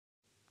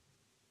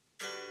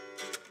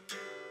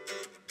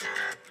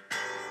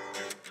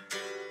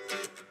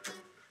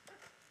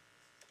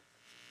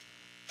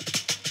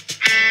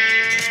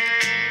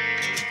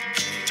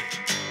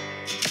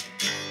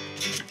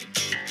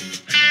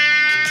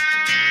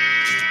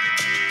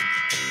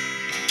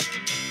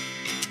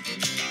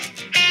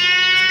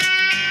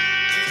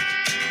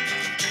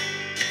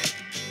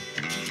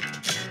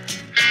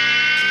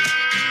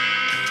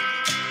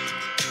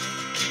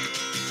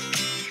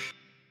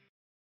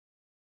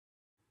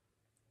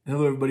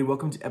Hello, everybody.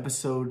 Welcome to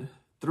episode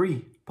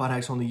 3, Pod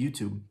Hacks on the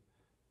YouTube.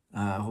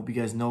 I hope you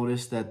guys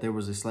noticed that there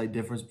was a slight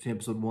difference between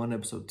episode 1 and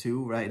episode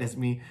 2, right? That's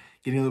me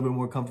getting a little bit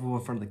more comfortable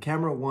in front of the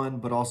camera, one,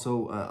 but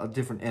also a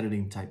different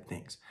editing type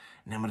things.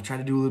 And I'm going to try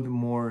to do a little bit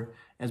more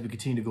as we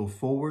continue to go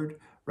forward,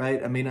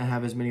 right? I may not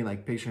have as many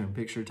like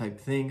picture-in-picture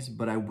type things,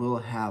 but I will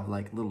have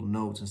like little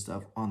notes and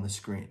stuff on the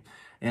screen.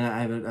 And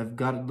I've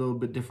got a little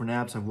bit different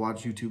apps. I've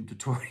watched YouTube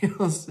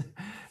tutorials,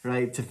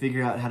 right, to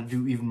figure out how to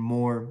do even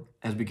more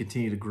as we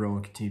continue to grow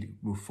and continue to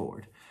move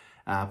forward.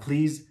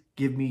 Please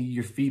give me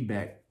your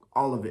feedback,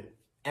 all of it,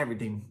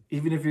 everything.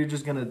 Even if you're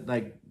just going to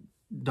like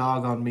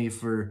dog on me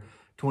for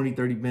 20,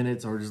 30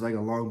 minutes or just like a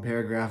long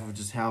paragraph of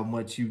just how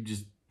much you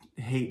just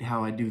hate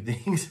how I do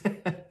things.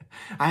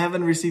 I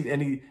haven't received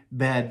any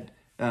bad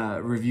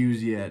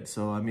reviews yet,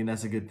 so I mean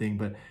that's a good thing.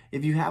 But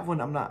if you have one,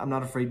 I'm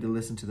not afraid to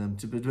listen to them.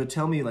 But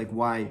tell me like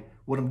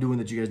what I'm doing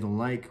that you guys don't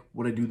like,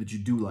 what I do that you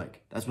do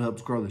like. That's what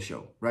helps grow the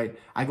show, right?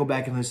 I go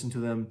back and listen to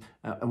them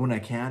when I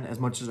can, as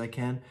much as I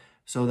can,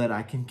 so that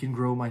I can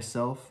grow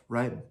myself,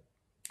 right?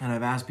 And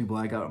I've asked people.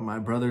 I got my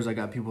brothers. I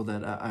got people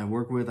that I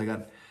work with. I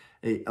got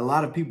a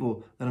lot of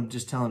people that I'm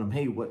just telling them,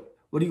 hey, what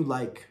do you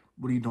like?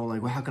 What do you don't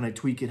like? Well, how can I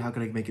tweak it? How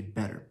can I make it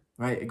better?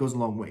 Right? It goes a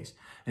long ways.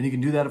 And you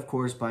can do that, of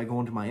course, by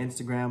going to my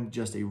Instagram,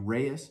 Just a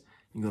Reyes.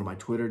 You can go to my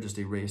Twitter, Just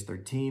a Reyes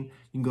 13. You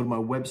can go to my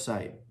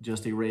website,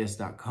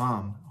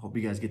 justareyes.com. Hope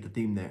you guys get the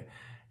theme there.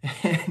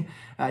 And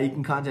you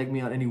can contact me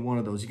on any one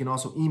of those. You can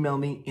also email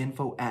me,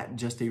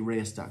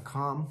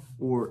 info@justareyes.com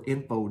or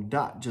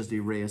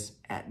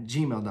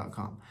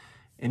info.justareyes@gmail.com.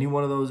 Any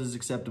one of those is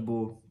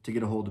acceptable to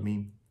get a hold of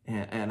me.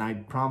 And I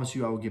promise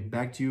you I will get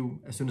back to you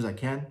as soon as I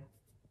can.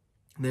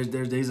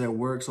 There's days at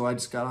work, so I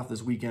just got off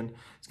this weekend.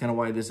 It's kind of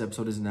why this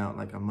episode isn't out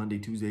like on Monday,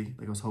 Tuesday,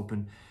 like I was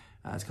hoping.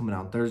 It's coming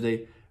out on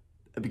Thursday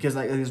because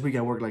like this week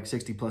I worked like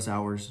 60 plus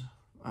hours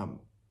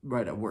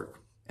right at work.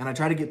 And I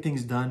try to get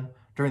things done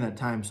during that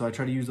time. So I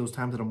try to use those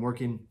times that I'm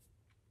working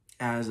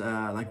as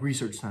like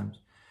research times.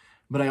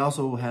 But I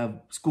also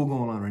have school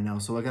going on right now.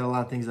 So I got a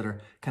lot of things that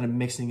are kind of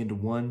mixing into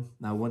one.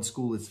 Now, once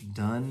school is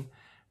done,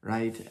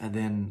 right? And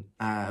then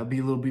it'll be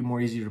a little bit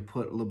more easier to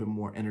put a little bit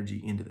more energy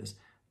into this.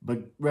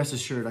 But rest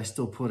assured, I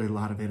still put a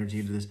lot of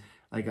energy into this.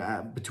 Like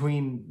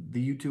between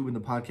the YouTube and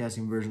the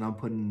podcasting version, I'm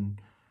putting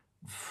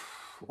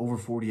over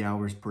 40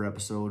 hours per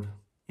episode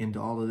into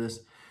all of this.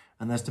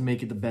 And that's to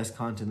make it the best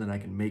content that I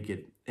can make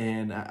it.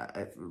 And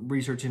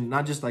researching,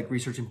 not just like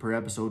researching per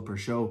episode, per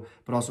show,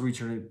 but also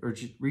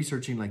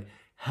researching like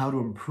how to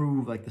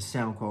improve like the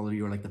sound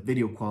quality or like the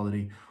video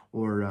quality,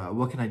 or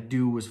what can I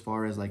do as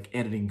far as like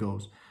editing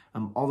goes.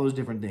 All those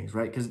different things,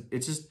 right? Because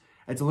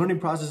it's a learning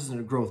process and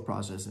a growth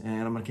process.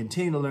 And I'm going to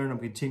continue to learn. I'm going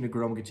to continue to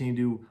grow. I'm going to continue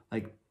to do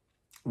like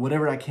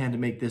whatever I can to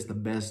make this the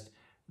best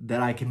that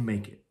I can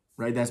make it,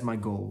 right? That's my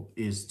goal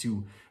is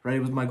to, right? It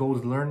was my goal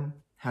to learn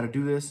how to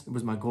do this. It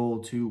was my goal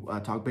to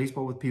talk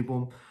baseball with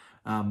people.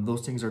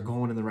 Those things are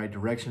going in the right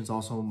direction. It's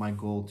also my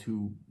goal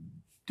to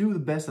do the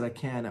best that I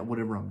can at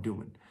whatever I'm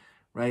doing,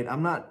 right?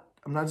 I'm not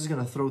just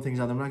going to throw things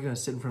out there. I'm not going to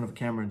sit in front of a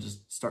camera and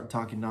just start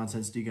talking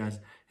nonsense to you guys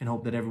and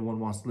hope that everyone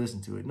wants to listen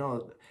to it.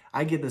 No,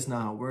 I get this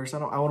not how it works. I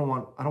don't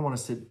want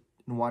to sit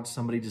and watch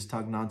somebody just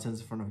talk nonsense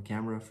in front of a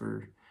camera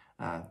for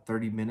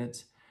 30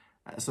 minutes.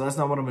 So that's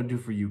not what I'm going to do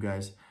for you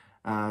guys.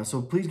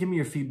 So please give me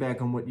your feedback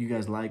on what you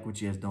guys like,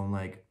 what you guys don't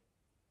like.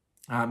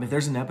 If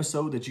there's an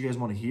episode that you guys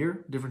want to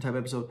hear, different type of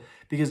episode,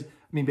 because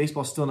I mean,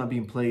 baseball's still not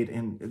being played,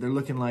 and they're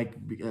looking like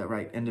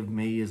right end of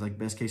May is like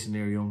best case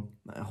scenario.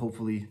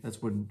 Hopefully,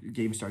 that's when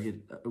games start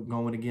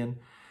going again.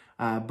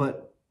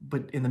 But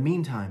in the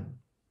meantime,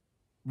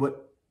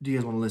 what do you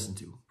guys want to listen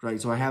to?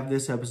 Right. So I have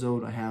this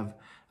episode. I have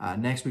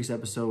next week's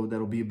episode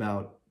that'll be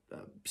about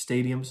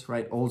stadiums,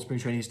 right? Old spring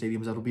training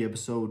stadiums. That'll be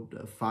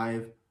episode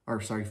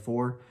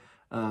 4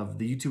 of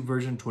the YouTube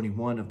version,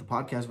 21 of the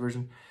podcast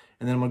version.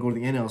 And then I'm going to go to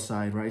the NL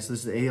side, right? So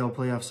this is the AL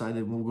playoff side.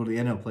 Then we'll go to the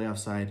NL playoff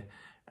side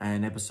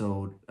and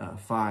episode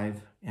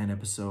 5 and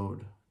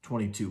episode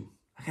 22.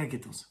 I got to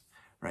get those,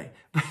 right?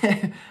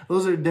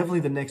 Those are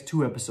definitely the next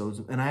 2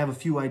 episodes. And I have a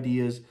few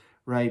ideas,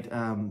 right?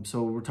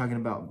 So we're talking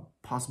about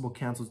possible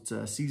canceled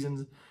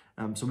seasons.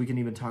 So we can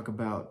even talk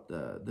about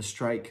the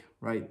strike,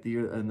 right? The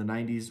year in the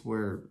 90s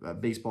where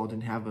baseball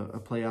didn't have a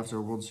playoffs or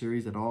a World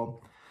Series at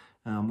all.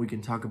 We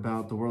can talk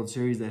about the World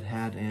Series that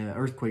had an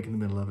earthquake in the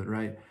middle of it,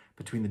 right?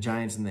 Between the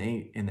Giants and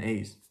the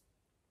A's.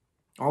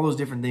 All those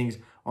different things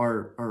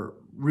are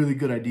really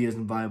good ideas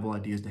and viable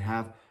ideas to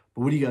have.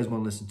 But what do you guys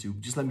want to listen to?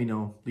 Just let me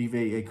know. Leave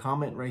a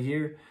comment right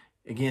here.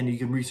 Again, you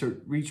can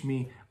reach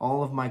me.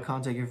 All of my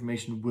contact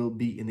information will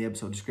be in the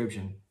episode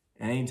description.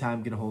 At any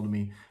time, get a hold of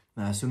me.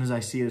 As soon as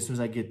I see it, as soon as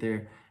I get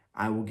there,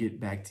 I will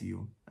get back to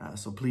you.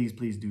 So please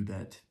do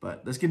that.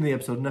 But let's get into the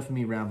episode. Enough of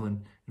me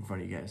rambling in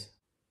front of you guys.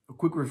 A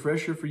quick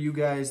refresher for you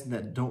guys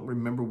that don't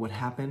remember what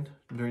happened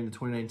during the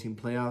 2019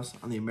 playoffs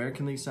on the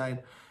American League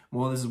side.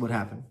 Well, this is what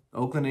happened.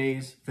 Oakland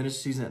A's finished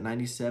the season at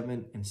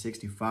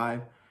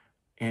 97-65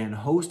 and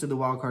hosted the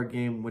wild card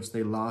game, which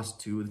they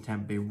lost to the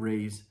Tampa Bay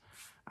Rays.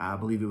 I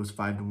believe it was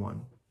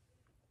 5-1.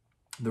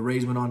 The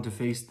Rays went on to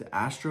face the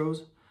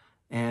Astros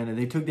and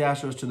they took the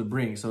Astros to the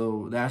brink.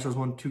 So the Astros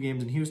won 2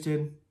 games in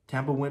Houston.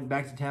 Tampa went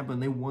back to Tampa,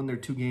 and they won their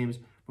 2 games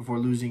before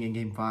losing in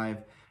Game 5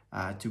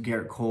 to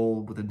Garrett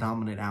Cole with a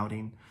dominant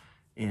outing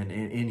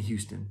in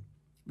Houston.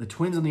 The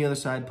Twins on the other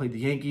side played the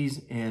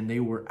Yankees, and they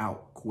were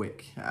out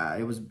quick.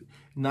 It was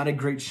not a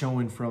great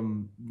showing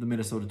from the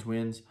Minnesota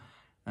Twins.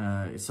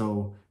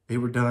 So they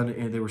were done,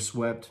 and they were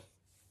swept.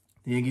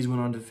 The Yankees went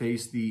on to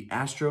face the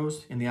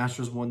Astros, and the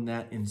Astros won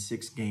that in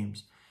 6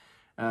 games.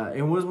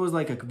 It was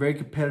like a very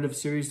competitive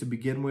series to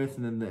begin with,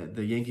 and then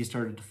the Yankees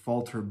started to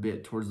falter a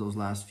bit towards those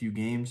last few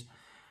games.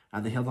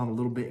 They held on a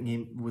little bit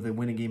with a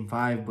win in Game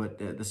 5, but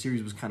the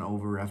series was kind of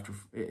over after.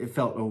 It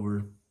felt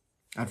over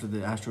after the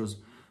Astros.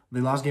 They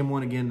lost Game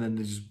 1 again, then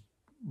they just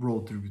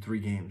rolled through 3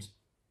 games.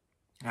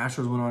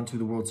 Astros went on to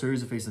the World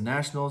Series to face the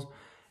Nationals,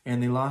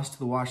 and they lost to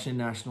the Washington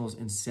Nationals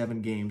in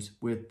 7 games,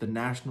 with the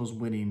Nationals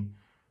winning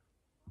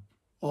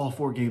all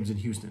 4 games in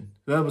Houston.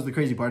 That was the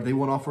crazy part. They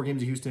won all 4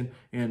 games in Houston,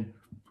 and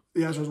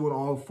the Astros won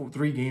all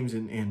 3 games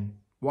in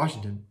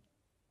Washington,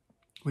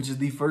 which is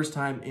the first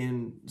time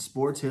in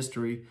sports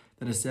history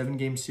that a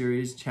 7-game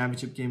series,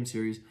 championship game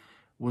series,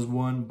 was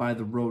won by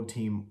the road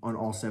team on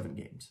all 7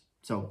 games.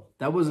 So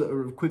that was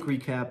a quick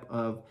recap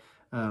of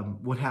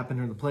what happened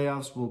during the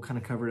playoffs. We'll kind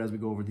of cover it as we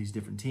go over these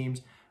different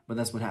teams, but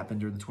that's what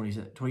happened during the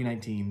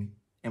 2019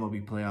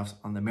 MLB playoffs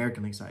on the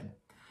American League side.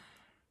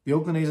 The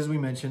Oakland A's, as we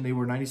mentioned, they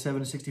were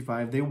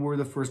 97-65. They were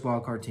the first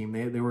wild card team.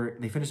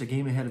 They finished a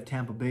game ahead of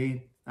Tampa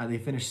Bay. They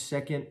finished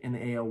 2nd in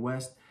the AL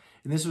West,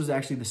 and this was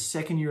actually the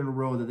 2nd year in a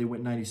row that they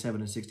went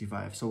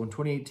 97-65. So in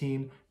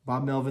 2018,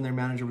 Bob Melvin, their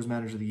manager, was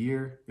manager of the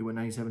year. They went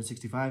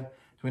 97-65.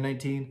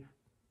 2019,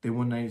 they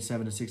won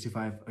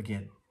 97-65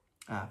 again.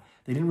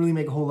 They didn't really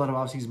make a whole lot of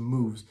offseason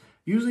moves.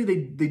 Usually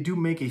they do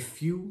make a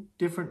few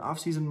different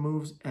offseason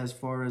moves as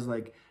far as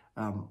like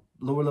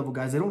lower level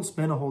guys. They don't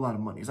spend a whole lot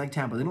of money. It's like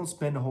Tampa. They don't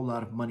spend a whole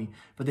lot of money,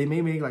 but they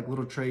may make like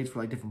little trades for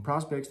like different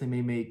prospects. They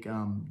may make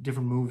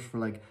different moves for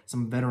like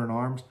some veteran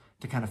arms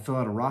to kind of fill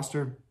out a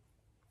roster.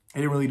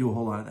 They didn't really do a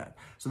whole lot of that.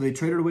 So they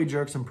traded away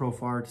Jerks and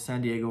Profar to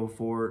San Diego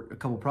for a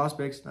couple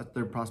prospects. That's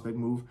their prospect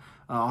move.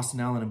 Austin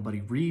Allen and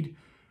Buddy Reed.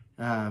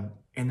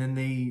 And then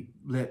they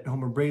let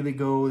Homer Braley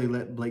go. They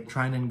let Blake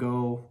Trinan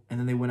go. And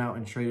then they went out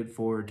and traded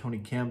for Tony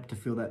Kemp to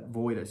fill that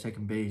void at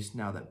second base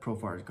now that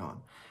Profar is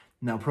gone.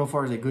 Now,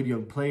 Profar is a good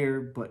young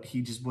player, but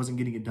he just wasn't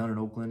getting it done in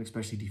Oakland,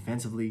 especially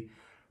defensively.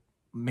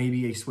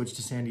 Maybe a switch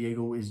to San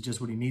Diego is just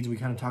what he needs. We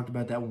kind of talked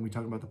about that when we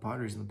talked about the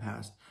Padres in the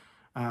past.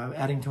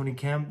 Adding Tony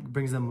Kemp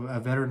brings them a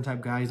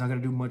veteran-type guy. He's not going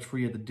to do much for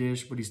you at the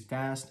dish, but he's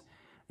fast.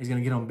 He's going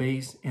to get on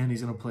base, and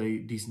he's going to play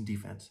decent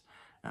defense.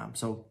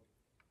 So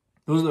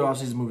those are their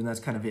offseason moves, and that's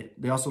kind of it.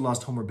 They also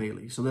lost Homer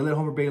Bailey. So they let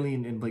Homer Bailey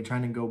and Blake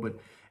Trinan go, but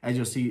as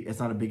you'll see, it's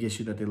not a big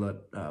issue that they let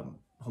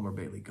Homer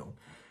Bailey go.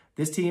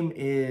 This team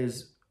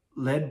is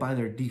led by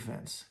their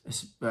defense,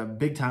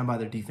 big time by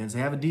their defense.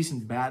 They have a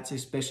decent bats,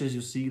 especially as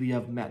you'll see. You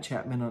have Matt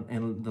Chapman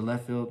in the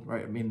left field,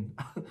 right? I mean,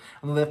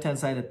 on the left-hand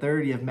side at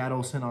third, you have Matt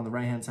Olson on the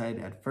right-hand side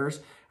at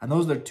first. And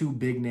those are their 2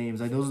 big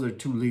names. Like, those are their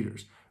 2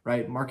 leaders,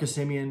 right? Marcus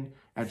Semien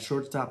at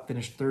shortstop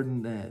finished 3rd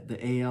in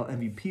the AL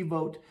MVP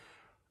vote.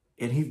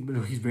 And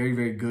he's very,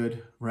 very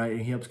good, right?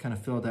 And he helps kind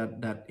of fill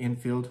that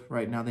infield.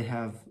 Right now they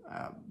have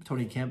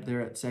Tony Kemp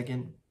there at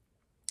 2nd.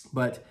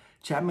 But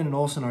Chapman and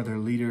Olson are their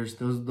leaders.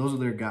 Those are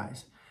their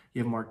guys.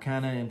 You have Mark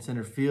Canha in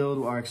center field,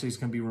 or actually it's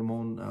going to be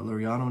Ramon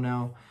Laureano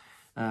now.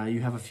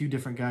 You have a few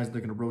different guys that are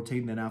going to rotate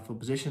in that outfield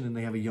position, and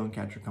they have a young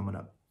catcher coming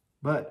up.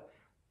 But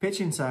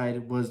pitching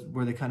side was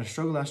where they kind of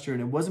struggled last year,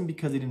 and it wasn't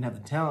because they didn't have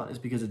the talent. It's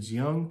because it's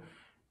young,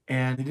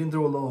 and they didn't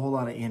throw a whole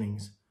lot of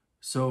innings.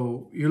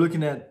 So you're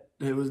looking at,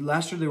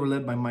 last year they were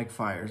led by Mike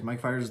Fiers. Mike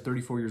Fiers is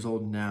 34 years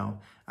old now.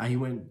 He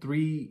went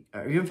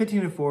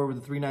 15-4 with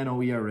a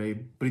 3.90 ERA,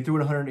 but he threw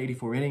in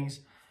 184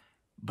 innings.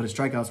 But his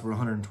strikeouts were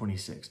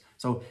 126.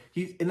 So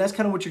and that's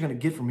kind of what you're going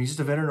to get from him. He's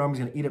just a veteran arm. He's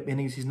going to eat up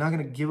innings. He's not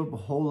going to give up a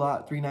whole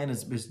lot. 3.9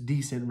 is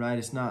decent, right?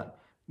 It's not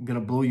going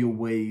to blow you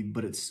away,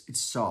 but it's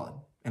solid.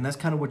 And that's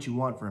kind of what you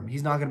want from him.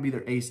 He's not going to be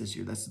their ace this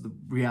year. That's the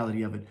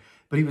reality of it.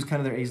 But he was kind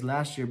of their ace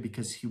last year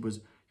because he was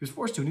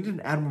forced to, and he did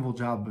an admirable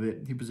job of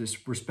it. He was a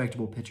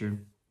respectable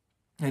pitcher.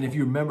 And if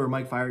you remember,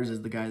 Mike Fiers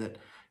is the guy that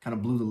kind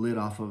of blew the lid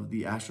off of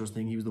the Astros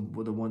thing. He was the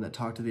one that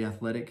talked to the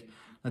Athletic,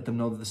 let them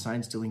know that the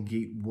sign stealing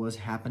gate was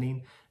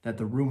happening, that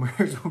the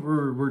rumors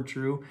were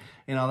true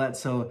and all that.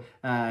 So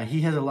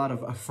he has a lot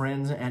of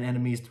friends and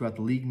enemies throughout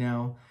the league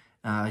now.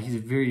 He's a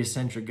very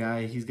eccentric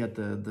guy. He's got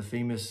the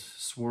famous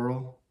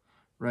swirl,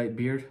 right,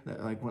 beard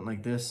that like went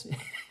like this.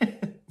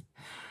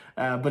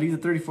 But he's a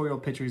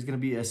 34-year-old pitcher. He's going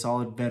to be a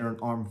solid veteran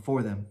arm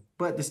for them.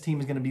 But this team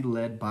is going to be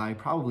led by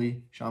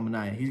probably Sean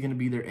Manaea. He's going to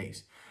be their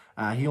ace.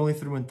 He only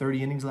threw in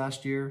 30 innings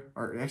last year,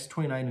 or actually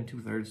 29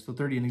 2/3, so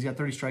 30 innings. He got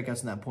 30 strikeouts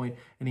in that point,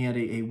 and he had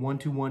a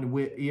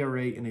 1.21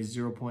 ERA and a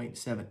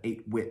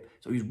 0.78 WHIP.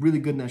 So he's really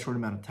good in that short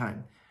amount of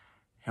time.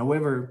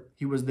 However,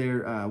 he was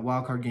their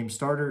wild card game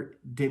starter.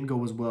 Didn't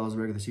go as well as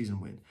regular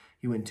season win.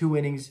 He went 2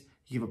 innings.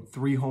 He gave up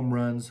 3 home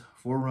runs,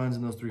 4 runs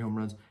in those 3 home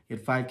runs. He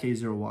had 5 Ks,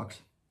 0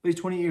 walks. But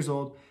he's 20 years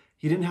old.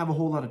 he didn't have a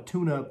whole lot of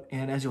tune-up,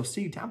 and as you'll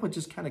see, Tampa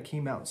just kind of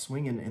came out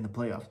swinging in the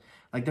playoffs.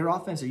 Like their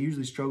offense that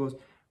usually struggles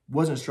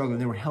wasn't struggling.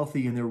 They were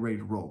healthy and they were ready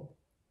to roll.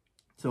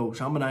 So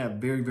Sean Manaea, a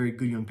very, very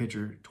good young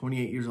pitcher,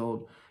 28 years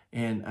old,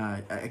 and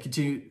I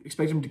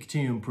expect him to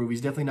continue to improve.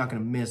 He's definitely not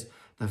going to miss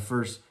the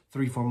first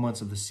 3-4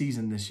 months of the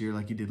season this year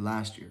like he did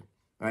last year.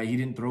 All right, he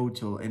didn't throw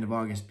till end of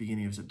August,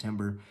 beginning of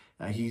September.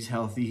 He's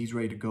healthy. He's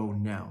ready to go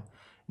now.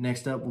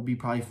 Next up will be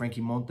probably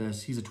Frankie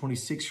Montes. He's a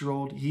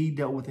 26-year-old. He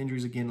dealt with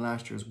injuries again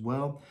last year as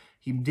well.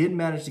 He did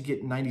manage to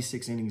get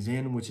 96 innings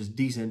in, which is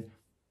decent.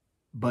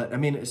 But, I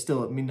mean,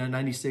 still,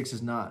 96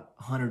 is not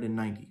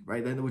 190,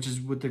 right? Which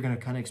is what they're going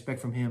to kind of expect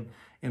from him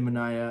and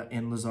Manaea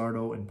and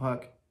Luzardo and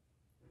Puck.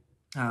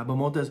 But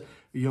Montes,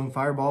 a young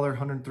fireballer,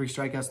 103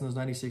 strikeouts in those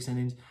 96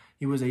 innings.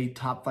 He was a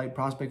top flight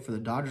prospect for the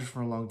Dodgers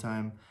for a long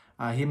time.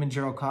 Him and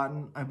Gerald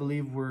Cotton, I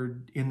believe, were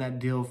in that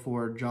deal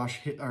for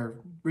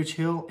Rich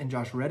Hill and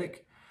Josh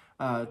Reddick,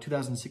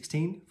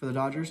 2016 for the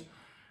Dodgers.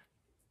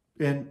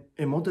 And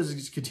Montes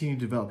is continuing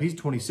to develop. He's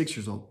 26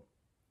 years old.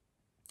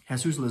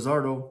 Jesus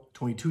Luzardo,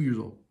 22 years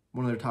old,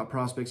 one of their top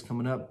prospects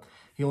coming up.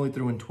 He only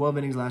threw in 12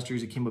 innings last year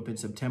as he came up in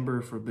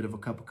September for a bit of a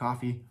cup of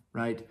coffee,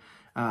 right?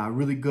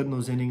 Really good in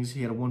those innings.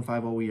 He had a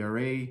 1.50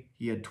 ERA.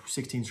 He had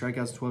 16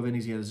 strikeouts in 12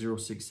 innings. He had a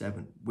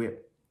 0.67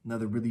 whip.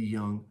 Another really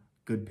young,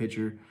 good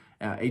pitcher.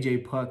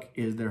 AJ Puck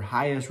is their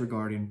highest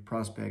regarding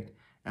prospect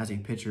as a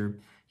pitcher.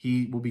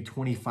 He will be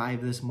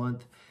 25 this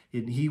month.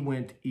 He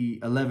went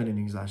 11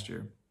 innings last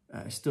year.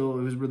 Still,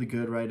 it was really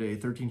good,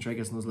 right? 13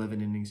 strikeouts in those 11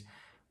 innings.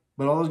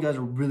 But all those guys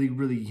are really,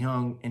 really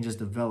young and just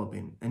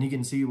developing. And you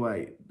can see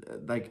why,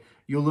 like,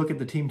 you'll look at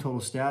the team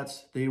total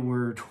stats. They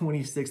were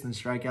 26th in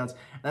strikeouts.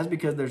 And that's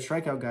because they're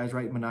strikeout guys,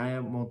 right?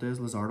 Manaea, Montes,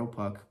 Luzardo,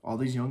 Puck, all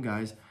these young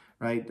guys,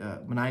 right?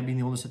 Manaea being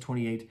the oldest at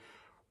 28,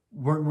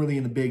 weren't really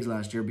in the bigs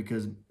last year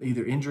because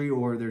either injury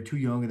or they're too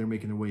young and they're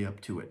making their way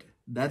up to it.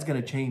 That's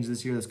going to change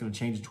this year. That's going to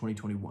change in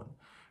 2021,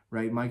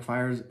 right? Mike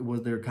Fiers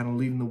was there kind of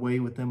leading the way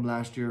with them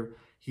last year.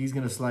 He's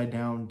going to slide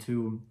down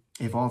to,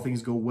 if all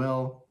things go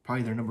well,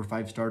 probably their number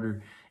 5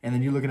 starter. And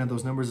then you're looking at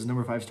those numbers as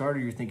number 5 starter,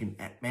 you're thinking,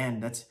 man,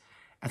 that's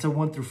a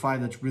 1 through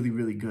 5 that's really,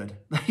 really good.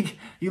 Like,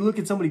 you look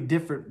at somebody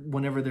different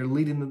whenever they're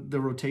leading the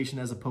rotation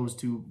as opposed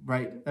to,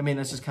 right? I mean,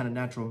 that's just kind of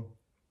natural.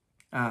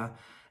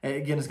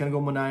 Again, it's going to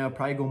go Manaea,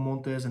 probably go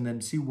Montes, and then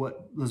see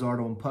what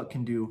Luzardo and Puck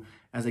can do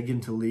as they get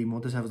into the league.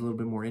 Montes has a little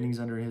bit more innings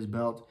under his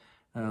belt,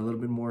 a little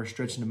bit more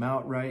stretching him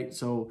out, right?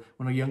 So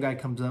when a young guy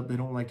comes up, they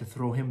don't like to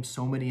throw him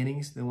so many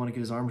innings. They want to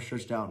get his arms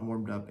stretched out and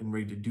warmed up and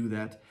ready to do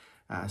that.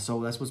 So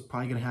that's what's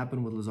probably going to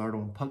happen with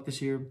Luzardo and Puck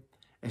this year,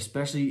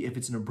 especially if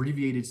it's an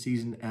abbreviated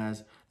season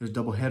as there's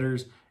double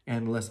headers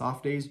and less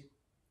off days.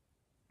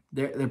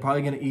 They're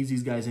probably going to ease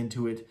these guys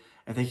into it.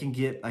 If they can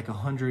get like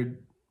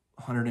 100,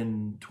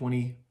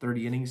 120,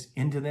 30 innings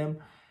into them,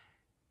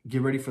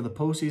 get ready for the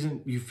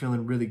postseason, you're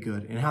feeling really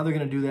good. And how they're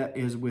going to do that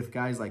is with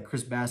guys like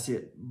Chris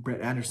Bassett,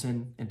 Brett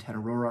Anderson, and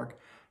Tanner Roark.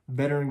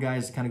 Veteran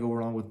guys kind of go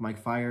along with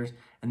Mike Fiers,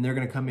 and they're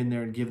going to come in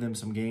there and give them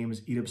some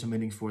games, eat up some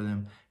innings for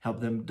them,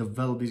 help them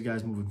develop these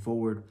guys moving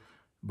forward.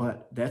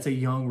 But that's a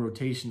young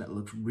rotation that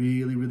looks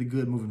really, really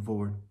good moving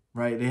forward,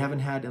 right? They haven't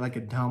had like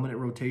a dominant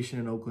rotation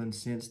in Oakland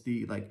since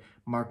the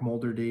Mark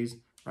Mulder days,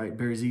 right?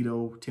 Barry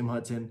Zito, Tim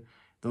Hudson,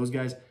 those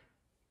guys.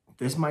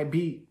 This might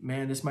be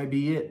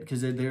it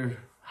because they're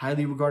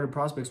highly regarded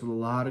prospects with a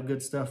lot of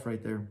good stuff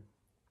right there.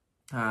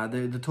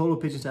 The total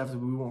pitching staff,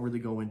 we won't really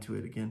go into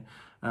it again.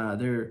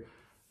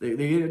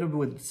 They ended up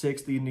with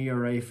 6th in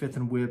ERA, 5th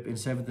in WHIP, and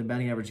 7th in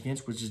batting average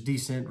against, which is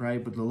decent,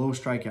 right? But the low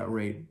strikeout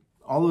rate,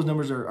 all those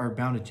numbers are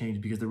bound to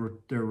change because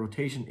their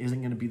rotation isn't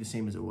going to be the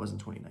same as it was in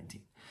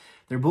 2019.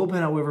 Their bullpen,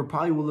 however,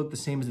 probably will look the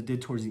same as it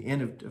did towards the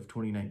end of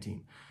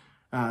 2019.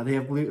 They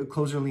have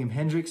closer Liam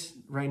Hendriks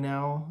right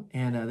now,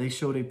 and they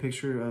showed a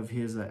picture of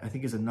his, I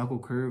think it's a knuckle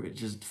curve.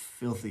 It's just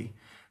filthy.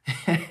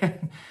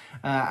 I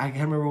can't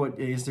remember what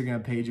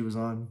Instagram page it was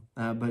on,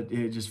 but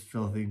it just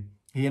filthy.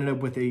 He ended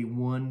up with a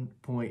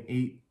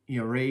 1.8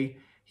 ERA.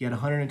 He had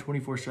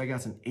 124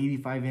 strikeouts in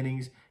 85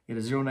 innings. He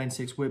had a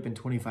 0.96 WHIP and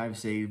 25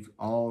 saves,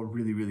 all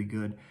really, really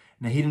good.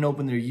 Now, he didn't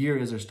open their year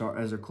as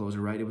their closer,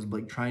 right? It was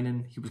Blake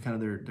Trinan. He was kind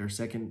of their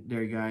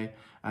secondary guy.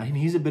 And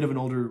he's a bit of an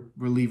older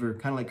reliever,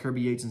 kind of like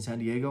Kirby Yates in San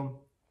Diego.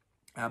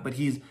 But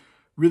he's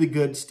really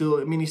good still.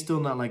 I mean, he's still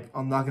not like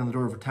on knocking on the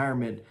door of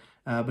retirement,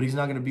 but he's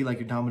not going to be like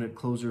your dominant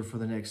closer for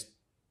the next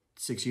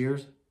 6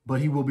 years.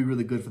 But he will be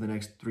really good for the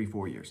next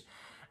 3-4 years.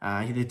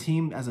 The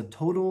team as a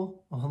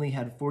total only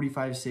had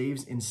 45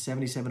 saves in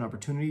 77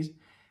 opportunities.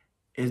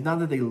 It's not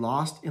that they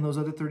lost in those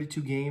other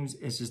 32 games.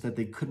 It's just that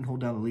they couldn't hold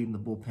down the lead in the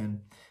bullpen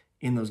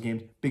in those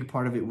games. Big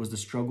part of it was the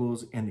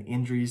struggles and the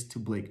injuries to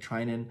Blake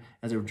Trinan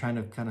as they were trying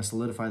to kind of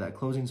solidify that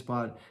closing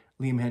spot.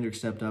 Liam Hendriks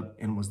stepped up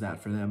and was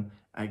that for them.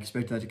 I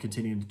expect that to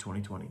continue into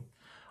 2020.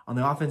 On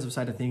the offensive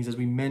side of things, as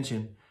we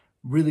mentioned,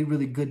 really,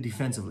 really good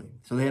defensively.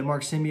 So they had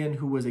Mark Semien,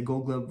 who was a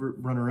Gold Glove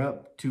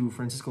runner-up, to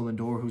Francisco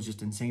Lindor, who's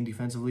just insane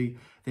defensively.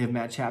 They have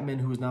Matt Chapman,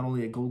 who was not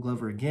only a Gold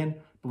Glover again,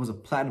 but was a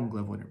Platinum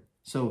Glove winner.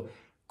 So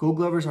Gold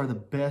Glovers are the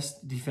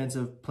best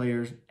defensive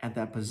players at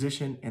that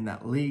position in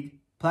that league.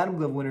 Platinum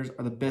Glove winners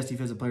are the best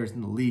defensive players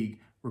in the league,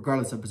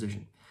 regardless of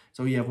position.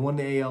 So you have one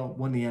in the AL,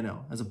 one in the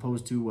NL, as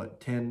opposed to,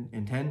 what, 10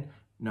 and 10?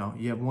 No,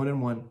 you have 1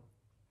 and 1.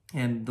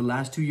 And the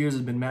last 2 years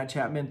has been Matt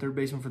Chapman, third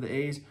baseman for the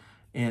A's,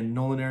 and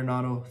Nolan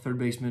Arenado, third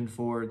baseman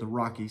for the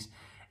Rockies.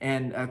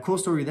 And a cool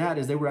story of that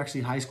is they were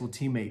actually high school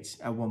teammates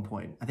at one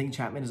point. I think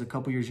Chapman is a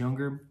couple years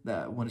younger.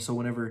 So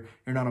whenever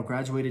Arenado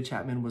graduated,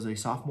 Chapman was a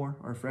sophomore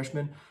or a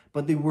freshman.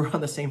 But they were on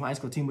the same high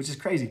school team, which is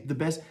crazy. The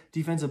best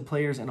defensive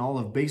players in all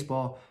of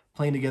baseball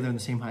playing together in the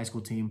same high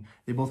school team.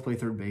 They both play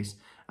third base.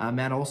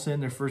 Matt Olson,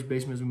 their first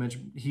baseman, as we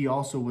mentioned, he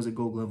also was a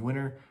Gold Glove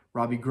winner.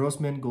 Robbie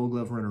Grossman, Gold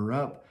Glove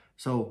runner-up.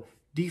 So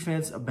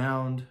defense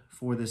abound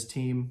for this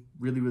team.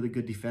 Really, really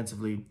good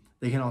defensively.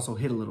 They can also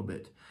hit a little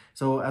bit.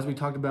 So as we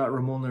talked about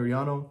Ramon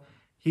Laureano,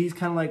 he's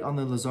kind of like on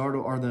the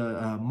Luzardo or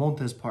the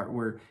Montes part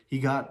where he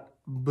got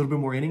a little bit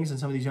more innings than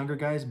some of these younger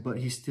guys, but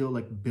he's still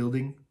like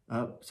building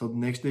up. So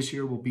this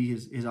year will be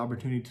his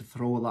opportunity to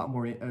throw a lot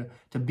more,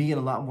 to be in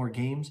a lot more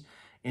games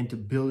and to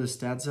build his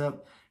stats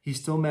up. He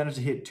still managed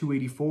to hit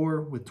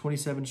 284 with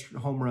 27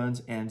 home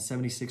runs and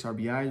 76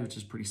 RBIs, which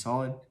is pretty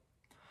solid.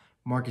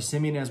 Marcus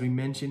Semien, as we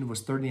mentioned,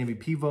 was third in the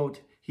MVP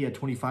vote. He had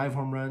 25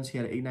 home runs. He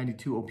had an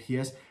 892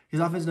 OPS. His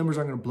offensive numbers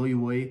aren't going to blow you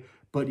away,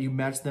 but you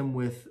match them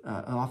with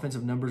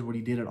offensive numbers, what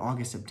he did in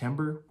August,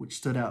 September, which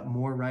stood out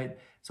more, right?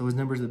 So his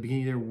numbers at the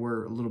beginning there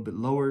were a little bit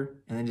lower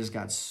and then just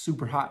got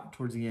super hot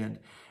towards the end.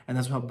 And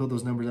that's what helped build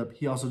those numbers up.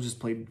 He also just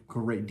played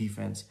great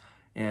defense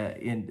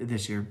in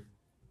this year.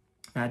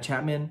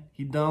 Chapman,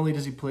 not only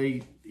does he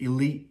play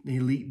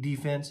elite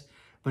defense,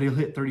 but he'll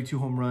hit 32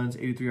 home runs,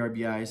 83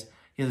 RBIs.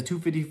 He has a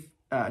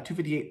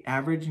 258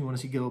 average. You want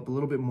to see get up a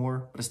little bit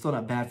more, but it's still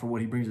not bad for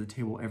what he brings to the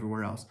table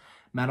everywhere else.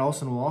 Matt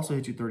Olson will also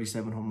hit you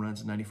 37 home runs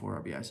and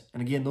 94 RBIs.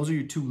 And again, those are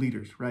your two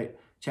leaders, right?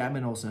 Chapman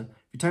and Olson. If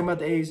you're talking about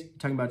the A's, you're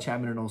talking about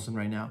Chapman and Olson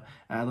right now.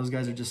 Those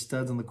guys are just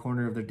studs on the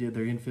corner of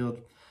their infield.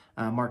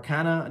 Mark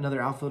Canha,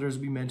 another outfielder, as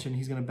we mentioned,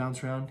 he's going to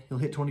bounce around. He'll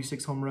hit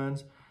 26 home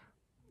runs.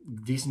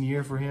 Decent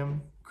year for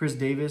him. Chris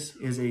Davis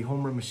is a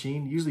home run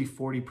machine, usually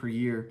 40 per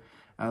year.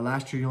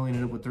 Last year, he only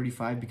ended up with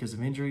 35 because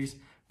of injuries,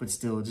 but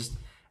still just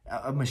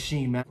a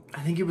machine, man.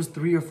 I think it was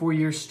 3 or 4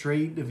 years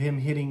straight of him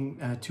hitting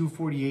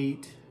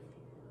 248,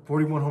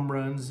 41 home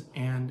runs,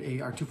 and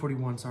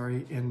 241,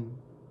 sorry, and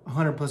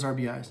 100 plus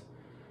RBIs.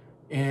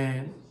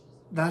 And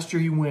last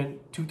year he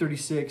went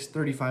 236,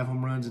 35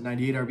 home runs, and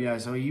 98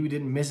 RBIs, so he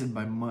didn't miss it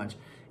by much.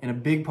 And a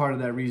big part of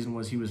that reason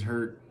was he was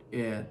hurt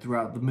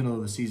throughout the middle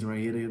of the season, right?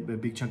 He had a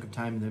big chunk of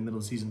time in the middle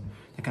of the season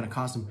that kind of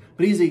cost him.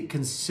 But he's a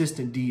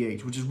consistent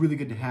DH, which is really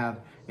good to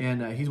have.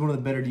 And he's one of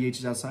the better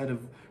DHs outside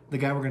of the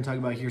guy we're going to talk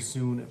about here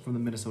soon from the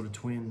Minnesota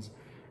Twins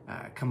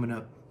coming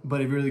up.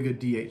 But a really good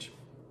DH.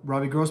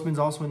 Robbie Grossman's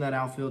also in that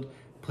outfield.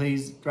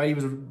 Plays, right? He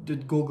was a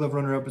Gold Glove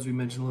runner-up, as we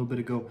mentioned a little bit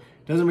ago.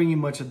 Doesn't bring you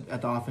much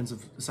at the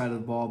offensive side of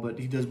the ball, but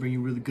he does bring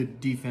you really good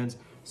defense.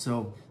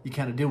 So you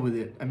kind of deal with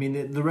it. I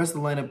mean, the rest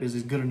of the lineup is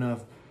good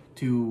enough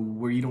to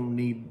where you don't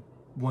need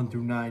 1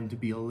 through 9 to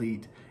be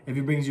elite. If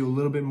he brings you a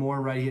little bit more,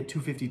 right, he hit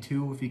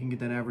 252, if he can get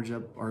that average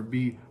up or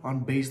be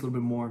on base a little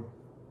bit more,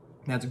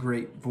 that's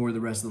great for the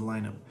rest of the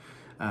lineup.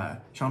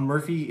 Sean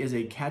Murphy is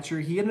a catcher.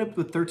 He ended up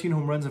with 13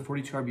 home runs and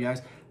 42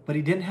 RBIs, but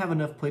he didn't have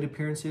enough plate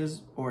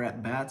appearances or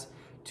at-bats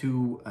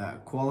to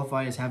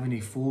qualify as having a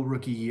full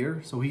rookie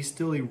year. So he's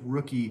still a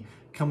rookie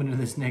coming into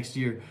this next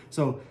year.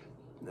 So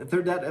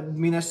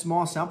that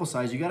small sample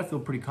size, you got to feel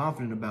pretty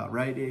confident about,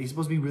 right? He's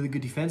supposed to be really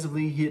good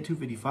defensively. He hit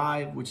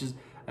 255, which is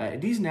a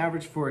decent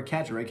average for a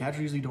catcher, right?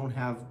 Catchers usually don't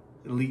have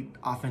elite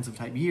offensive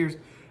type years,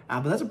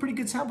 but that's a pretty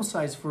good sample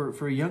size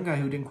for a young guy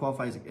who didn't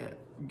qualify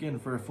again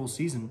for a full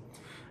season.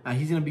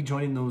 He's going to be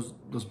joining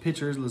those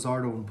pitchers,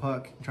 Luzardo and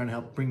Puck, trying to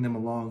help bring them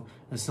along.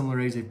 As similar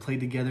A's, they've played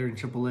together in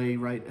AAA,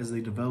 right, as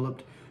they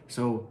developed.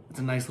 So it's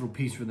a nice little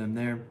piece for them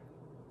there.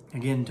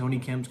 Again, Tony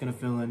Kemp's going to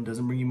fill in,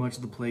 doesn't bring you much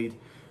to the plate.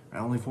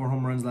 Only 4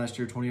 home runs last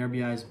year, 20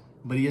 RBIs.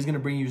 But he is going to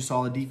bring you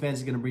solid defense.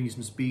 He's going to bring you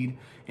some speed.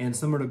 And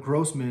similar to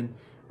Grossman,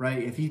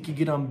 right, if he can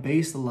get on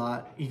base a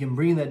lot, he can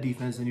bring that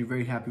defense, and you're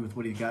very happy with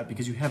what he got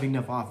because you have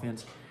enough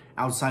offense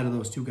outside of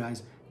those two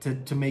guys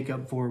to make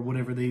up for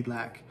whatever they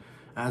lack.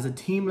 As a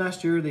team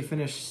last year, they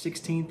finished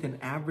 16th in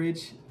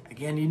average.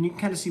 Again, you can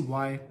kind of see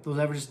why. Those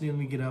averages didn't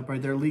even get up,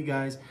 right? They're elite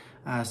guys.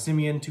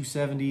 Semien,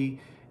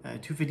 270,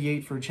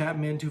 258 for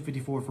Chapman,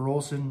 254 for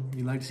Olson.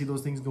 You'd like to see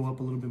those things go up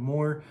a little bit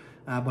more.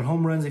 But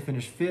home runs, they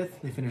finished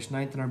 5th. They finished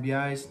 9th in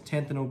RBIs,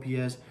 10th in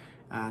OPS,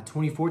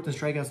 24th in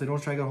strikeouts. They don't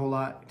strike out a whole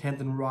lot.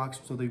 10th in walks,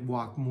 so they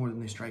walk more than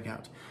they strike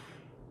out.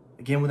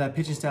 Again, with that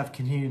pitching staff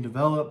continuing to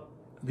develop,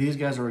 these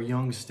guys are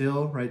young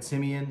still, right?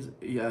 Semien's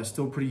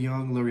still pretty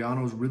young.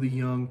 Laureano's really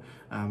young.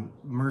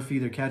 Murphy,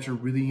 their catcher,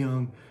 really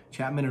young.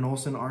 Chapman and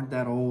Olson aren't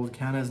that old.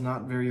 Canha's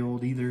not very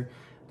old either.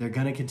 They're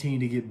going to continue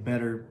to get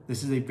better.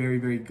 This is a very,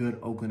 very good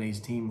Oakland A's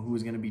team who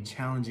is going to be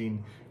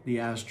challenging the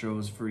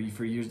Astros for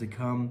years to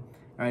come,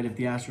 right? If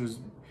the Astros,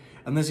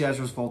 unless the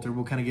Astros falter,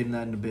 we'll kind of get into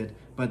that in a bit.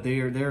 But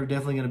they're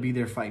definitely going to be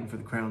there fighting for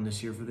the crown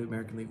this year for the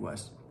American League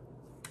West.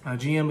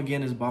 GM,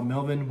 again, is Bob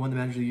Melvin, won the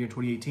Manager of the Year in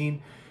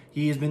 2018.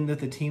 He has been with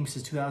the team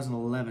since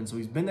 2011, so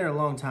he's been there a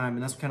long time,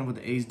 and that's kind of what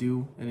the A's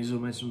do. And as you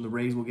mentioned, the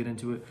Rays, we'll get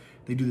into it.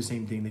 They do the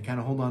same thing. They kind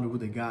of hold on to what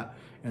they got,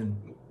 and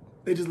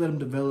they just let them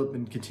develop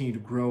and continue to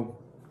grow.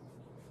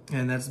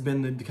 And that's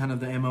been the kind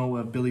of the MO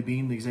of Billy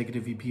Beane, the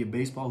executive VP of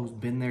baseball, who's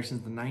been there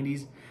since the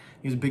 90s.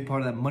 He was a big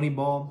part of that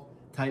Moneyball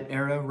type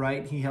era,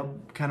 right? He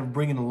helped kind of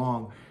bring it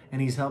along,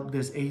 and he's helped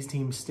this A's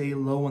team stay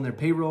low on their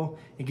payroll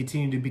and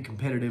continue to be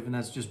competitive, and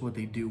that's just what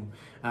they do.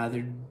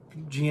 Their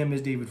GM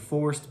is David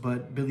Forst,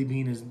 but Billy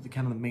Beane is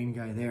kind of the main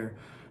guy there.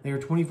 They are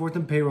 24th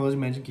in payroll, as you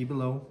mentioned, keep it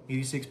low,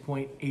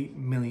 $86.8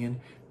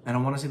 million. And I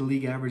want to say the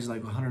league average is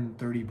like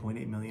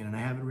 $130.8 million, and I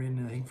have it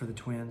written, I think, for the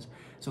Twins.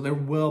 So they're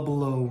well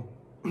below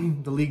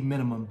the league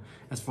minimum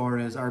as far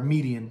as our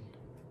median.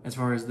 As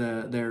far as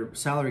their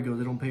salary goes,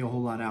 they don't pay a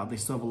whole lot out. They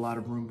still have a lot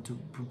of room to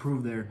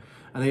improve there.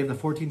 They have the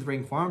 14th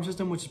ranked farm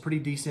system, which is pretty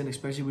decent,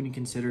 especially when you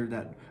consider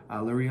that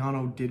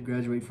Laureano did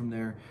graduate from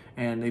there,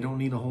 and they don't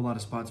need a whole lot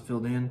of spots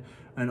filled in.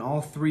 And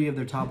all three of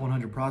their top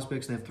 100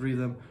 prospects, they have three of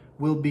them,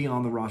 will be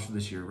on the roster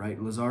this year, right?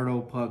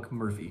 Luzardo, Puck,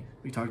 Murphy.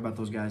 We talked about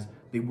those guys.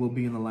 They will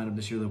be in the lineup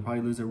this year. They'll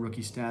probably lose their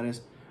rookie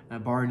status,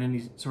 barring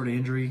any sort of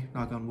injury,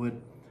 knock on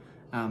wood.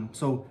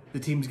 So the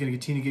team's going to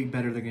continue to get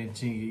better. They're going to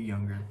continue to get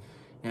younger.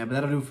 Yeah, but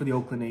that'll do for the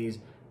Oakland A's.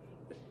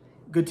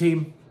 Good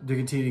team. They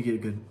continue to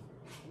get good.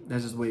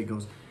 That's just the way it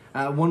goes.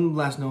 One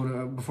last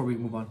note before we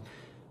move on.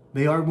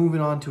 They are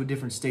moving on to a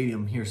different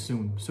stadium here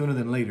soon, sooner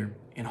than later.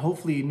 And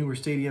hopefully a newer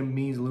stadium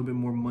means a little bit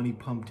more money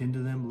pumped into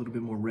them, a little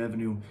bit more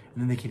revenue, and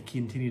then they can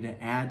continue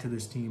to add to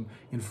this team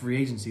in free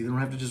agency. They don't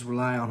have to just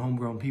rely on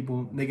homegrown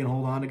people. They can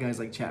hold on to guys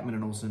like Chapman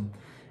and Olsen,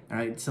 all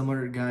right,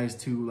 similar guys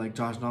to like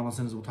Josh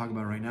Donaldson, as we'll talk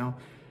about right now,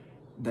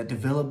 that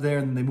develop there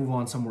and then they move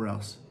on somewhere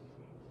else.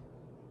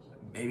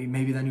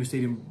 Maybe that new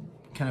stadium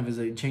kind of is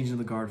a change in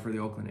the guard for the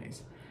Oakland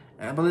A's.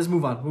 But let's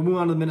move on. We'll move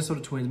on to the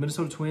Minnesota Twins.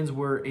 Minnesota Twins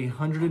were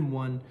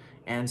 101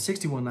 and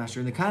 61 last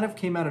year, and they kind of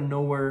came out of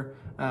nowhere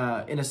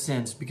in a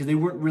sense because they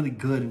weren't really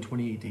good in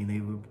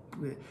 2018.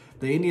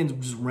 The Indians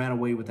just ran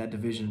away with that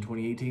division in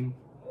 2018.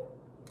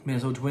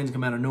 Minnesota Twins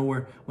come out of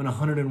nowhere, won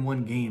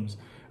 101 games.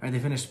 Right, they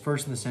finished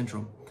first in the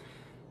Central.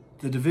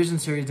 The division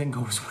series didn't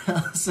go as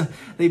well, so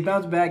they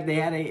bounced back. They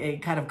had a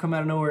kind of come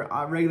out of nowhere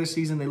regular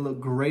season. They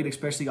looked great,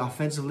 especially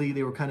offensively.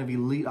 They were kind of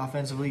elite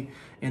offensively,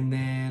 and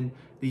then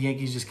the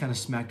Yankees just kind of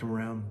smacked them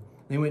around.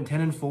 They went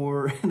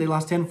 10-4. They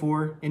lost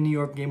 10-4 in New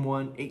York game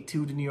 1, 8-2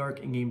 to New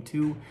York in game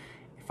 2,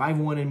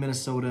 5-1 in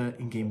Minnesota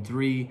in game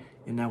 3,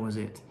 and that was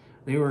it.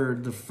 They were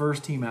the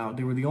first team out.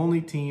 They were the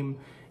only team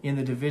in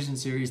the division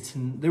series.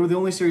 They were the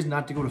only series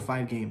not to go to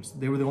 5 games.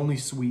 They were the only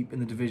sweep in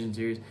the division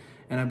series.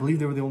 And I believe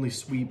they were the only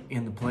sweep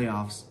in the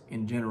playoffs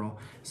in general.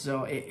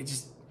 So it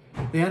just,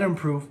 they had to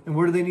improve. And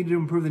where do they need to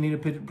improve? They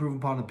need to improve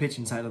upon the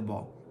pitching side of the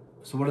ball.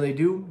 So what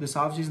do? This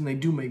offseason, they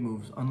do make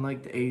moves,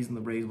 unlike the A's and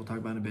the Rays we'll talk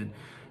about in a bit.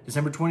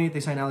 December 20th, they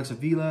signed Alex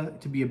Avila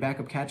to be a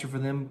backup catcher for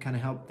them, kind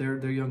of help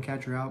their young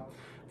catcher out.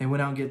 They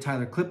went out and get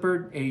Tyler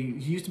Clippard.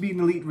 He used to be an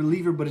elite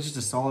reliever, but it's just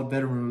a solid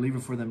veteran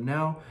reliever for them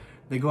now.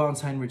 They go out and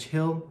sign Rich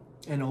Hill,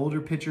 an older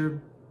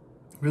pitcher,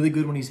 really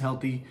good when he's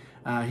healthy.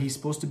 He's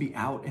supposed to be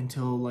out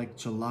until like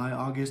July,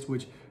 August,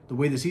 which the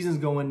way the season's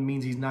going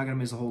means he's not going to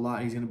miss a whole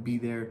lot. He's going to be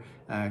there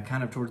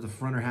kind of towards the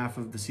front half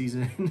of the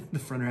season, the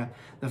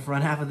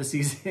front half of the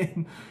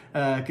season,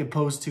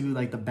 opposed to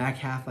like the back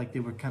half, like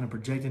they were kind of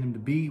projecting him to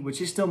be, which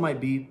he still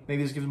might be.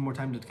 Maybe this gives him more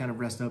time to kind of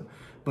rest up,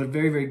 but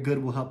very, very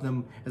good will help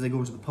them as they go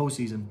into the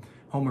postseason.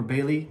 Homer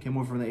Bailey came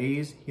over from the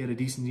A's. He had a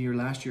decent year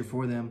last year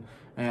for them.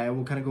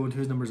 We'll kind of go into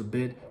his numbers a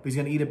bit, but he's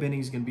going to eat up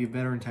innings. He's going to be a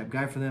veteran type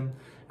guy for them.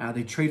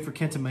 They trade for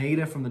Kenta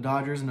Maeda from the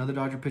Dodgers, another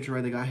Dodger pitcher,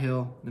 right? They got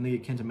Hill, then they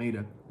get Kenta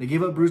Maeda. They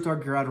gave up Bruce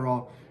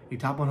Graterol, a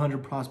top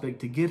 100 prospect,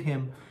 to get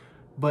him,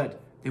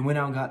 but they went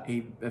out and got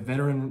a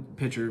veteran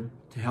pitcher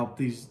to help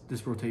this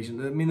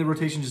rotation. I mean, the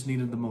rotation just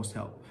needed the most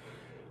help.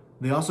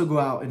 They also go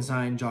out and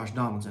sign Josh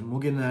Donaldson. We'll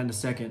get into that in a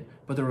second,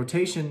 but the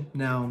rotation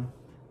now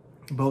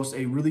boasts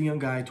a really young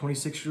guy,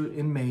 26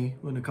 in May.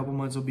 In a couple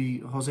months, he'll be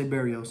Jose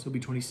Berrios. He'll be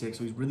 26,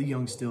 so he's really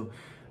young still.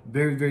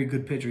 Very, very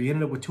good pitcher. He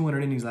ended up with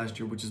 200 innings last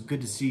year, which is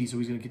good to see, so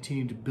he's going to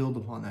continue to build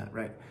upon that,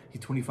 right?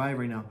 He's 25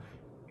 right now.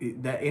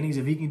 That innings,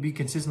 if he can be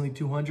consistently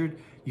 200,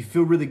 you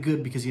feel really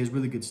good because he has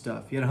really good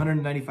stuff. He had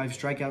 195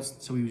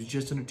 strikeouts, so he was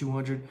just under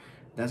 200.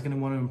 That's going to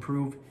want to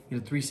improve. He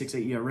had a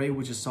 3.68 ERA,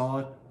 which is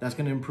solid. That's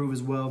going to improve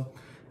as well.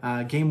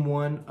 Game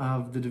 1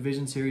 of the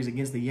division series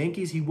against the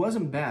Yankees, he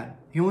wasn't bad.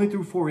 He only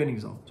threw 4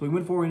 innings, though. So he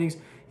went 4 innings.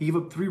 He gave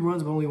up 3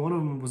 runs, but only one of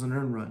them was an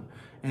earned run.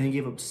 And he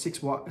gave up 6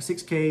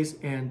 Ks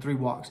and 3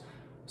 walks.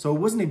 So it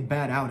wasn't a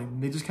bad outing.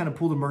 They just kind of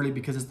pulled him early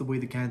because it's the way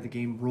the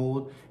game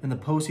rolled. In the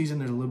postseason,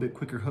 there's a little bit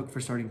quicker hook for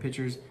starting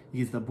pitchers. He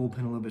gets the bullpen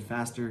a little bit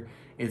faster.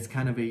 It's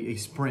kind of a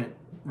sprint,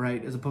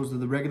 right? As opposed to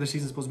the regular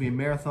season, it's supposed to be a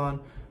marathon.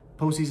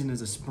 Postseason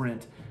is a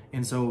sprint.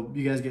 And so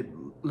you guys get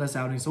less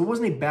outings. So it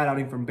wasn't a bad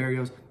outing from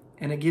Berrios.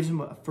 And it gives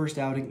him a first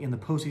outing in the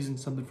postseason,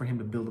 something for him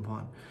to build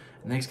upon.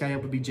 The next guy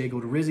up would be Jay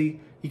Odorizzi.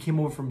 He came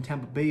over from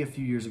Tampa Bay a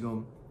few years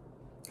ago.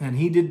 And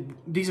he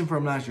did decent for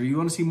him last year. You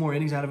want to see more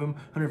innings out of him,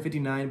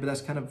 159, but that's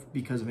kind of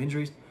because of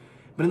injuries.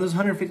 But in those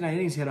 159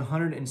 innings, he had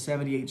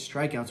 178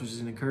 strikeouts, which is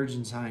an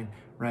encouraging sign,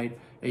 right?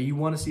 You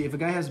want to see if a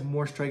guy has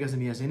more strikeouts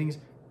than he has innings,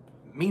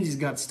 it means he's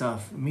got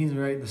stuff. It means,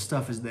 right, the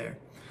stuff is there.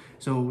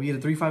 So he had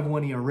a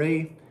 3.51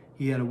 ERA.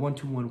 He had a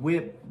 1.21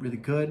 WHIP, really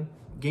good.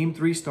 Game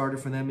 3 starter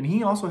for them, and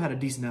he also had a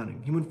decent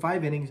outing. He went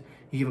 5 innings.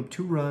 He gave up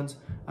 2 runs,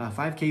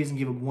 5 Ks, and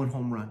gave up 1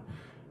 home run.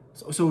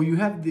 So you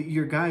have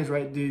your guys,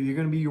 right? You're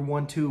going to be your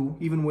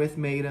 1-2, even with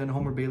Maeda and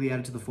Homer Bailey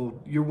added to the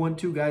fold. Your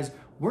 1-2 guys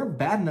weren't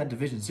bad in that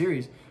division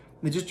series.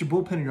 It's just your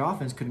bullpen and your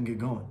offense couldn't get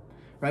going,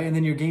 right? And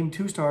then your Game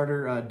 2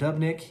 starter,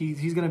 Dubnyk,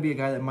 he's going to be a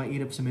guy that might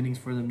eat up some innings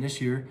for them this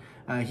year.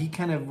 He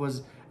kind of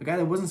was a guy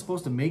that wasn't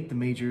supposed to make the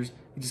majors.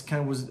 He just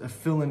kind of was a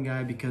fill-in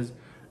guy because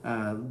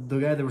the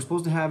guy that were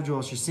supposed to have,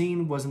 Joel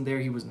Chacin, wasn't there.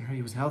 He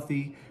was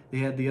healthy. They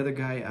had the other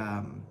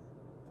guy,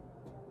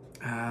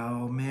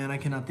 oh man, I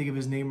cannot think of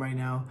his name right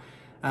now.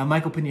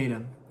 Michael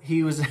Pineda.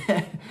 He was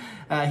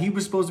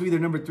supposed to be their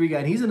number 3 guy,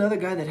 and he's another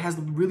guy that has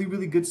really,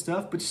 really good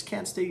stuff, but just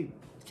can't stay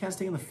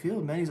in the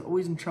field, man. He's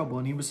always in trouble,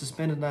 and he was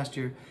suspended last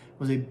year. It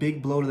was a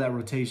big blow to that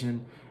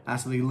rotation.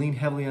 So they leaned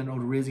heavily on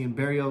Odorizzi and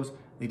Berrios.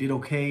 They did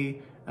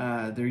okay.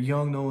 They're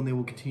young, though, and they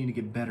will continue to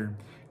get better.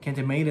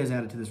 Kenta Maeda is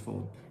added to this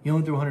fold. He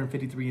only threw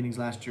 153 innings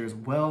last year as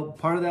well.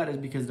 Part of that is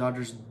because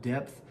Dodgers'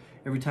 depth.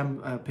 Every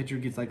time a pitcher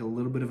gets like a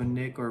little bit of a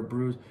nick or a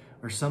bruise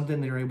or something,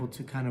 they're able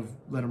to kind of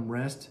let him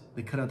rest.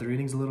 They cut out their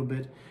innings a little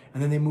bit.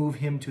 And then they move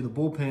him to the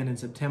bullpen in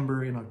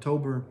September, in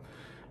October.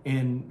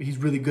 And he's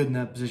really good in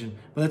that position.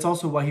 But that's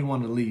also why he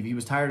wanted to leave. He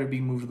was tired of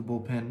being moved to the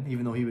bullpen,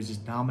 even though he was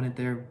just dominant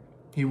there.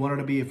 He wanted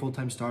to be a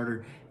full-time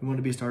starter. He wanted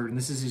to be a starter, and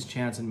this is his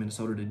chance in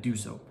Minnesota to do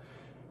so.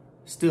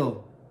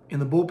 Still, in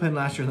the bullpen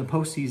last year in the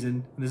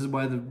postseason, and this is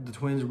why the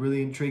Twins are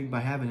really intrigued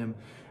by having him,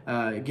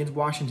 against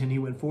Washington, he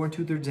went 4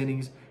 2/3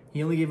 innings.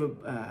 He only gave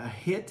up a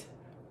hit,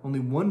 only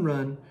 1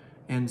 run,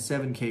 and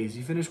 7 Ks.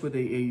 He finished with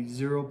a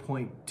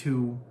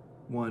 0.21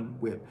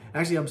 WHIP.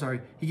 Actually, I'm sorry,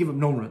 he gave up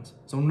no runs.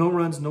 So no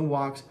runs, no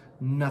walks,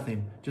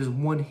 nothing. Just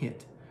 1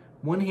 hit.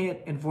 1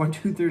 hit and 4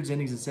 2/3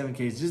 innings and 7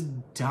 Ks.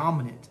 Just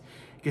dominant.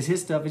 Because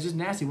his stuff is just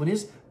nasty. When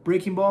his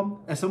breaking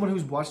ball, as someone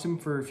who's watched him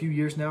for a few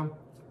years now,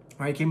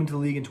 right, came into the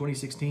league in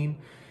 2016,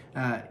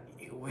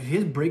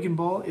 his breaking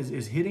ball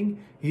is hitting.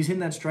 He's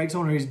hitting that strike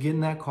zone, or he's getting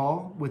that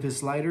call with his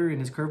slider and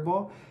his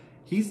curveball.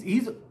 He's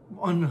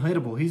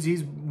unhittable. He's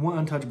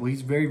untouchable.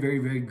 He's very, very,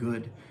 very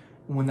good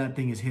when that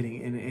thing is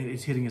hitting, and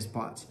it's hitting his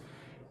spots.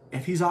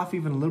 If he's off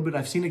even a little bit,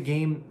 I've seen a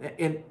game,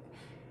 and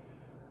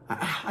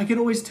I can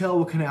always tell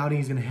what kind of outing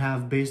he's going to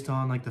have based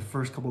on like the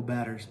first couple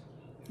batters.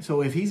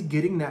 So if he's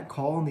getting that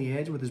call on the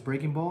edge with his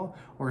breaking ball,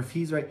 or if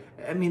he's right,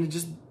 I mean,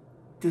 just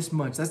this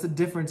much. That's the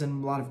difference in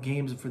a lot of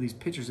games for these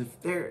pitchers. If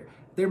they're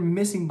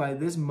missing by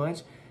this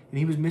much, and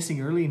he was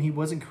missing early, and he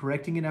wasn't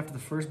correcting it after the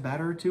first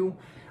batter or two,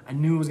 I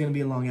knew it was going to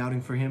be a long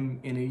outing for him,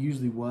 and it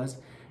usually was.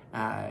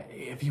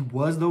 If he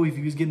was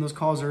getting those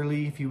calls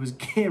early, if he was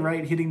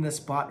right hitting the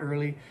spot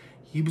early,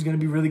 he was going to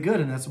be really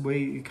good, and that's the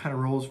way it kind of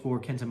rolls for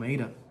Kenta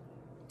Maeda.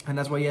 And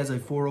that's why he has a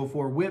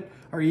 4.04 WHIP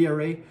or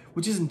ERA,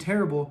 which isn't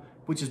terrible,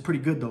 which is pretty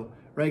good though,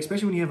 right?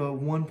 Especially when you have a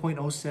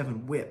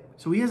 1.07 WHIP.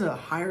 So he has a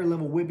higher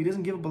level WHIP. He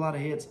doesn't give up a lot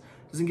of hits,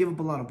 doesn't give up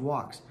a lot of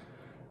walks.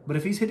 But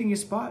if he's hitting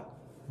his spot,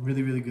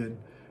 really, really good.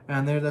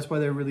 And that's why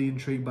they're really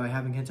intrigued by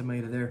having Kenta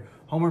Maeda there.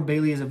 Homer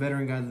Bailey is a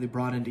veteran guy that they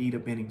brought in to eat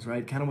up innings,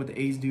 right? Kind of what the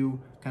A's do,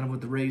 kind of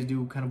what the Rays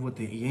do, kind of what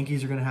the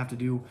Yankees are going to have to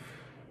do.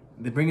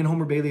 They bring in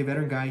Homer Bailey, a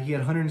veteran guy. He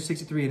had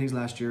 163 innings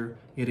last year.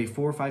 He had a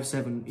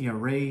 4.57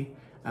 ERA.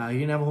 He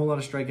didn't have a whole lot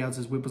of strikeouts.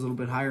 His whip was a little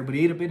bit higher, but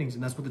he ate up innings,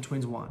 and that's what the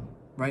Twins want,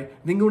 right?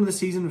 Then go into the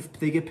season, if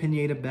they get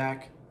Pineda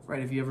back,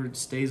 right, if he ever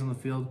stays on the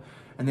field,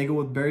 and they go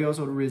with Berrios,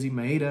 Odorizzi,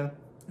 Maeda,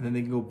 and then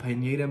they can go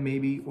Pineda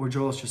maybe, or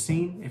Joel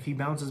Chacin if he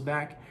bounces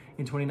back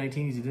in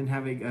 2019. He didn't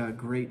have a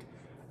great,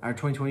 or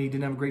 2020, he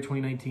didn't have a great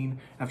 2019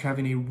 after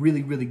having a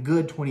really, really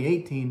good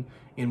 2018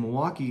 in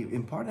Milwaukee,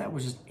 and part of that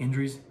was just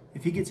injuries.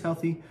 If he gets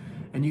healthy,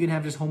 and you can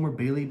have just Homer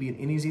Bailey be an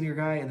innings eater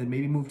guy, and then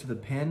maybe move to the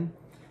pen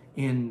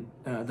in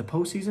the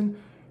postseason,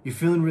 you're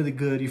feeling really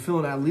good. You're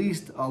feeling at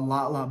least a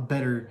lot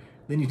better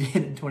than you did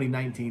in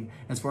 2019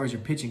 as far as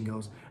your pitching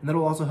goes. And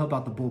that'll also help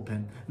out the bullpen.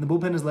 And the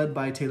bullpen is led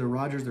by Taylor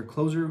Rogers, their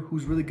closer,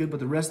 who's really good, but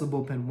the rest of the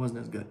bullpen wasn't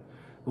as good.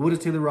 But what does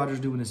Taylor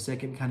Rogers do in his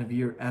second kind of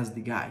year as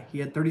the guy? He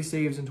had 30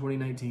 saves in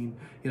 2019.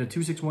 He had a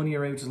 2.61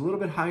 ERA, which is a little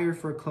bit higher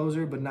for a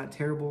closer, but not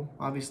terrible,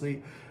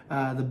 obviously.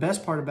 The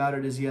best part about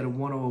it is he had a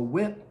 1.00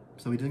 WHIP,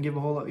 so he didn't give a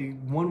whole lot.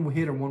 1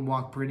 hit or 1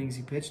 walk per innings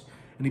he pitched,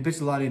 and he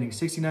pitched a lot of innings.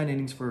 69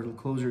 innings for a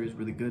closer is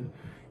really good.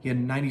 He had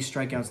 90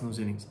 strikeouts in those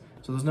innings.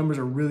 So those numbers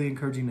are really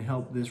encouraging to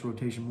help this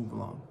rotation move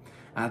along.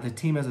 The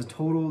team as a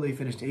total, they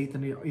finished 8th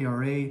in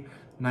ERA,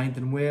 9th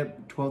in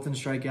WHIP, 12th in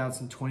strikeouts,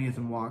 and 20th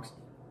in walks.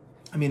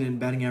 In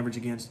batting average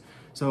against.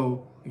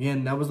 So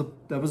again, that was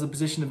the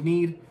position of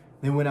need.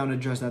 They went out and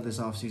addressed that this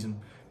offseason.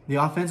 The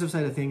offensive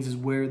side of things is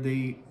where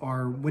they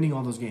are winning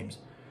all those games.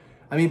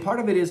 Part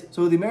of it is,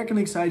 so the American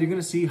League side, you're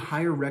going to see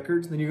higher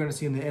records than you're going to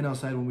see in the NL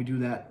side when we do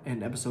that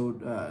in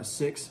episode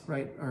 6,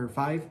 right, or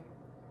 5.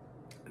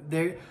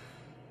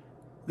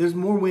 There's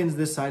more wins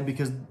this side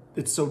because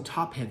it's so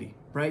top heavy,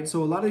 right?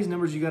 So a lot of these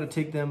numbers, you got to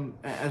take them,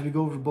 as we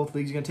go over both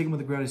leagues, you got to take them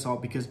with a grain of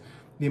salt, because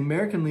the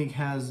American League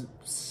has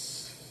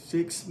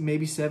 6,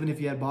 maybe 7 if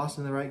you had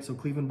Boston, right? So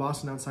Cleveland,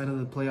 Boston outside of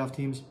the playoff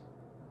teams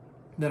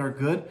that are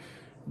good.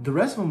 The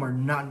rest of them are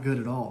not good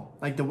at all.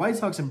 Like the White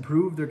Sox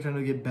improved. They're trying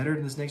to get better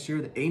this next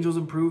year. The Angels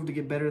improved to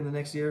get better in the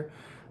next year.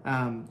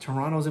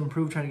 Toronto's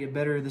improved, trying to get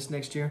better this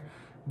next year.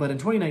 But in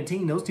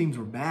 2019, those teams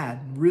were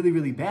bad, really,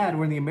 really bad.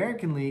 Where in the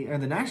American League or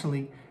the National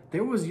League,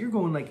 you're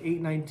going like 8,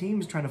 9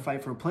 teams trying to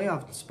fight for a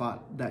playoff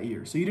spot that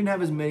year. So you didn't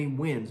have as many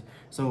wins.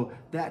 So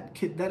that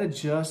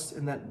adjusts,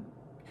 and that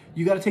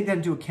you got to take that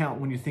into account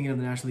when you're thinking of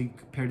the National League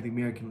compared to the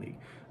American League.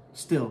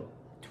 Still,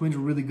 Twins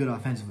were really good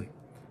offensively.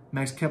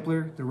 Max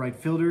Kepler, the right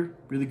fielder,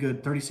 really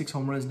good. 36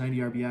 home runs, 90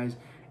 RBIs,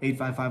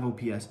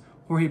 8.55 OPS.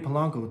 Jorge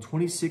Polanco,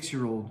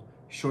 26-year-old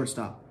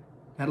shortstop.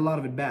 Had a lot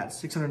of at-bats,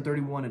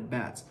 631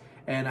 at-bats.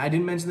 And I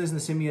didn't mention this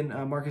in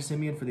the Marcus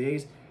Semien for the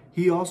A's.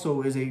 He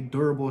also is a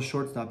durable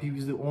shortstop. He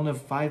was one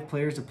of 5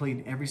 players that played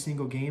in every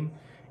single game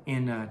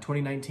in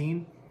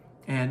 2019.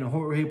 And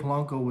Jorge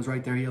Polanco was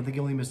right there. I think he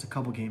only missed a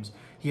couple games.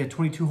 He had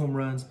 22 home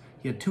runs.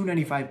 He had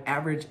 295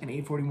 average and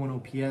 841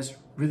 OPS.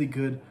 Really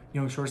good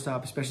young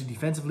shortstop, especially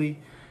defensively.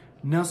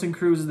 Nelson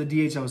Cruz is the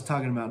DH I was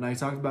talking about. And I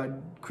talked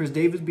about Chris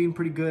Davis being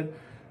pretty good.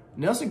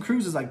 Nelson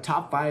Cruz is like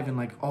top 5 in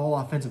like all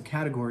offensive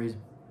categories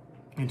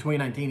in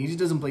 2019. He just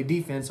doesn't play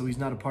defense, so he's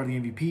not a part of the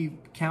MVP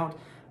count.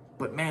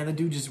 But man, the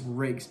dude just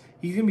rakes.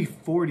 He's going to be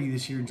 40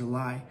 this year in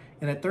July.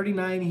 And at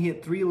 39, he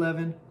hit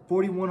 311,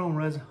 41 home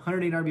runs,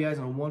 108 RBIs,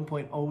 and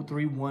a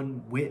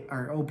 1.031 WHIP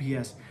or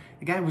OPS.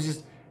 The guy was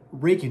just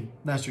raking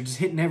last year, just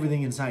hitting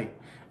everything in sight.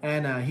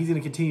 And he's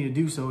going to continue to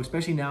do so,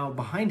 especially now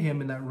behind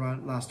him in that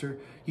roster.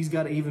 He's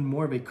got even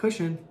more of a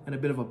cushion and a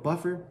bit of a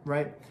buffer,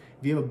 right?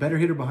 If you have a better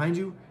hitter behind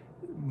you,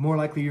 more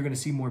likely you're going to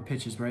see more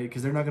pitches, right?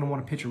 Because they're not going to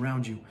want to pitch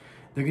around you.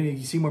 They're going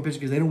to see more pitches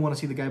because they don't want to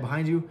see the guy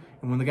behind you.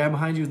 And when the guy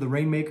behind you is the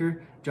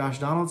rainmaker, Josh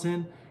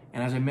Donaldson,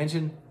 and as I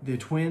mentioned, the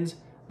Twins,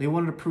 they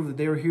wanted to prove that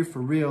they were here for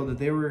real, that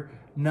they were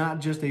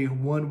not just a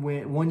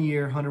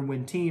one-year,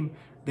 100-win team.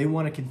 They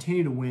want to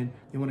continue to win.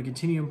 They want to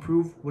continue to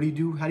improve. What do you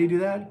do? How do you do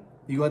that?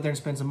 You go out there and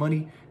spend some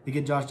money. They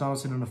get Josh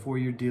Donaldson on a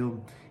 4-year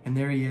deal. And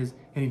there he is,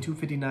 hitting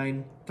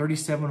 259,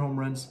 37 home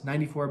runs,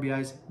 94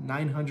 RBIs,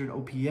 900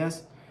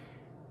 OPS.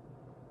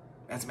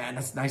 That's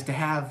nice to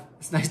have.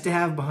 It's nice to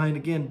have behind,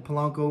 again,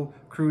 Polanco,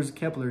 Cruz,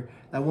 Kepler.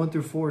 That 1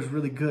 through 4 is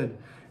really good.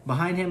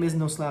 Behind him is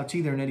no slouch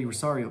either, and Eddie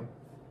Rosario.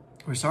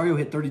 Rosario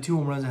hit 32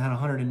 home runs and had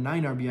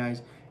 109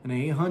 RBIs and an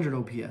 800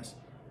 OPS.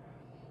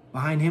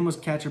 Behind him was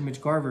catcher Mitch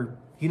Garver.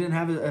 He didn't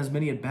have as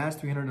many at-bats,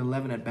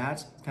 311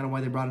 at-bats. That's kind of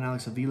why they brought in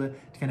Alex Avila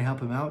to kind of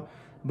help him out.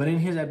 But in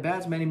his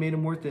at-bats, man, he made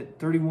him worth it.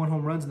 31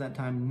 home runs in that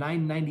time,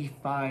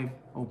 995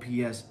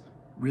 OPS.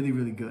 Really,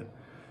 really good.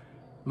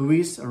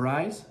 Luis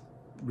Ariz,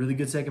 really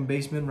good second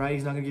baseman, right?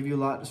 He's not going to give you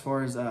a lot as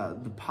far as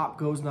the pop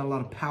goes, not a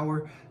lot of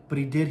power, but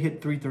he did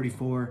hit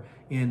 334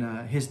 in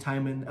his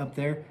time up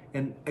there.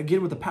 And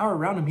again, with the power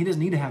around him, he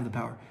doesn't need to have the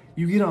power.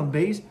 You get on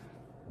base,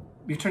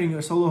 you're turning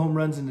your solo home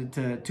runs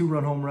into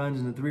 2-run home runs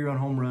into 3-run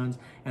home runs,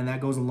 and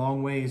that goes a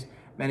long ways.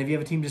 Man, if you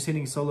have a team just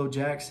hitting solo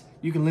jacks,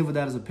 you can live with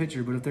that as a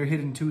pitcher. But if they're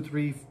hitting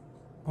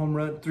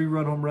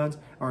 3-run home runs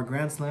or a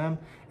grand slam,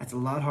 that's a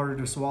lot harder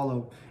to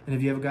swallow. And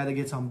if you have a guy that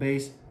gets on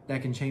base,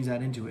 that can change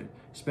that into it.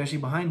 Especially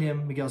behind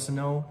him, Miguel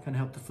Sano kind of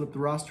helped to flip the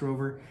roster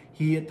over.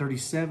 He hit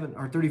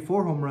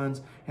 34 home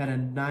runs, had a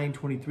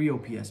 923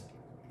 OPS.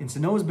 And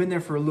Sano's been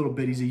there for a little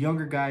bit. He's a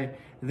younger guy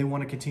that they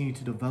want to continue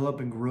to develop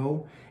and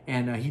grow.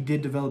 And he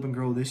did develop and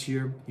grow this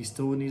year. He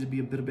still needs to be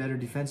a bit better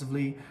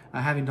defensively.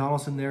 Having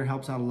Donaldson there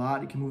helps out a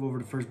lot. He can move over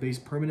to first base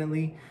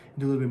permanently and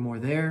do a little bit more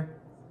there.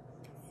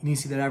 You need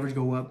to see that average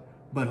go up.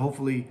 But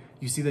hopefully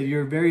you see that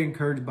you're very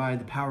encouraged by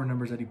the power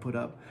numbers that he put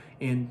up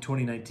in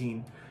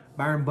 2019.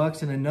 Byron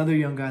Buxton, another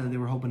young guy that they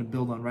were hoping to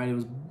build on, right? It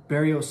was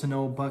Barrio,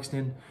 Sano,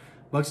 Buxton.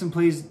 Buxton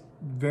plays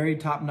very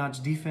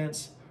top-notch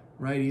defense,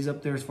 right? He's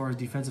up there as far as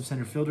defensive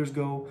center fielders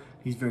go.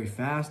 He's very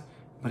fast,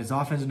 but his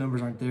offensive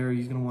numbers aren't there.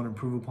 He's going to want to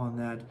improve upon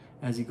that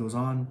as he goes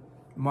on.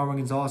 Marwin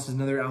Gonzalez is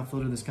another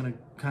outfielder that's going to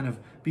kind of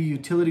be a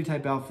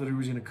utility-type outfielder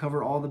who's going to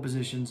cover all the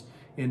positions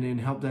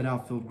and help that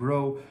outfield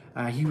grow.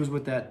 He was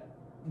with the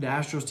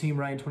Astros team,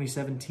 right, in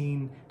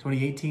 2017,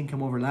 2018,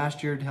 come over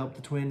last year to help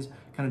the Twins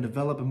kind of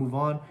develop and move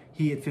on.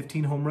 He hit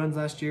 15 home runs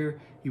last year.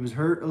 He was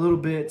hurt a little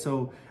bit,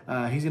 so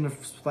he's going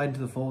to slide into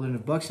the fold. And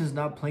if Buxton's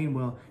not playing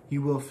well, he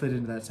will fit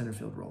into that center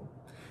field role.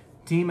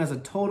 Team as a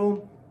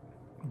total,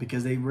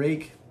 because they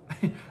rake,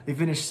 they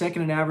finished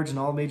second in average in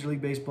all Major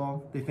League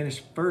Baseball. They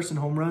finished first in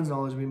home runs in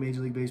all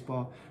Major League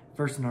Baseball,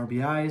 first in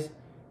RBIs,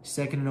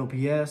 second in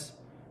OPS.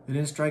 They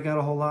didn't strike out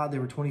a whole lot. They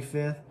were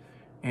 25th.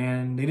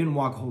 And they didn't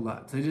walk a whole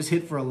lot. So they just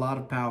hit for a lot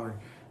of power.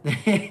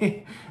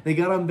 They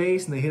got on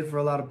base and they hit for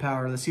a lot of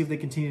power. Let's see if they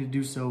continue to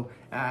do so.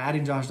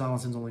 Adding Josh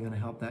Donaldson is only going to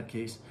help that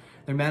case.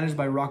 They're managed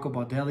by Rocco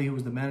Baldelli, who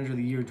was the manager of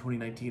the year in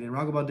 2019. And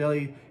Rocco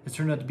Baldelli has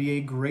turned out to be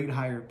a great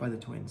hire by the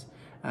Twins.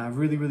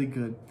 Really, really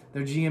good.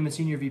 Their GM and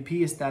senior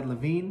VP is Thad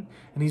Levine,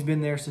 and he's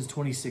been there since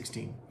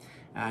 2016.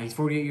 He's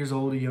 48 years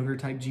old, a younger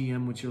type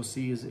GM, which you'll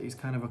see is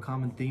kind of a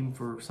common theme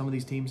for some of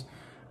these teams.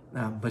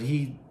 But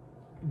he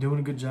doing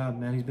a good job,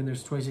 man. He's been there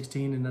since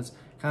 2016, and that's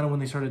kind of when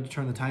they started to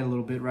turn the tide a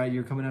little bit, right?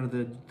 You're coming out of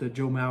the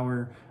Joe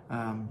Mauer,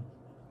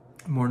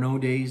 Morneau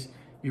days.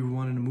 You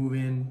wanted to move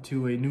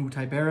into a new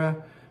type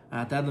era.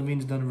 Thad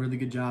Levine's done a really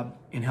good job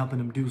in helping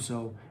them do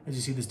so. As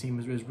you see, this team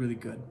is really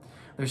good.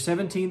 They're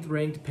 17th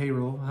ranked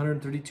payroll,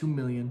 132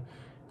 million.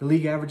 The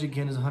league average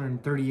again is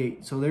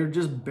 138, so they're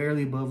just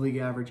barely above league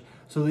average.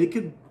 So they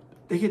could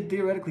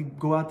theoretically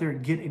go out there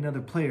and get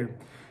another player,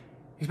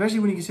 especially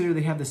when you consider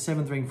they have the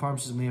 7th ranked farm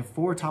system. They have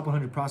 4 top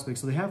 100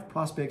 prospects, so they have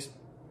prospects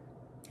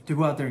to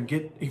go out there and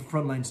get a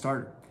frontline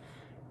starter.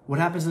 What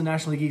happens in the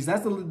National League East?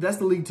 That's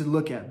the league to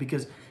look at,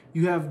 because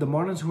you have the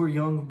Marlins, who are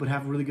young but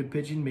have really good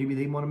pitching. Maybe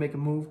they want to make a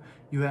move.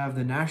 You have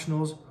the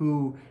Nationals,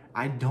 who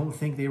I don't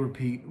think they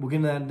repeat. We'll get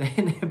into that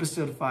in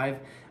episode 5.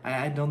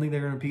 I don't think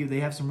they're going to repeat. They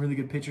have some really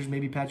good pitchers.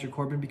 Maybe Patrick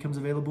Corbin becomes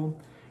available.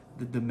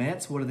 The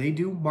Mets, what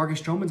do?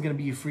 Marcus Stroman's going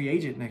to be a free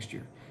agent next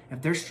year.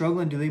 If they're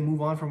struggling, do they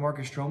move on from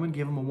Marcus Stroman,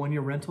 give him a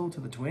 1-year rental to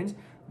the Twins?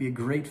 Be a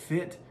great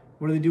fit.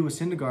 What do they do with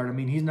Syndergaard? I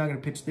mean, he's not going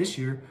to pitch this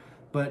year,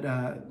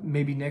 but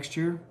maybe next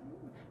year.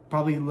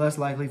 Probably less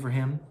likely for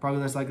him,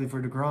 probably less likely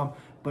for DeGrom.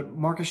 But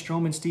Marcus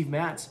Stroman, Steve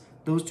Matz,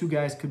 those two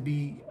guys could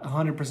be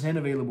 100%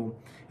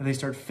 available if they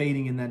start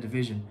fading in that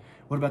division.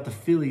 What about the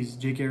Phillies?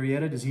 Jake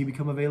Arrieta, does he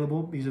become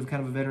available? He's a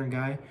kind of a veteran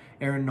guy.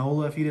 Aaron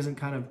Nola, if he doesn't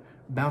kind of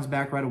bounce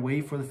back right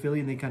away for the Philly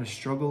and they kind of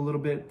struggle a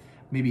little bit,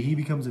 maybe he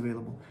becomes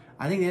available.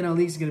 I think the NL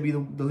League is going to be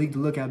the league to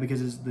look at,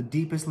 because it's the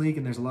deepest league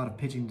and there's a lot of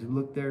pitching to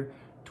look there.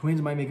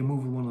 Twins might make a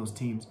move with one of those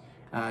teams,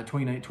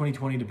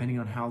 2020, depending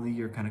on how the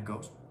year kind of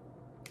goes.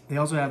 They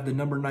also have the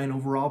number 9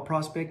 overall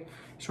prospect,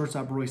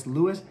 shortstop Royce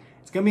Lewis.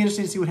 It's going to be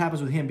interesting to see what happens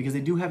with him, because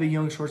they do have a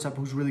young shortstop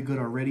who's really good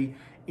already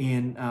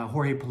in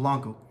Jorge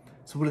Polanco.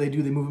 So what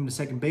do? They move him to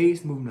second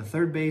base, move him to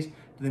third base. Do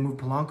they move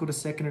Polanco to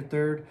second or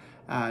third?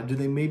 Do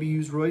they maybe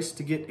use Royce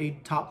to get a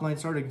top-line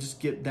starter, just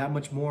get that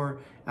much more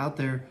out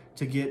there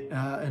to get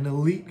an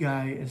elite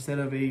guy instead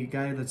of a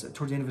guy that's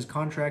towards the end of his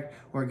contract,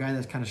 or a guy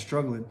that's kind of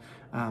struggling?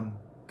 Going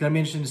to be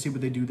interesting to see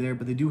what they do there,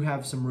 but they do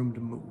have some room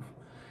to move.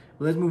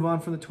 But let's move on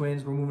from the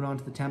Twins. We're moving on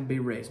to the Tampa Bay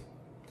Rays.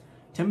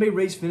 Tampa Bay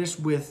Rays finished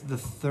with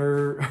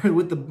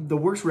the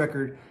worst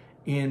record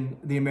in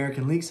the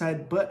American League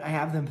side, but I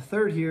have them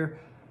third here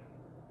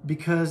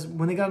because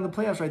when they got in the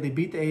playoffs, right, they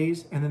beat the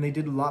A's, and then they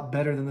did a lot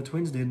better than the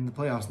Twins did in the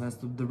playoffs, and that's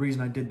the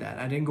reason I did that.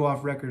 I didn't go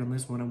off record on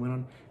this one. I went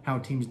on how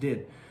teams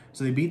did.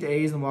 So they beat the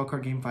A's in the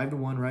wildcard game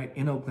 5-1, right,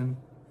 in Oakland,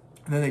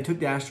 and then they took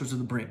the Astros to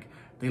the brink.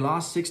 They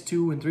lost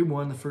 6-2 and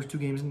 3-1 the first 2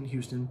 games in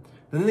Houston.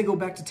 Then they go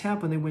back to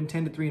Tampa and they win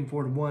 10-3 and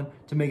 4-1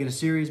 to make it a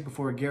series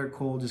before Garrett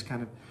Cole just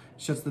kind of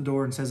shuts the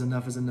door and says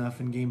enough is enough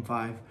in game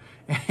 5.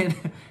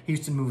 And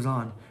Houston moves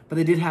on. But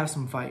they did have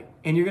some fight.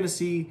 And you're going to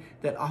see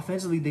that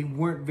offensively they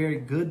weren't very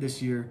good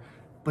this year,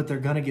 but they're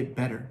going to get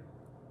better.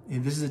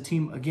 And this is a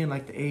team, again,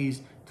 like the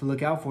A's, to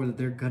look out for, that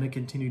they're going to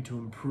continue to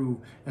improve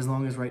as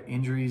long as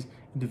injuries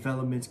and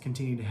developments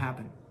continue to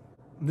happen.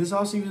 This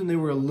offseason, they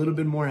were a little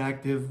bit more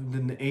active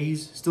than the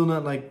A's. Still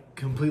not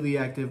completely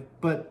active,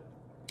 but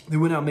they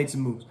went out and made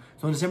some moves.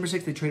 So on December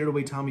 6th, they traded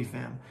away Tommy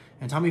Pham.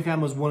 And Tommy Pham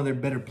was one of their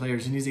better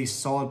players, and he's a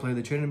solid player.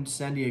 They traded him to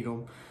San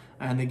Diego,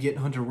 and they get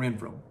Hunter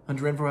Renfroe.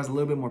 Hunter Renfroe has a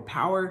little bit more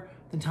power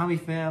than Tommy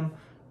Pham,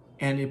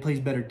 and he plays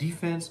better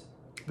defense.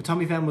 But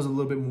Tommy Pham was a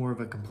little bit more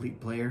of a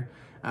complete player.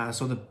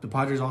 So the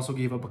Padres also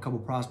gave up a couple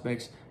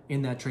prospects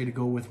in that trade to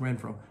go with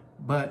Renfroe.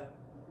 But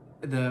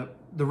the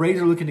Rays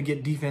are looking to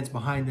get defense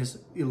behind this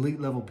elite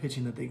level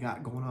pitching that they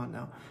got going on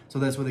now. So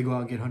that's where they go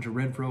out and get Hunter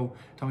Renfroe.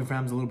 Tommy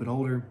Pham's a little bit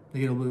older. They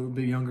get a little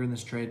bit younger in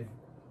this trade.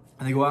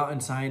 And they go out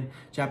and sign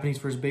Japanese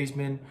first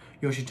baseman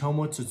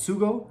Yoshitomo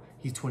Tsutsugo.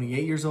 He's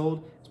 28 years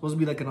old. Supposed to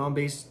be like an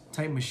on-base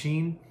type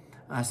machine,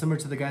 similar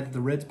to the guy that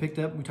the Reds picked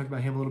up. We talked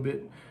about him a little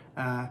bit.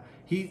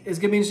 It's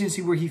going to be interesting to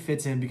see where he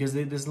fits in, because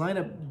this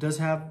lineup does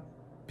have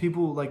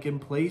people in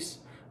place,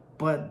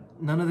 but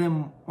none of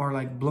them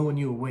are blowing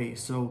you away.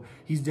 So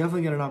he's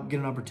definitely going to get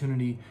an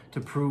opportunity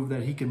to prove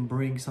that he can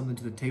bring something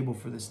to the table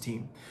for this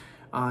team.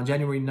 On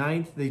January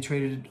 9th, they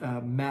traded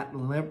Matt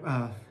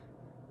Liberatore.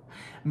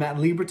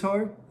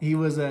 He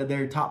was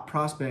their top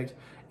prospect,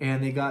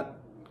 and they got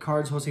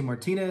Cards Jose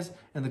Martinez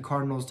and the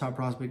Cardinals' top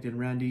prospect in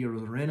Randy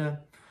Arozarena.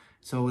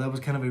 So that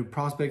was kind of a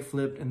prospect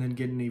flip, and then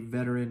getting a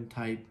veteran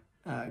type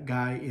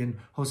guy in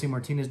Jose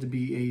Martinez to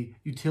be a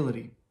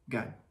utility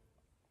guy.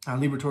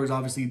 Liberatore is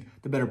obviously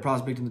the better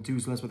prospect in the two,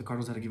 so that's why the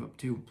Cardinals had to give up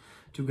two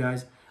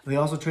guys. They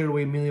also traded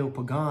away Emilio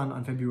Pagan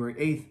on February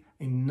 8th,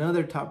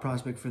 another top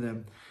prospect for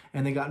them.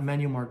 And they got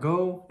Manuel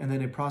Margot and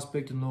then a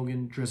prospect in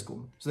Logan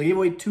Driscoll. So they gave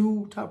away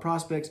 2 top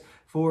prospects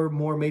for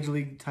more major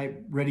league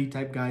ready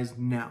type guys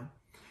now.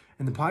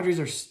 And the Padres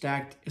are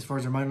stacked as far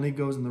as their minor league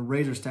goes, and the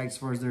Rays are stacked as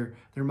far as their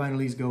minor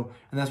leagues go.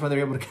 And that's why they're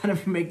able to kind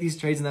of make these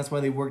trades, and that's why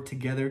they work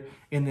together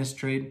in this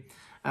trade.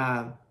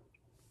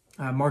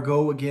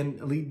 Margot, again,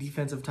 elite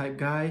defensive type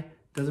guy.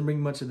 Doesn't bring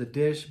much of the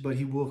dish, but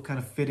he will kind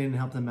of fit in and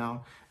help them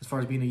out as far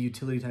as being a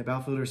utility type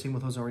outfielder. Same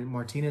with Jose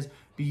Martinez,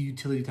 be a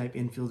utility type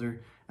infielder.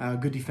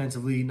 Good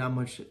defensively, not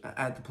much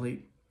at the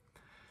plate.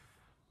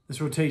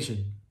 This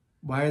rotation.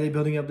 Why are they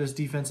building up this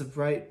defensive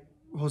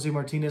Jose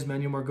Martinez,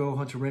 Manuel Margot,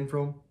 Hunter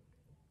Renfroe.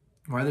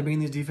 Why are they bringing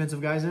these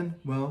defensive guys in?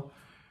 Well,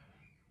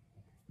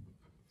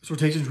 this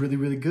rotation is really,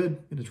 really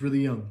good, and it's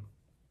really young.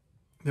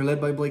 They're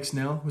led by Blake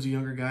Snell, who's a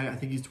younger guy. I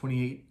think he's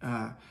 28.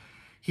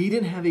 He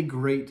didn't have a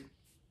great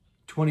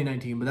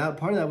 2019, but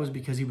part of that was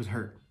because he was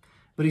hurt.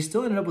 But he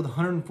still ended up with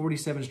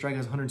 147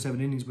 strikeouts,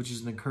 107 innings, which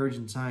is an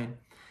encouraging sign.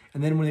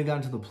 And then when they got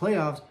into the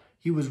playoffs,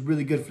 he was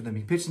really good for them.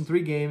 He pitched in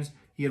 3 games.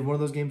 He had one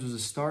of those games was a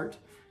start.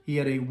 He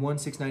had a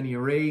 1.69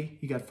 ERA.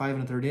 He got 5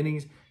 1/3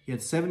 innings. He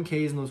had 7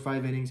 Ks in those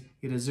 5 innings.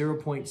 He had a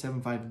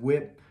 0.75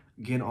 WHIP.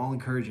 Again, all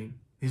encouraging.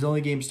 His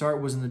only game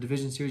start was in the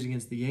division series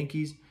against the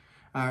Yankees.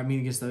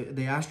 Against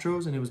the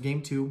Astros, and it was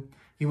game 2.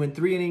 He went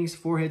 3 innings,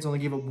 4 hits, only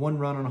gave up 1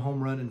 run on a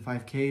home run and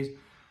 5 Ks.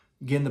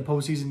 Again, the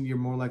postseason, you're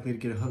more likely to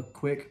get a hook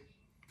quick.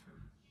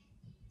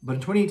 But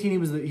in 2018,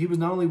 he was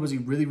not only was he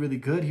really, really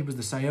good, he was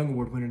the Cy Young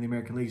Award winner in the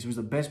American League. So he was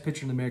the best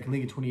pitcher in the American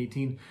League in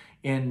 2018,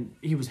 and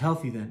he was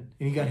healthy then.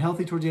 And he got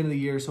healthy towards the end of the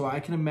year, so I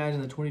can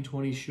imagine that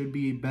 2020 should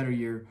be a better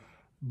year,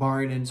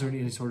 barring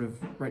any sort of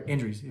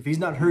injuries. If he's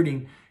not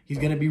hurting, he's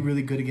going to be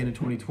really good again in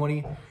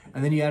 2020.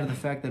 And then you add the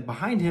fact that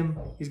behind him,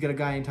 he's got a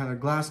guy in Tyler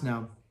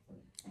Glasnow.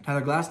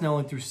 Tyler Glasnow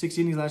only threw 6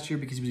 innings last year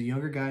because he was a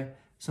younger guy.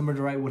 Similar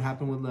to what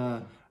happened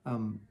with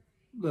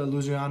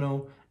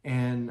Luciano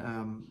and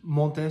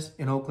Montes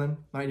in Oakland,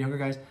 younger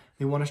guys.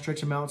 They want to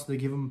stretch him out, so they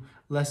give him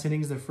less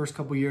innings their first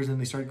couple years, and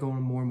they start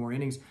going more and more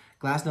innings.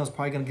 Glasnow's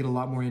probably going to get a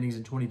lot more innings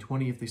in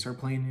 2020 if they start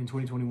playing in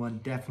 2021.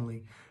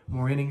 Definitely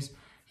more innings.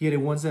 He had a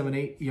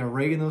 1.78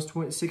 ERA in those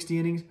 60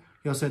 innings.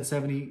 He also had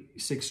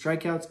 76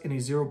 strikeouts and a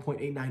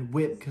 0.89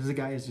 WHIP because the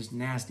guy is just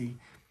nasty.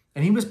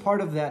 And he was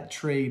part of that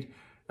trade,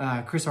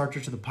 Chris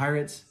Archer to the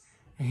Pirates.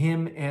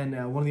 Him and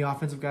one of the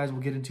offensive guys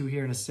we'll get into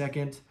here in a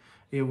second.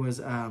 It was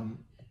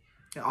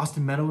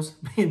Austin Meadows.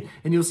 And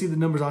you'll see the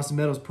numbers Austin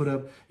Meadows put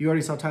up. You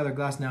already saw Tyler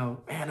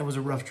Glasnow. Man, it was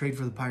a rough trade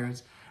for the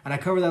Pirates. And I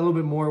covered that a little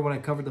bit more when I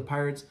covered the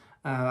Pirates.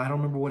 I don't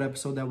remember what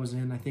episode that was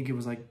in. I think it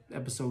was like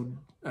episode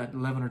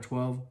 11 or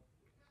 12.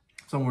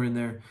 Somewhere in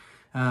there.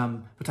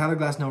 But Tyler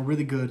Glasnow,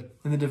 really good.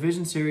 In the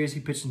division series,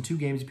 he pitched in 2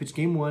 games. He pitched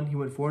game 1. He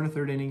went 4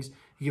 1/3 innings.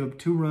 He gave up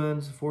 2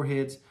 runs, 4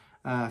 hits,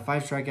 5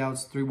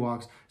 strikeouts, 3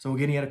 walks. So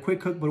again, he had a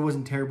quick hook, but it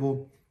wasn't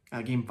terrible.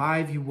 Game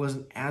 5, he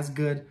wasn't as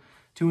good.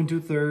 2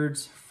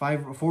 2/3,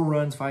 4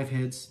 runs, 5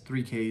 hits,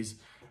 3 Ks.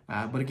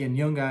 But again,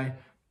 young guy.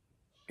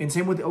 And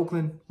same with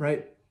Oakland,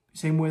 right?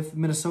 Same with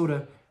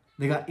Minnesota.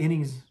 They got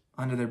innings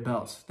under their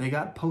belts. They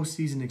got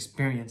postseason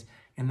experience,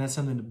 and that's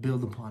something to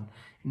build upon.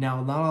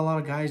 Now, not a lot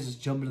of guys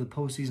just jump into the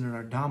postseason and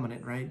are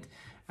dominant, right?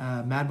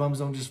 Mad bums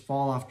don't just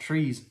fall off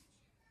trees.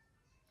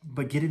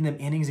 But getting them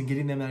innings and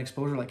getting them that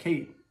exposure, like,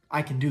 hey,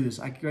 I can do this.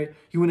 Right?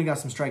 He went and got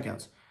some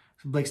strikeouts.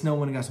 Blake Snell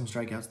went and got some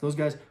strikeouts. Those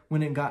guys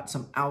went and got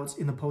some outs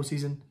in the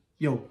postseason.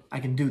 Yo,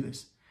 I can do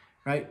this,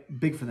 right?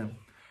 Big for them.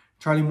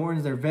 Charlie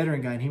Morton's their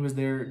veteran guy, and he was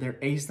their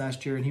ace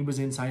last year, and he was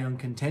in Cy Young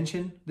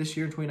contention this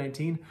year in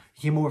 2019.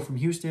 He came over from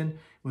Houston. It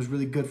was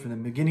really good for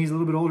them. Again, he's a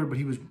little bit older, but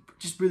he was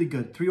just really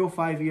good.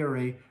 3.05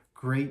 ERA,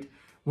 great.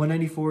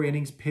 194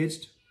 innings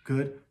pitched,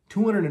 good.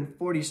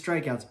 240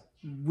 strikeouts,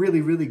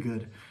 really, really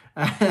good.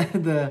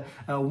 The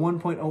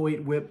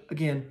 1.08 WHIP,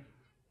 again,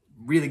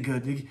 really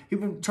good.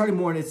 Charlie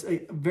Morton, it's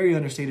very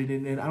understated,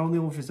 and I don't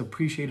know if it's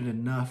appreciated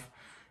enough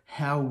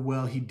how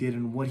well he did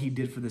and what he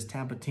did for this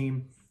Tampa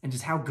team and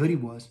just how good he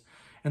was.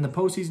 In the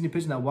postseason, he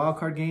pitched in that wild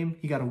card game.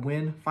 He got a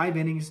win, 5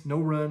 innings, no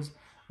runs,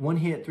 1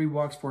 hit, 3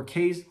 walks, 4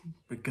 Ks,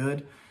 but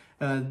good.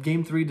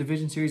 Game 3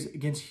 division series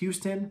against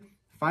Houston,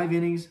 5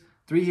 innings,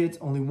 3 hits,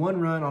 only 1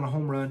 run on a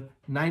home run,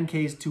 9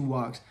 Ks, 2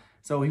 walks.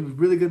 So he was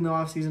really good in the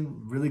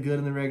offseason, really good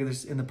in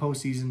the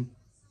postseason.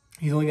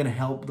 He's only going to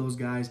help those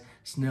guys,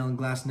 Snell and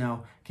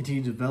Glasnow,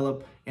 continue to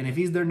develop. And if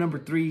he's their number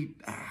 3,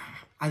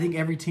 I think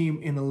every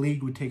team in the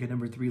league would take a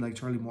number 3 like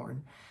Charlie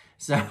Morton.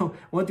 So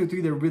 1 through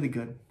 3, they're really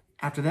good.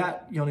 After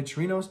that, Yonny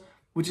Chirinos,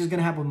 which is going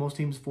to happen with most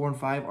teams, 4 and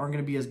 5 aren't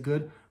going to be as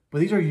good. But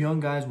these are young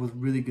guys with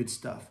really good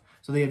stuff.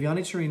 So they have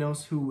Yonny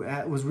Chirinos, who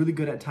was really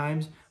good at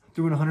times,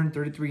 threw in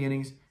 133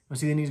 innings. I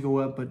see the innings go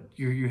up, but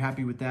you're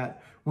happy with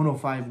that.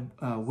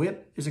 105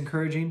 WHIP is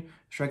encouraging.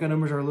 Strikeout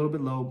numbers are a little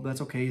bit low, but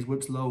that's okay. His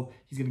WHIP's low.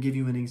 He's going to give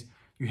you innings.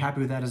 You're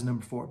happy with that as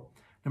number 4.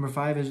 Number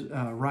 5 is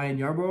Ryan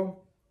Yarbrough,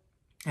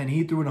 and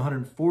he threw in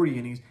 140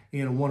 innings. He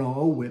had a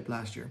 100 WHIP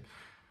last year.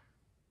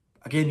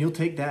 Again, you'll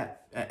take that.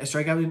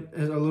 Strikeout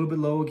is a little bit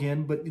low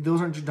again, but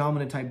those aren't your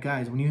dominant type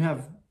guys. When you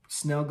have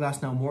Snell,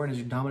 Glasnow, Morton as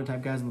your dominant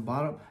type guys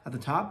at the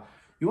top,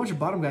 you want your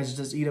bottom guys to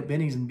just eat up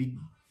innings and be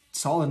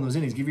solid in those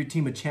innings. Give your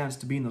team a chance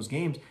to be in those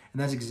games,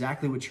 and that's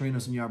exactly what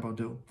Chirinos and Yarbrough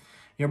do.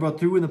 Yarbrough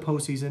threw in the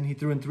postseason. He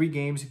threw in 3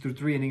 games. He threw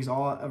 3 innings,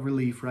 all a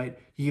relief, right?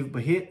 He gave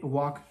a hit, a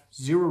walk,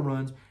 0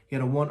 runs. He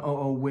had a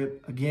 100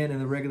 WHIP again in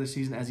the regular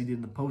season as he did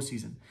in the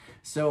postseason.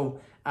 So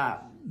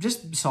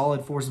just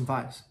solid 4s and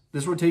 5s.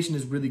 This rotation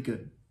is really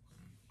good.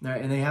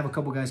 And they have a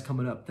couple guys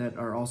coming up that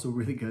are also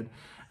really good.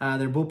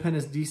 Their bullpen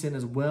is decent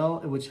as well,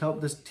 which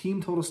helped this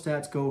team total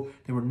stats go.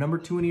 They were number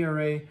 2 in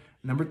ERA,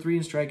 number 3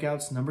 in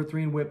strikeouts, number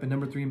 3 in WHIP, and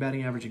number 3 in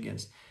batting average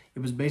against. It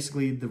was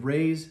basically the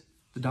Rays,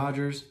 the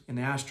Dodgers, and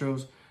the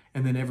Astros,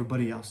 and then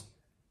everybody else.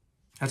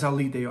 That's how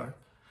elite they are.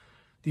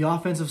 The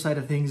offensive side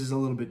of things is a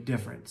little bit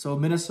different. So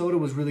Minnesota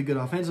was really good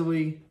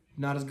offensively,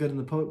 not as good on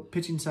the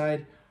pitching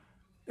side.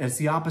 It's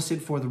the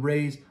opposite for the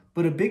Rays.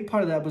 But a big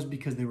part of that was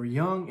because they were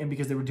young and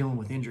because they were dealing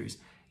with injuries.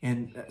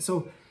 And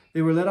so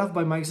they were led off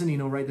by Mike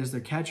Zunino, right? There's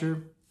their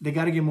catcher. They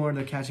got to get more in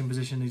their catching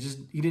position.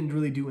 He didn't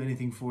really do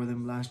anything for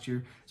them last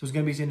year. So it's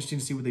going to be interesting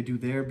to see what they do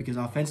there because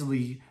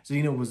offensively,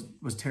 Zunino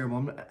was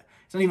terrible.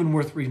 It's not even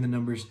worth reading the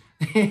numbers.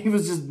 he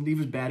was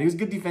bad. He was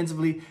good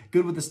defensively,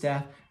 good with the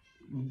staff,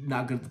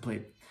 not good at the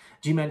plate.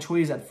 Ji-Man Choi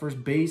is at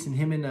first base, and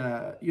him and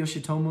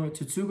Yoshitomo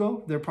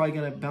Tsutsugo, they're probably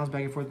going to bounce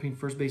back and forth between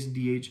first base and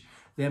DH.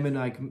 Them and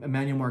like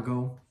Emmanuel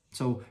Margot.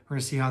 So we're going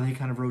to see how they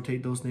kind of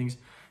rotate those things.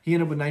 He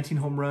ended up with 19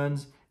 home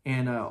runs,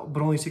 and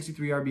but only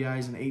 63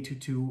 RBIs and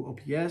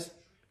 822 OPS.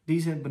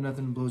 Decent, but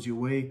nothing blows you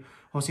away.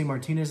 Jose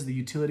Martinez is the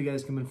utility guy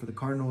that's coming in for the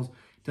Cardinals.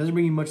 Doesn't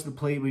bring you much to the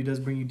plate, but he does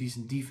bring you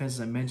decent defense,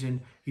 as I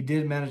mentioned. He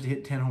did manage to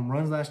hit 10 home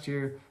runs last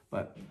year,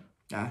 but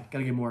got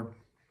to get more.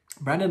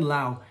 Brandon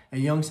Lau, a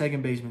young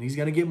second baseman. He's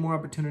going to get more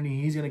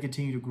opportunity. He's going to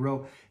continue to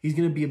grow. He's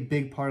going to be a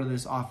big part of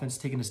this offense,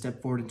 taking a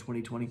step forward in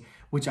 2020,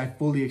 which I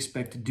fully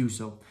expect to do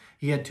so.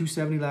 He had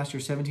 270 last year,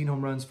 17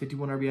 home runs,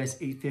 51 RBIs,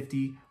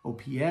 850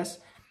 OPS.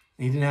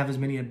 And he didn't have as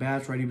many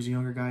at-bats, right? He was a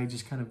younger guy,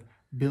 just kind of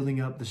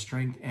building up the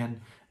strength and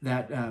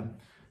that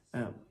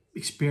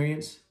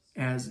experience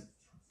as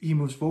he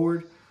moves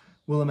forward.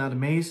 Willem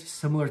Ademays,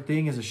 similar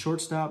thing as a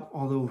shortstop,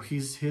 although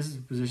his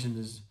position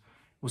is...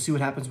 We'll see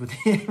what happens with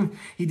him.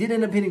 He did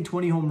end up hitting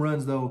 20 home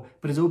runs, though,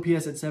 but his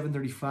OPS at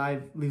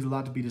 735 leaves a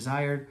lot to be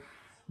desired.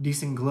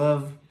 Decent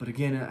glove, but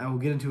again, I will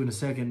get into it in a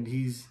second.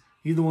 He's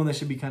the one that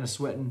should be kind of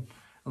sweating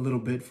a little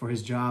bit for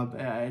his job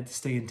to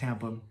stay in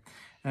Tampa.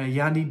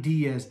 Yandy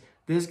Diaz,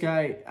 this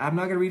guy, I'm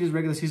not going to read his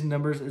regular season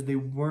numbers as they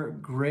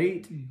weren't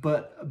great,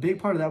 but a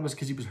big part of that was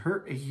because he was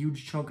hurt a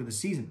huge chunk of the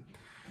season.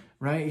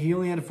 Right? He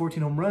only had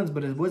 14 home runs,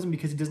 but it wasn't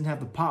because he doesn't have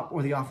the pop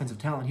or the offensive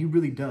talent. He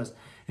really does.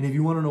 And if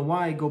you want to know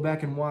why, go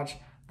back and watch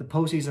the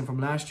postseason from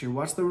last year.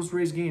 Watch those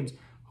Rays games.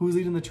 Who's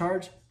leading the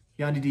charge?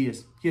 Yandy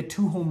Diaz. He had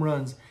 2 home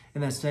runs in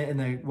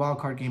the wild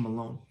card game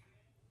alone.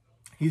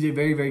 He's a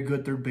very, very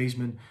good third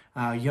baseman,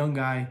 young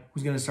guy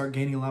who's going to start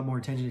gaining a lot more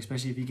attention,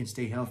 especially if he can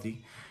stay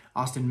healthy.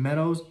 Austin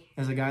Meadows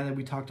is a guy that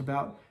we talked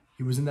about.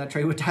 He was in that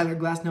trade with Tyler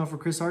Glasnow for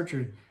Chris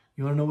Archer.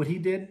 You want to know what he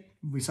did?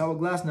 We saw what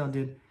Glasnow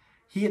did.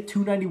 He hit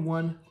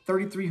 291,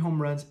 33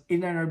 home runs,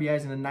 89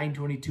 RBIs, and a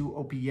 922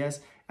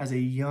 OPS as a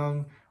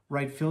young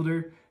right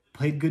fielder.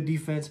 Played good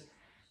defense.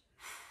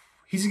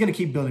 He's just going to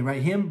keep building,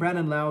 right? Him,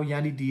 Brandon Lau,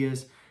 Yandy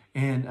Diaz,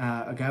 and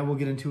a guy we'll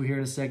get into here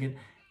in a second.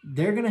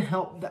 They're going to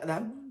help.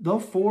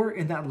 Those 4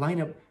 in that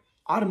lineup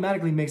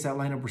automatically makes that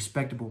lineup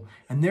respectable.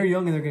 And they're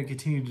young and they're going to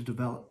continue to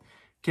develop.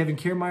 Kevin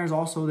Kiermaier's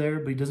also there,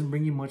 but he doesn't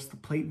bring you much to the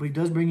plate. But he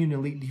does bring you an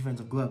elite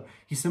defensive glove.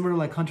 He's similar to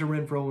like Hunter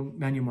Renfroe and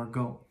Manuel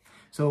Margot.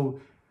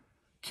 So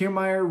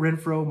Kiermaier,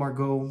 Renfroe,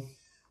 Margot.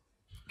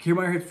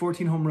 Kiermaier hit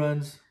 14 home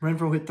runs.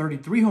 Renfroe hit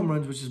 33 home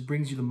runs, which just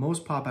brings you the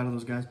most pop out of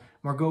those guys.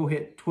 Margot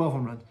hit 12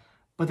 home runs.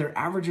 But their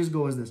averages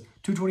go as this: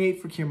 228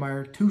 for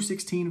Kiermaier,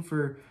 216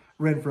 for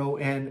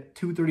Renfroe, and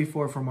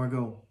 234 for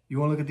Margot. You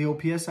want to look at the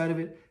OPS side of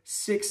it?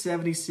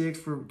 676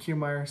 for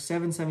Kiermaier,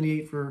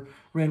 778 for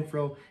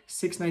Renfroe,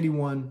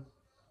 691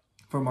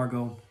 for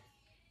Margot.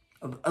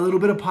 A little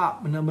bit of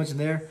pop, but not much in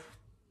there.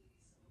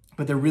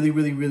 But they're really,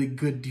 really, really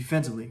good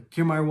defensively.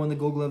 Kiermaier won the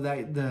Gold Glove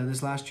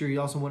this last year. He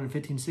also won in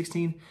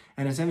 15-16.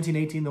 And in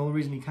 17-18, the only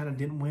reason he kind of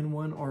didn't win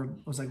one or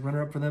was like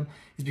runner-up for them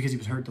is because he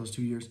was hurt those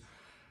 2 years.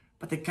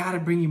 But they got to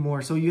bring you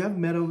more. So you have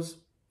Meadows,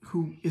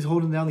 who is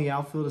holding down the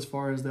outfield as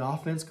far as the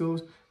offense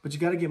goes. But you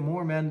got to get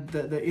more, man.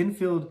 The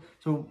infield,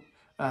 so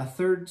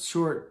third,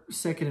 short,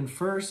 second, and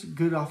first,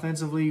 good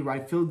offensively.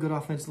 Right field, good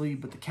offensively.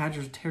 But the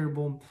catcher's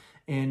terrible.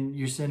 And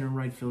your center and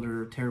right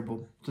fielder are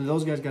terrible. So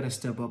those guys got to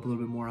step up a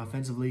little bit more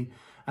offensively.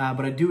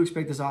 But I do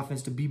expect this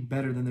offense to be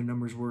better than their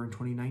numbers were in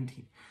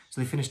 2019. So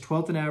they finished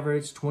 12th in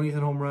average, 20th in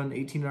home run,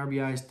 18 in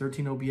RBIs,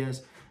 13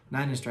 OPS,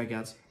 9 in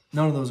strikeouts.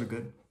 None of those are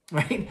good,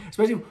 right?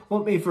 Especially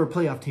won't be for a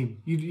playoff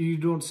team. You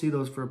don't see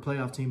those for a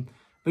playoff team.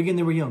 But again,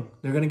 they were young.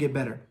 They're going to get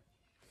better.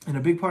 And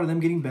a big part of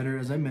them getting better,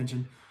 as I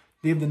mentioned,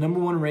 they have the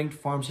 #1 ranked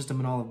farm system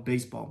in all of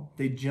baseball.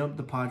 They jumped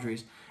the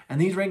Padres. And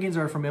these rankings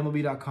are from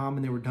MLB.com,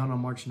 and they were done on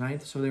March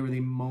 9th. So they were the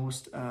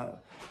most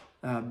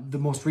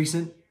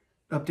recent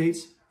updates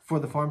for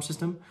the farm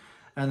system.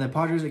 And the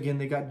Padres, again,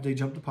 they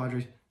jumped the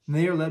Padres. And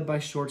they are led by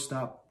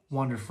shortstop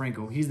Wander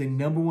Franco. He's the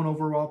 #1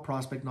 overall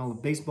prospect in all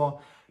of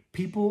baseball.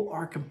 People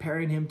are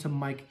comparing him to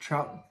Mike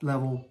Trout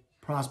level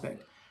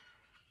prospect.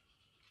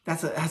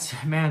 That's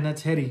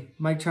heady.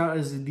 Mike Trout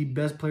is the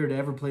best player to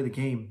ever play the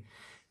game.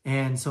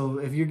 And so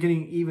if you're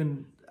getting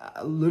even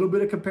a little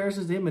bit of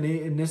comparisons to him,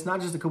 and it's not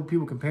just a couple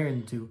people comparing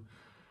him to,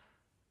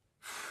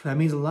 that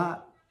means a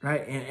lot,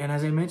 right? And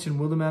as I mentioned,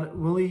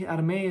 Willie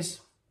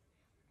Ademays,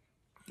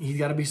 he's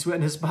got to be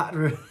sweating his spot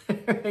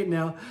right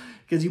now,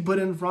 because you put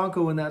in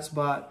Franco in that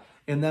spot,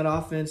 and that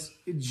offense,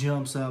 it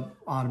jumps up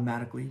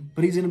automatically.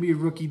 But he's going to be a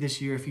rookie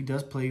this year if he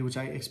does play, which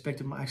I expect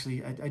him.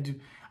 Actually, I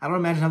don't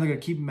imagine how they're going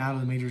to keep him out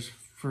of the majors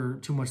for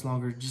too much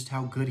longer, just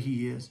how good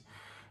he is.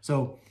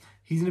 So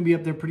He's going to be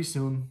up there pretty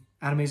soon.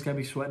 Adam A's got to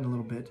be sweating a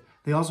little bit.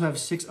 They also have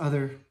 6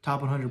 other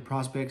top 100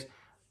 prospects.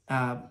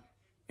 And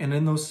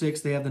in those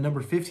 6, they have the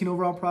number 15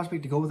 overall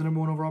prospect to go with the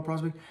number 1 overall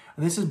prospect.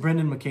 And this is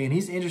Brendan McKay. And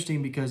he's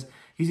interesting because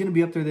he's going to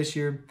be up there this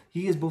year.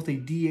 He is both a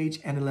DH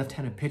and a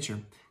left-handed pitcher.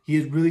 He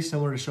is really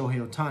similar to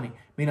Shohei Ohtani.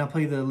 May not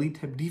play the elite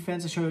type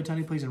defense that Shohei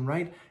Ohtani plays in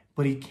right,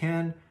 but he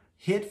can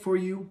hit for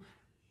you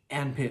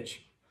and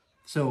pitch.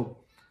 So,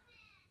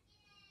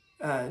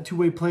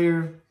 two-way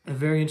player,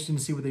 very interesting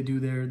to see what they do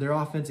there. Their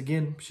offense,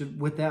 again,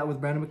 with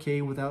Brandon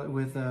McKay,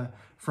 with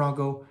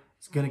Franco,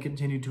 it's going to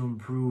continue to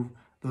improve.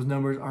 Those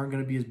numbers aren't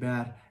going to be as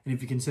bad. And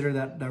if you consider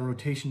that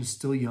rotation is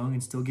still young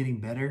and still getting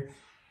better,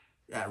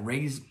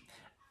 Rays,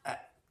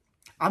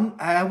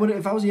 I would,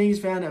 if I was a Yankees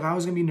fan, if I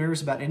was going to be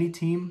nervous about any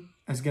team,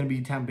 it's going to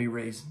be Tampa Bay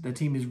Rays. That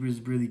team is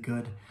really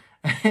good,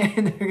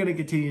 and they're going to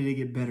continue to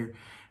get better.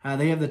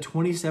 They have the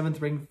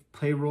 27th ranked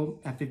payroll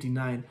at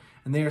 59,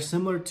 and they are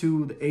similar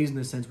to the A's in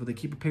the sense where they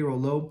keep a payroll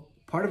low.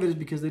 Part of it is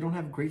because they don't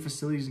have great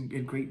facilities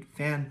and great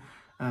fan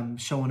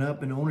showing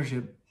up and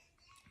ownership.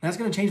 And that's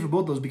going to change for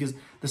both those because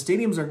the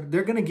stadiums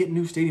they're going to get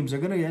new stadiums. They're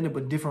going to end up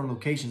with different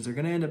locations. They're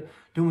going to end up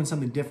doing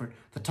something different.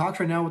 The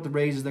talks right now with the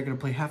Rays is they're going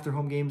to play half their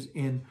home games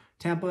in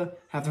Tampa,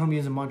 half their home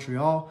games in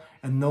Montreal,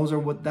 and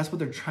that's what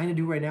they're trying to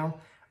do right now.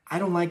 I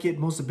don't like it.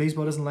 Most of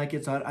baseball doesn't like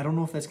it, so I don't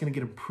know if that's going to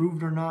get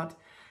approved or not.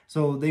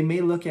 So they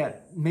may look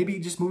at maybe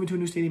just moving to a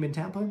new stadium in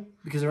Tampa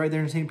because they're right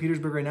there in St.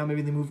 Petersburg right now.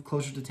 Maybe they move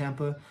closer to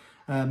Tampa,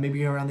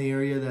 maybe around the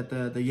area that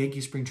the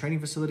Yankees spring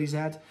training facility is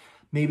at.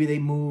 Maybe they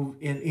move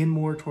in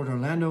more toward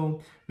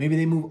Orlando. Maybe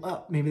they move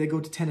up. Maybe they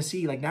go to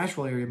Tennessee, like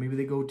Nashville area. Maybe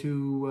they go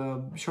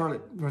to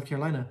Charlotte, North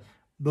Carolina.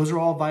 Those are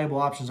all viable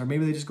options. Or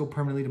maybe they just go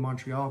permanently to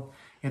Montreal.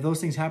 If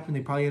those things happen,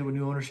 they probably end up with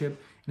new ownership.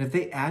 And if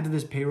they add to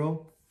this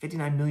payroll,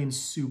 $59 million is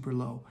super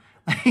low.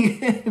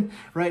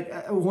 Right?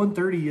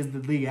 130 is the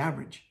league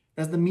average.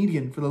 That's the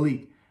median for the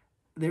league.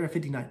 They're at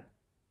 59.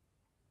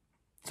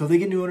 So if they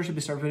get new ownership,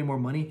 they start spending more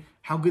money.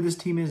 How good this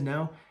team is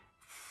now,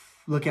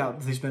 look out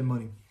if they spend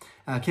money.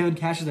 Kevin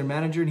Cash is their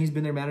manager, and he's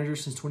been their manager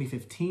since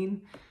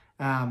 2015.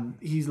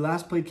 He's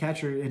last played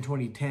catcher in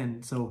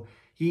 2010. So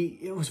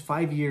it was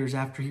 5 years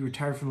after he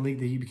retired from the league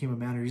that he became a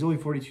manager. He's only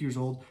 42 years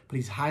old, but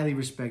he's highly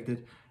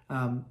respected.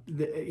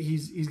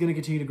 He's going to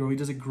continue to grow. He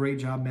does a great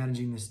job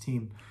managing this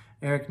team.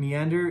 Eric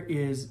Neander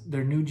is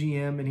their new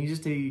GM, and he's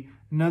just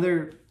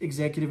another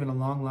executive in a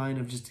long line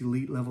of just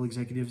elite level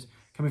executives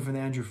coming from the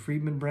Andrew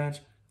Friedman branch.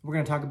 We're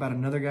going to talk about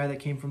another guy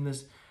that came from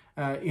this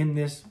in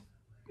this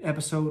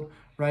episode,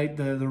 right?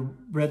 The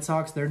Red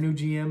Sox, their new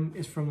GM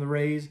is from the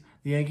Rays.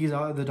 The Yankees,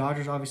 the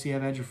Dodgers obviously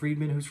have Andrew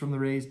Friedman, who's from the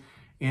Rays,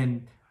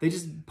 and they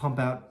just pump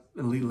out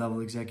elite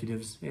level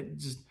executives.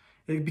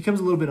 It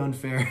becomes a little bit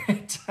unfair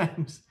at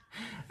times.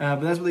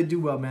 But that's what they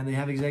do well, man. They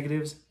have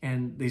executives,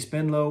 and they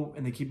spend low,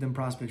 and they keep them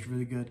prospects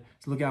really good.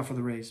 So look out for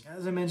the Rays.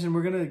 As I mentioned,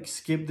 we're going to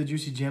skip the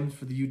Juicy Gems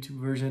for the YouTube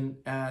version.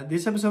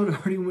 This episode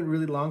already went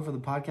really long for the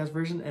podcast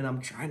version, and I'm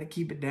trying to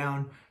keep it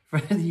down for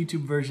the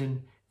YouTube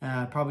version.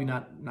 Probably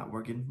not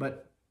working,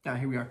 but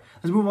here we are.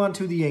 Let's move on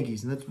to the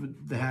Yankees, and that's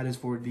what the hat is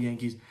for, the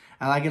Yankees.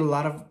 I get a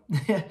lot of...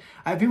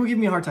 people give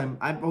me a hard time.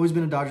 I've always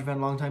been a Dodger fan,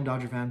 long-time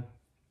Dodger fan,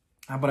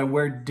 but I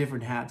wear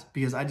different hats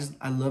because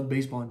I love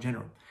baseball in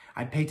general.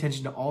 I pay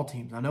attention to all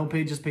teams. I don't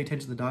just pay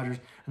attention to the Dodgers,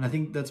 and I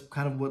think that's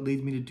kind of what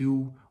leads me to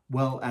do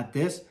well at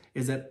this,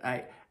 is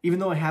that even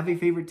though I have a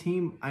favorite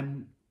team,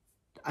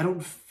 I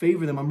don't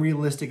favor them. I'm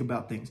realistic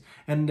about things.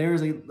 And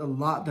there's a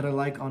lot that I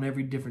like on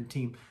every different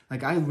team.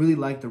 Like, I really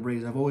like the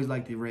Rays. I've always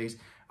liked the Rays.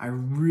 I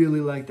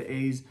really like the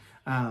A's.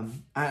 I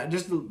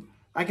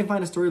can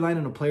find a storyline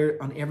and a player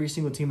on every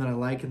single team that I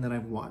like and that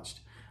I've watched.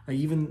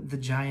 Even the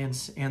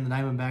Giants and the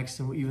Diamondbacks,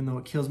 even though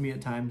it kills me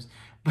at times.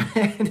 But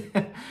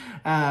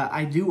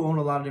I do own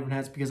a lot of different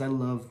hats because I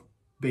love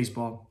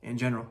baseball in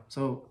general.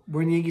 So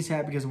we're in the Yankees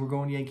hat because we're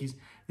going Yankees.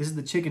 This is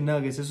the Chicken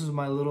Nuggets. This was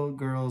my little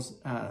girl's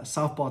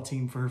softball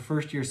team for her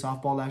first year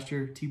softball last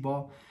year,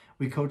 T-ball.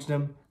 We coached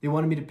them. They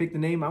wanted me to pick the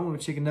name. I went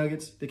with Chicken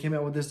Nuggets. They came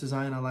out with this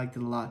design. I liked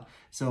it a lot.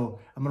 So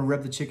I'm going to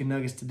rep the Chicken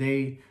Nuggets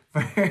today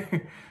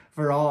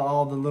for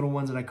all the little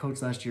ones that I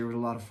coached last year. It was a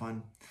lot of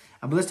fun.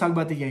 But let's talk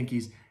about the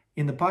Yankees.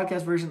 In the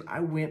podcast version,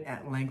 I went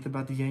at length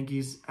about the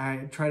Yankees. I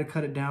tried to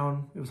cut it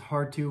down. It was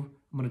hard to.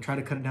 I'm going to try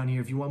to cut it down here.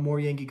 If you want more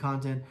Yankee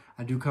content,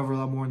 I do cover a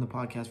lot more in the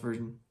podcast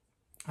version.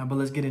 But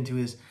let's get into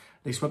this.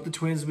 They swept the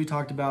Twins, as we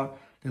talked about.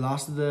 They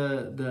lost to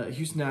the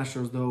Houton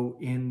Astros, though,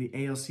 in the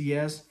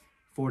ALCS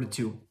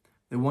 4-2.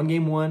 They won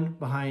Game 1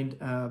 behind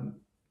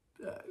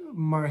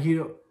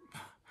Masahiro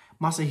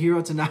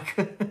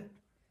Tanaka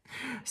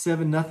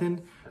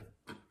 7-0.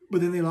 But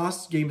then they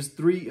lost games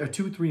 2,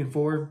 3, and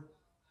 4.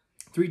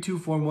 3-2,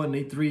 4-1, and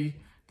 8-3.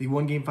 They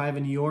won Game 5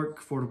 in New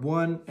York,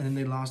 4-1, and then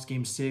they lost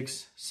Game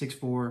 6,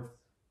 6-4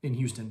 in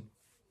Houston.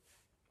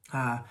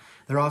 Their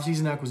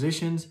offseason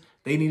acquisitions,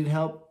 they needed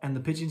help, and the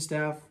pitching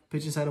side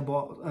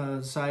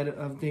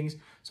of things.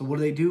 So what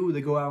do? They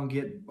go out and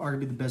get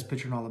arguably the best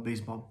pitcher in all of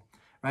baseball.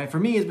 Right? For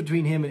me, it's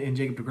between him and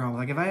Jacob deGrom.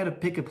 Like, if I had to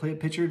pick a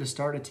pitcher to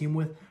start a team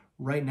with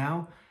right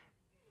now,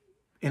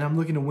 and I'm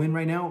looking to win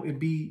right now, it'd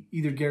be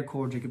either Garrett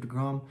Cole or Jacob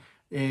deGrom.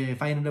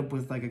 If I ended up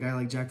with like a guy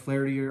like Jack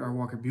Flaherty or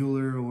Walker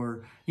Buehler,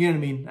 or you know what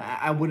I mean,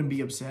 I wouldn't be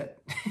upset.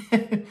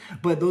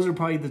 But those are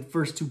probably the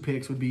first 2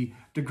 picks would be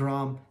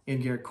DeGrom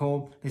and Garrett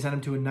Cole. They signed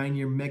him to a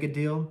 9-year mega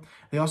deal.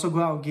 They also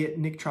go out and get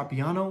Nick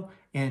Tropiano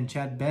and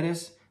Chad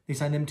Bettis. They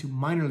signed them to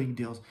minor league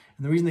deals.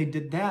 And the reason they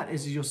did that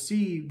is you'll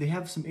see they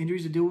have some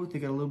injuries to deal with. They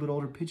got a little bit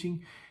older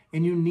pitching,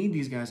 and you need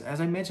these guys.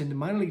 As I mentioned, the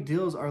minor league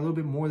deals are a little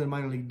bit more than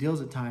minor league deals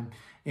at time.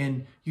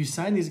 And you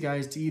sign these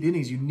guys to eat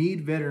innings. You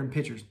need veteran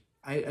pitchers.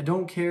 I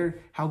don't care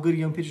how good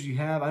young pitchers you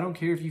have. I don't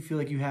care if you feel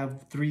like you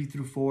have 3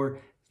 through 4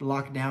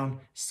 locked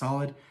down,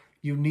 solid.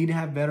 You need to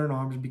have veteran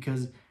arms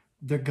because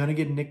they're going to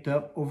get nicked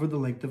up over the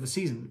length of a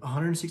season.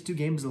 162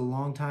 games is a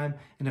long time,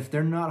 and if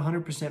they're not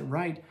 100%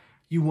 right,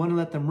 you want to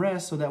let them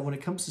rest so that when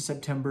it comes to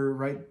September,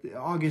 right,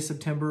 August,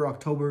 September,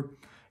 October,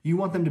 you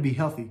want them to be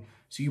healthy.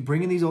 So you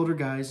bring in these older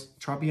guys,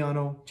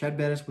 Tropiano, Chad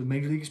Bettis with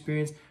major league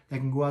experience that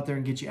can go out there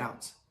and get you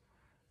outs.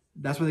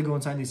 That's where they go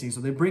and sign these things.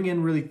 So they bring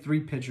in really 3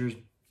 pitchers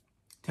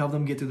to help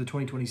them get through the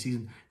 2020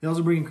 season. They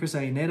also bring in Chris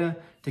Iannetta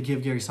to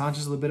give Gary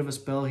Sanchez a little bit of a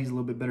spell. He's a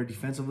little bit better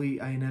defensively,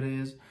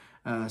 Iannetta is.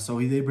 So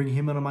they bring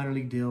him on a minor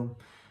league deal.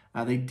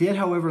 They did,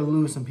 however,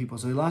 lose some people.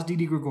 So they lost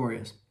Didi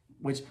Gregorius,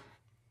 which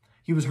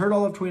he was hurt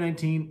all of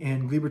 2019,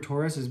 and Gleyber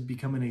Torres is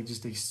becoming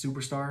just a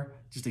superstar,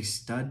 just a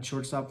stud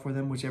shortstop for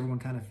them, which everyone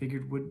kind of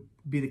figured would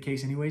be the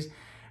case anyways.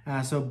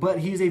 But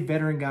he's a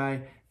veteran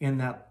guy in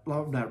that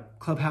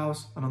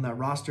clubhouse and on that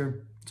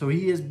roster. So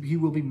he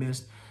will be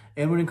missed.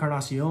 Edwin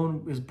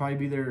Encarnacion is probably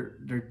be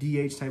their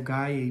DH type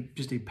guy,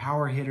 just a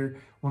power hitter,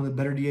 one of the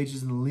better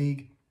DHs in the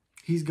league.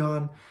 He's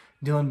gone.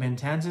 Dylan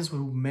Betances,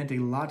 who meant a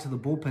lot to the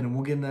bullpen, and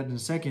we'll get into that in a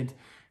second,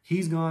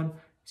 he's gone.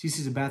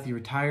 CC Sabathia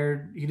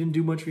retired. He didn't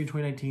do much for you in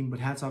 2019,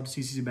 but hats off to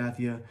CC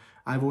Sabathia.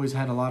 I've always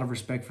had a lot of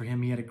respect for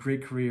him. He had a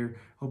great career.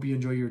 Hope you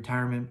enjoy your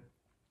retirement.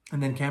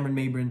 And then Cameron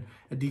Mabrin,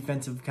 a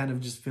defensive kind of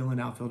just fill-in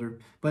outfielder.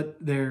 But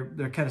they're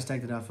kind of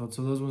stacked at outfield,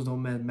 so those ones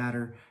don't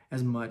matter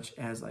as much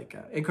as like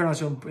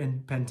Encarnacion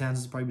and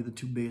Betances probably be the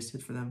 2 biggest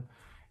hits for them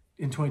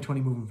in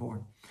 2020 moving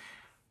forward.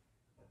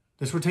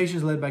 This rotation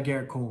is led by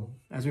Garrett Cole,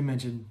 as we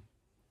mentioned,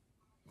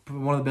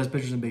 one of the best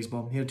pitchers in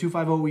baseball. He had a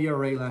 2.50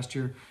 ERA last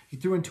year. He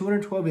threw in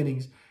 212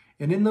 innings,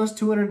 and in those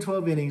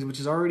 212 innings, which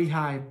is already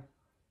high,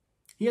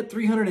 he had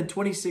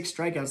 326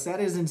 strikeouts. That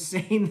is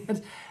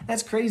insane.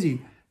 That's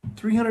crazy.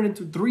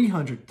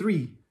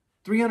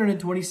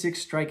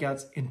 326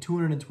 strikeouts in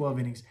 212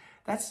 innings.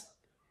 That's,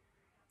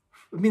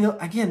 I mean,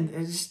 again,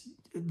 it's just,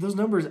 those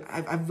numbers,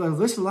 I've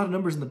listed a lot of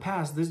numbers in the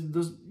past.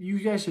 Those you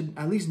guys should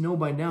at least know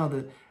by now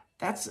that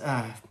that's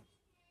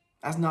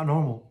not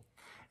normal.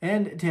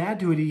 And to add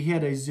to it, he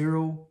had a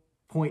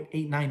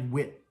 0.89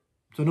 whip.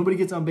 So nobody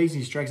gets on base and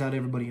he strikes out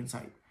everybody in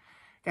sight.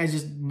 Guy's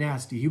just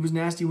nasty. He was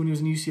nasty when he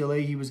was in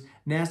UCLA. He was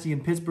nasty in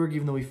Pittsburgh,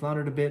 even though he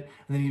floundered a bit.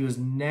 And then he was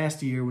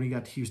nastier when he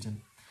got to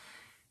Houston.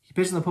 He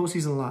pitched in the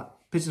postseason a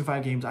lot. Pitched in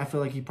 5 games. I feel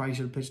like he probably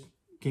should have pitched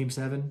Game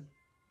 7.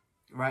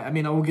 Right? I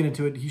mean, I will get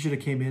into it. He should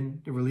have came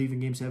in to relieve in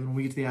Game 7 when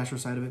we get to the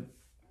Astros side of it.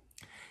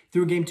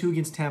 Threw Game 2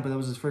 against Tampa. That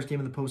was his first game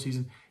of the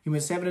postseason. He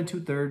went 7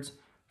 2/3,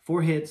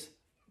 4 hits,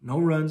 no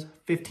runs,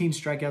 15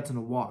 strikeouts, and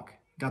a walk.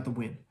 Got the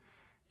win.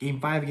 Game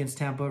 5 against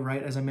Tampa,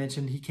 right, as I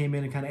mentioned, he came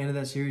in and kind of ended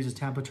that series as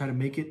Tampa tried to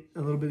make it a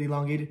little bit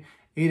elongated.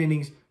 8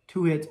 innings,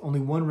 2 hits,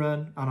 only 1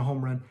 run on a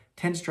home run,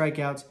 10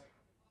 strikeouts,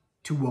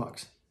 2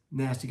 walks.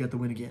 Nasty got the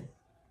win again.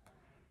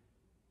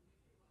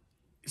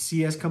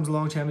 CS comes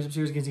along, championship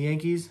series against the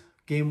Yankees.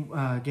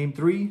 Game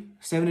 3,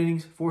 7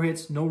 innings, 4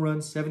 hits, no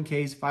runs, 7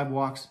 Ks, 5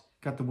 walks,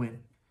 got the win.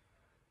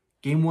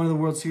 Game 1 of the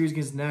World Series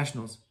against the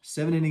Nationals,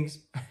 7 innings,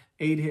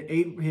 8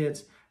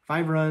 hits,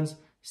 5 runs,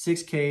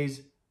 6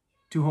 Ks,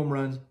 2 home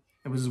runs.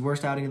 It was his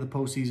worst outing of the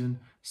postseason.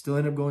 Still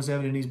ended up going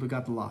 7 innings, but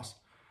got the loss.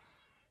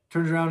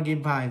 Turns around in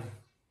Game 5.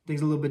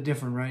 Things a little bit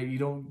different, right? You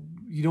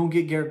don't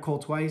get Garrett Cole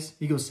twice.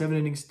 He goes 7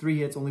 innings, 3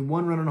 hits, only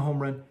 1 run on a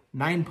home run,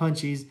 9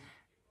 punchies,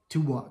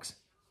 2 walks.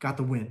 Got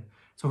the win.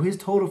 So his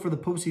total for the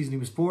postseason, he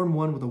was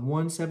 4-1 with a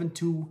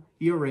 1.72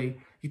 ERA.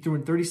 He threw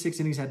in 36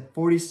 innings, had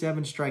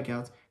 47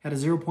 strikeouts, had a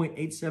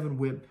 0.87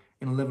 whip,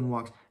 and 11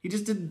 walks. He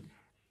just did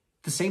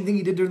the same thing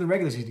he did during the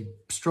regular season.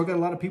 He struck out a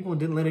lot of people and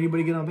didn't let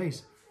anybody get on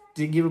base.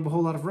 Didn't give up a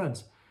whole lot of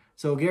runs.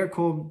 So Garrett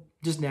Cole,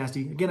 just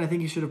nasty. Again, I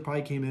think he should have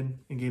probably came in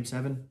Game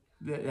 7.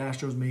 The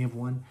Astros may have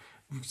won.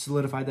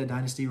 Solidified that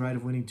dynasty, right,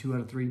 of winning 2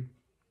 out of 3.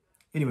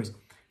 Anyways,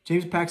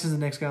 James Paxton's the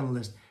next guy on the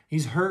list.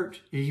 He's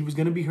hurt. He was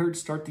going to be hurt to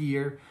start the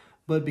year.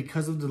 But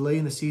because of the delay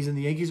in the season,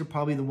 the Yankees are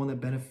probably the one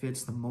that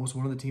benefits the most,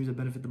 one of the teams that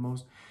benefit the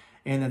most,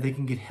 and that they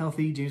can get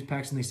healthy. James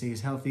Paxton, they say, is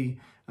healthy,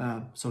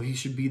 so he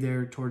should be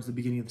there towards the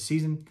beginning of the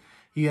season.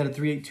 He had a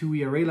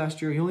 3.82 ERA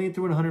last year. He only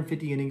threw in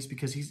 150 innings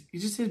because he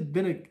just has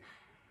been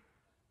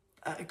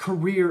a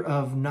career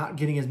of not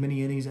getting as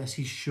many innings as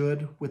he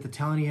should with the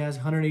talent he has.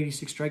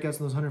 186 strikeouts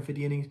in those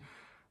 150 innings.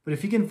 But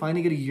if he can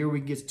finally get a year where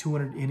he gets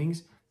 200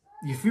 innings,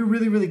 you feel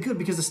really, really good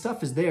because the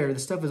stuff is there. The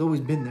stuff has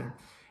always been there.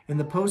 In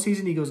the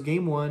postseason, he goes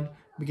Game 1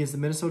 against the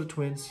Minnesota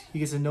Twins. He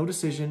gets a no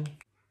decision.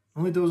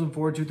 Only throws in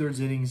 4 2/3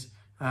 innings.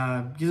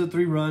 Gives up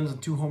 3 runs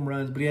and 2 home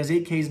runs, but he has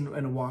 8 Ks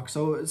and a walk.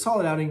 So a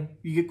solid outing.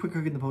 You get quick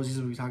hook in the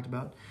postseason, we talked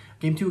about.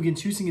 Game 2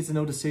 against Houston gets a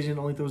no decision,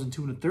 only throws in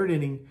 2 in the third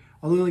inning,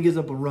 although he only gives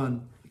up a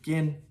run.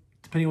 Again,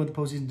 depending on what the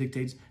postseason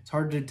dictates, it's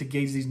hard to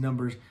gauge these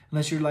numbers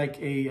unless you're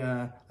like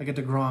a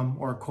DeGrom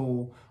or a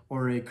Cole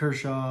or a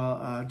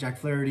Kershaw, Jack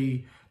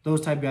Flaherty,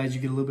 those type guys.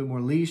 You get a little bit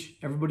more leash.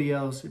 Everybody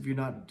else, if you're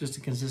not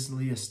just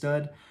consistently a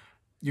stud,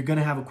 you're going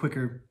to have a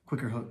quicker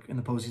hook in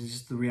the postseason. It's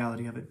just the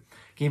reality of it.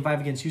 Game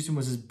 5 against Houston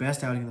was his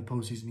best outing in the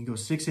postseason. He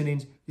goes 6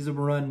 innings, gives up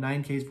a run,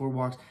 9 Ks, 4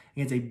 walks,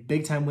 and gets a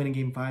big-time win in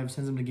Game 5,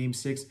 sends them to Game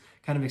 6,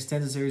 kind of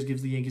extends the series,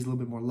 gives the Yankees a little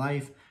bit more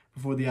life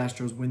before the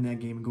Astros win that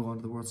game and go on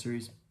to the World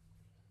Series.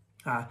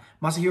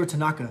 Masahiro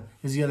Tanaka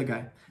is the other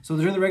guy. So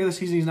during the regular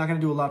season, he's not going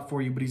to do a lot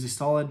for you, but he's a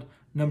solid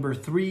number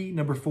 3,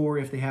 number 4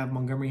 if they have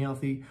Montgomery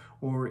healthy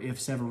or if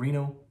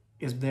Severino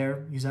is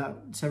there. He's out.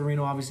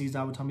 Severino, obviously, he's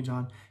out with Tommy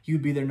John. He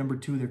would be their number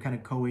 2. They're kind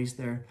of co-ace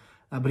there.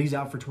 But he's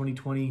out for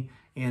 2020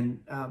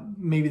 and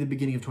maybe the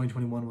beginning of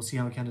 2021. We'll see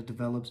how it kind of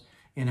develops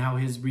and how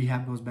his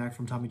rehab goes back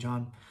from Tommy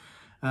John.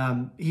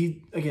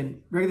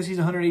 Again, regular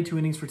season, 182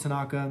 innings for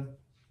Tanaka.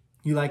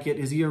 You like it.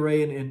 His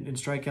ERA and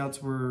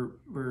strikeouts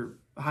were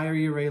higher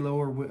ERA,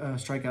 lower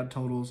strikeout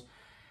totals.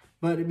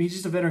 But I mean, he's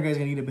just a veteran guy who's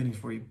going to eat up innings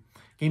for you.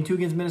 Game 2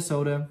 against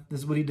Minnesota, this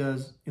is what he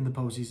does in the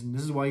postseason.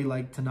 This is why you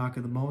like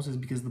Tanaka the most, is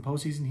because in the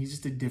postseason, he's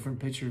just a different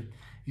pitcher.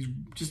 He's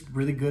just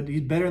really good.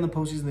 He's better in the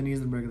postseason than he is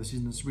in the regular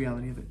season. That's the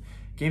reality of it.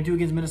 Game 2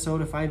 against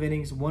Minnesota, 5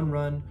 innings, 1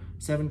 run,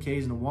 7 Ks,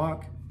 and a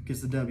walk.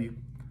 Gets the W.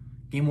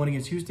 Game 1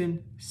 against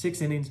Houston,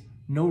 6 innings,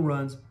 no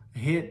runs, a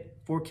hit,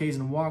 4 Ks,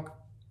 and a walk.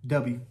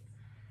 W.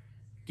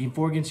 Game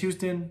 4 against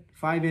Houston,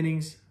 5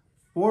 innings,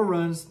 4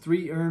 runs,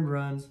 3 earned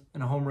runs,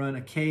 and a home run,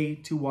 a K,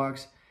 2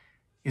 walks.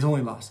 His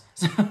only loss.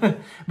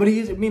 But he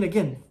is, I mean,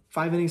 again,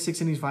 5 innings, 6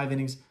 innings, 5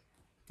 innings.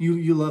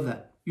 You love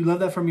that. You love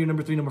that from your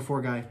number 3, number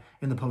 4 guy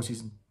in the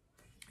postseason.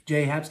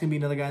 Jay Happ's going to be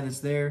another guy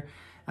that's there.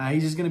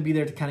 He's just going to be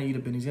there to kind of eat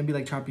up innings. He's going to be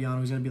like Tropiano.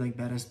 He's going to be like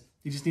Bettis.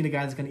 You just need a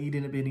guy that's going to eat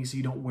up innings so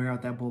you don't wear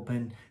out that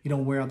bullpen. You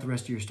don't wear out the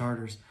rest of your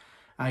starters.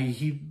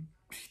 He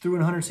threw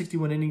in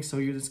 161 innings,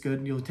 so that's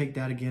good. You'll take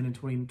that again in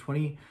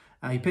 2020.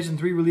 He pitched in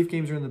 3 relief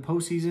games during the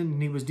postseason,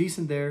 and he was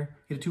decent there.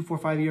 He had a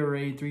 2.45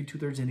 ERA, 3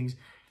 2/3 innings.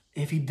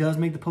 If he does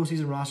make the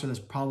postseason roster, that's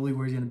probably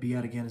where he's going to be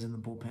at again, is in the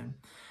bullpen.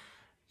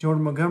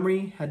 Jordan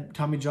Montgomery had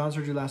Tommy John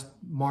surgery last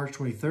March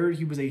 23rd.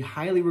 He was a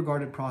highly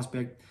regarded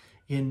prospect,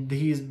 and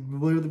he is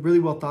really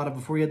well thought of.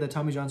 Before he had that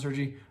Tommy John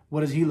surgery,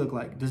 what does he look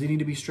like? Does he need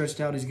to be stretched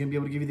out? Is he going to be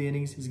able to give you the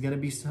innings? Is he going to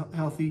be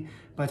healthy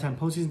by the time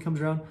postseason comes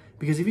around?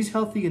 Because if he's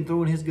healthy and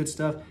throwing his good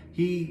stuff,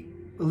 he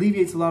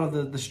alleviates a lot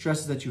of the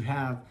stresses that you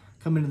have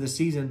coming into the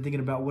season, thinking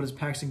about what does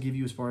Paxton give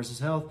you as far as his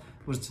health?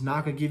 What does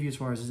Tanaka give you as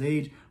far as his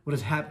age? What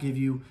does Happ give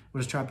you?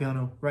 What does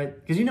Tropiano, right?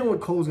 Because you know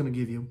what Cole's going to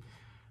give you.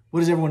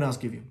 What does everyone else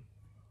give you?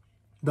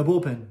 The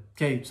bullpen.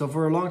 Okay, so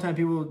for a long time,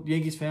 people,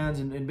 Yankees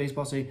fans and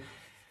baseball say,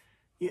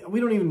 yeah,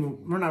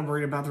 we're not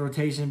worried about the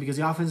rotation because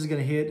the offense is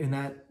going to hit and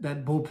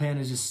that bullpen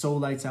is just so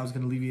lights out. It's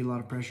going to alleviate a lot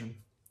of pressure.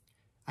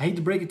 I hate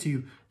to break it to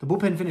you. The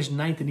bullpen finished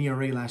 9th in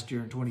ERA last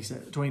year in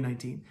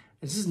 2019.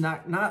 It's just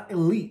not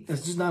elite.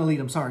 That's just not elite.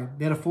 I'm sorry.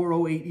 They had a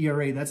 4.08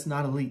 ERA. That's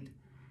not elite.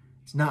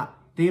 It's not.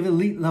 They have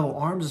elite level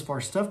arms as far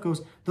as stuff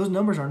goes. Those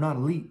numbers are not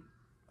elite.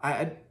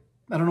 I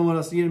don't know what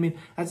else. You know what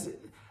I mean?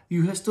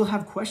 You still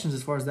have questions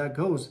as far as that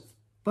goes,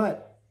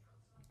 but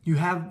you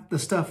have the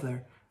stuff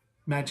there.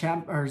 Matt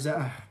Chapman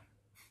or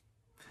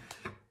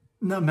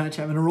not Matt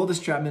Chapman.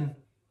 Aroldis Chapman,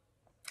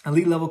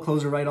 elite level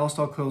closer, right?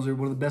 All-star closer,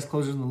 one of the best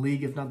closers in the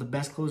league, if not the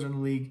best closer in the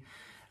league.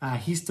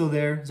 He's still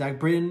there. Zach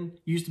Britton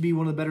used to be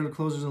one of the better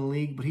closers in the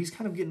league, but he's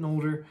kind of getting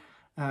older.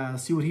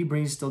 See what he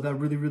brings. Still got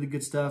really, really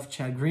good stuff.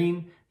 Chad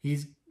Green,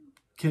 he's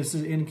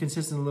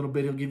inconsistent a little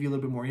bit. He'll give you a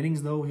little bit more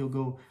innings, though. He'll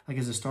go like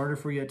as a starter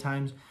for you at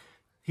times.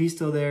 He's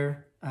still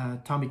there.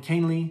 Tommy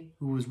Kahnle,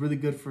 who was really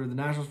good for the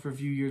Nationals for a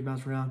few years,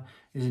 bounced around,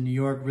 is in New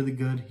York, really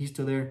good. He's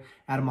still there.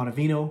 Adam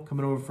Ottavino,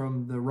 coming over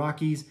from the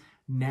Rockies,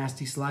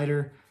 nasty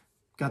slider,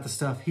 got the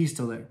stuff. He's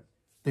still there.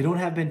 They don't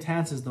have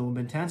Betances, though.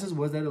 Betances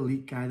was that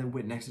elite guy that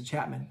went next to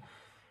Chapman.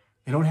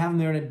 They don't have him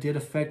there, and it did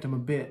affect him a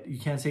bit. You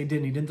can't say it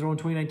didn't. He didn't throw in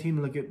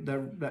 2019. Look at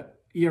that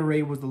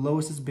ERA was the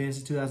lowest it's been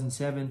since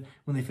 2007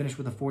 when they finished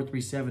with a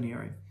 4.37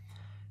 ERA.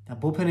 That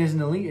bullpen isn't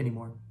elite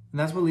anymore. And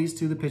that's what leads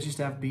to the pitching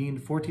staff being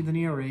 14th in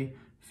ERA,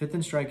 5th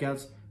in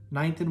strikeouts,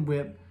 9th in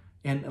whip,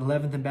 and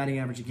 11th in batting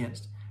average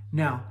against.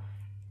 Now,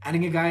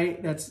 adding a guy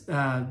that's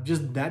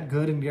just that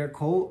good in Garrett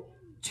Cole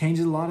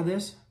changes a lot of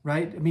this,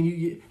 right? I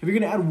mean, if you're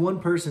going to add one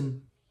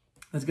person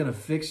that's going to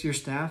fix your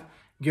staff,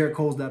 Garrett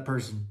Cole's that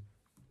person,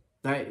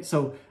 right?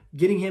 So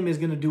getting him is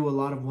going to do a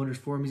lot of wonders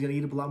for him. He's going to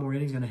eat up a lot more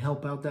innings, going to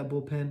help out that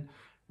bullpen,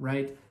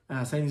 right?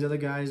 Signing these other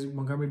guys,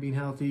 Montgomery being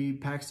healthy,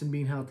 Paxton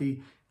being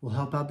healthy, will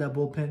help out that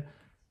bullpen.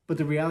 But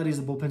the reality is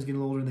the bullpen's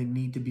getting older and they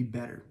need to be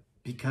better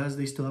because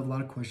they still have a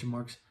lot of question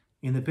marks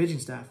in the pitching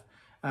staff.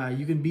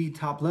 You can be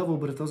top level,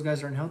 but if those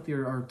guys aren't healthy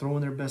or are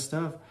throwing their best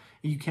stuff,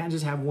 you can't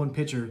just have one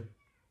pitcher,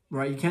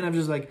 right? You can't have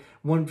just like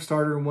one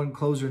starter and one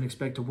closer and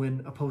expect to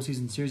win a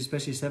postseason series,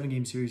 especially a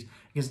 7-game series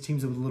against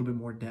teams with a little bit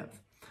more depth.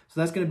 So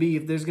that's going to be,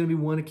 if there's going to be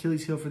one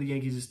Achilles heel for the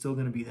Yankees, it's still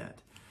going to be that.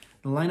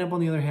 The lineup, on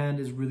the other hand,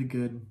 is really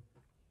good.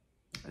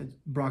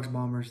 Bronx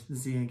Bombers. This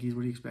is the Yankees.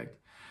 What do you expect?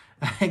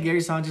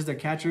 Gary Sanchez, their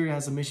catcher,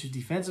 has some issues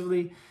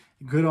defensively.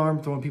 Good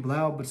arm, throwing people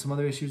out, but some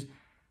other issues.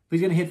 But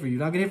he's going to hit for you.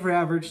 Not going to hit for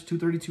average,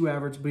 232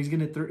 average, but he's going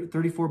to hit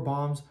 34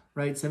 bombs,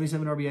 right?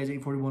 77 RBIs,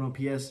 841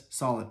 OPS,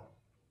 solid.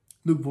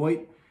 Luke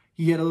Voigt,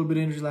 he had a little bit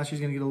of injury last year.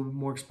 He's going to get a little bit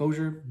more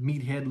exposure.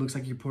 Meathead, looks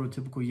like your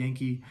prototypical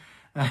Yankee.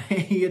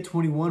 He had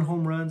 21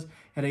 home runs,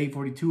 had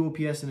 842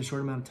 OPS in a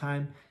short amount of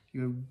time.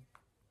 You're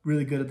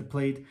really good at the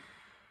plate.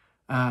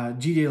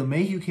 DJ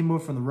LeMahieu came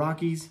over from the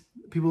Rockies.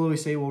 People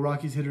always say, well,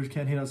 Rockies hitters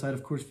can't hit outside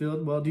of Coors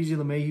Field. Well, DJ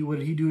LeMahieu, what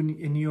did he do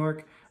in New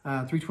York?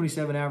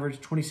 327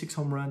 average, 26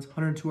 home runs,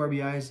 102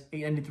 RBIs,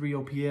 893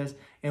 OPS,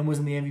 and was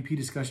in the MVP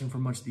discussion for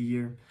much of the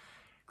year.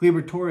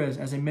 Gleyber Torres,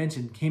 as I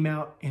mentioned, came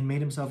out and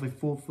made himself a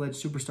full-fledged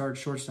superstar at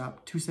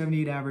shortstop.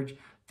 278 average,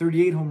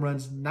 38 home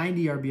runs,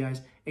 90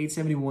 RBIs,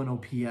 871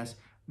 OPS.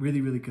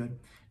 Really, really good.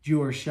 Gio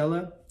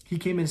Urshela, he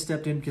came in and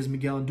stepped in because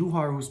Miguel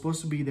Andujar, who was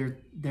supposed to be their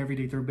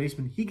everyday third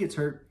baseman, he gets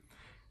hurt.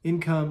 In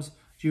comes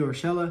Gio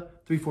Urshela,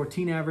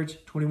 314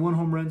 average, 21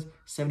 home runs,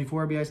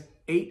 74 RBIs,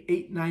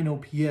 889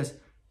 OPS.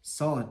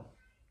 Solid.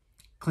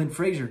 Clint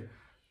Frazier,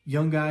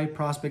 young guy,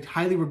 prospect,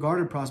 highly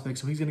regarded prospect,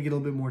 so he's going to get a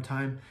little bit more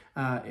time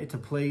to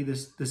play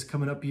this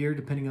coming up year,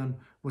 depending on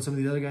what some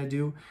of the other guys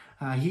do.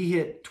 He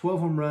hit 12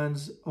 home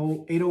runs,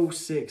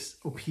 806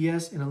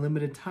 OPS in a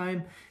limited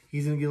time.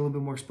 He's going to get a little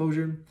bit more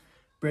exposure.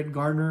 Brett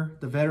Gardner,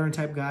 the veteran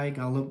type guy,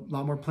 got a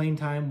lot more playing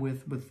time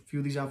with a few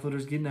of these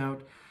outfielders getting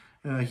out.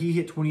 He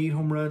hit 28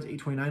 home runs,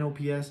 829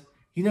 OPS.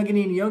 He's not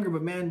getting any younger,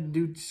 but man,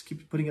 dude just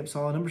keeps putting up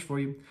solid numbers for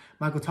you.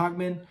 Michael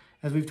Tauchman,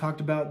 as we've talked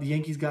about, the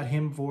Yankees got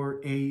him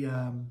for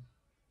a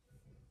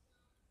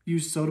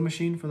used soda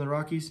machine from the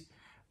Rockies.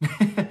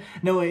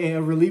 No, a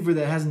reliever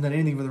that hasn't done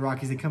anything for the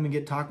Rockies. They come and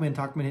get Tauchman.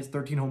 Tauchman hits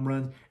 13 home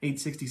runs,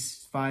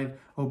 865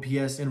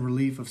 OPS in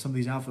relief of some of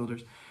these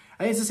outfielders.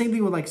 It's the same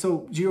thing with,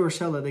 so Gio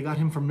Urshela, they got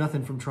him from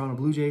nothing from Toronto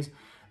Blue Jays.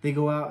 They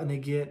go out and they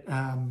get,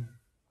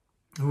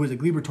 who was it,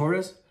 Gleyber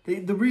Torres.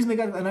 The reason they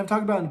got, and I've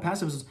talked about it in the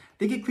past episodes,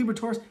 they get Gleyber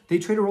Torres. They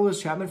trade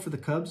Aroldis Chapman for the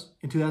Cubs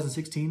in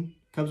 2016.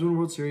 Cubs win the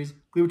World Series.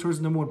 Gleyber Torres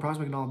is the #1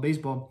 prospect in all of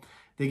baseball.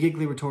 They get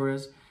Gleyber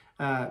Torres.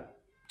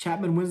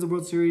 Chapman wins the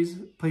World Series,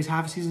 plays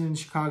half a season in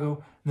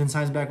Chicago, and then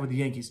signs back with the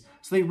Yankees.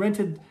 So they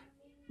rented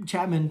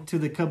Chapman to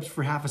the Cubs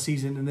for half a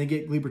season, and they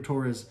get Gleyber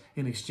Torres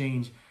in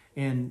exchange.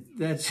 And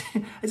it's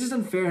just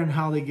unfair on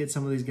how they get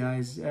some of these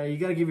guys. You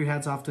got to give your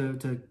hats off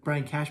to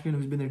Brian Cashman,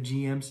 who's been their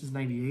GM since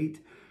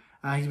 '98.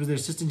 He was their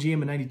assistant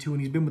GM in '92,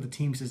 and he's been with the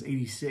team since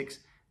 '86.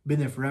 Been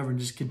there forever and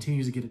just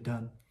continues to get it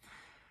done.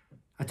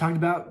 I talked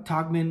about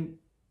Tauchman,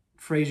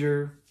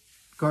 Frazier,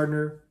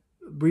 Gardner.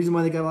 The reason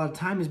why they got a lot of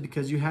time is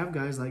because you have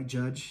guys like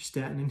Judge,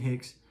 Stanton, and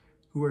Hicks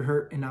who are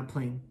hurt and not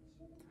playing.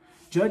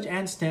 Judge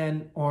and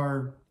Stanton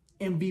are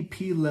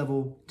MVP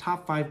level,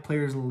 top 5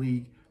 players in the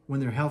league when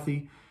they're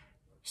healthy.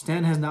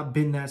 Stanton has not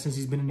been that since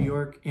he's been in New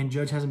York, and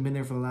Judge hasn't been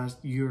there for the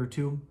last year or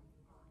two.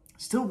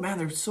 Still, man,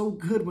 they're so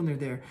good when they're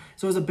there.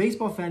 So as a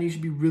baseball fan, you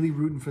should be really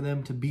rooting for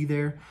them to be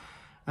there.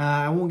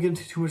 I won't get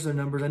into too much of their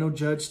numbers. I know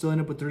Judge still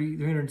ended up with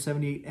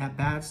 378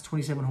 at-bats,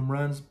 27 home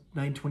runs,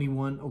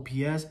 921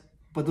 OPS.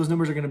 But those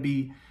numbers are going to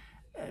be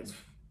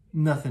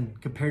nothing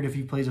compared to if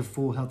he plays a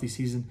full, healthy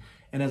season.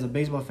 And as a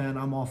baseball fan,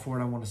 I'm all for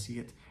it. I want to see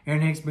it.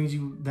 Aaron Hicks brings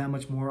you that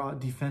much more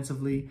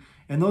defensively.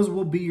 And those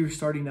will be your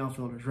starting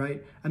outfielders,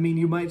 right? I mean,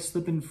 you might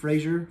slip in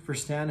Frazier for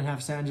Stan and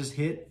have Stan just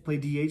hit, play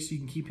DH so you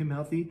can keep him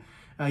healthy.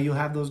 You'll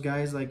have those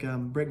guys like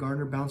Brett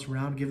Gardner bounce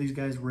around, give these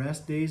guys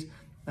rest days,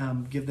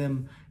 give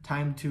them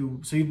time to,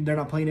 so they're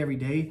not playing every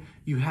day.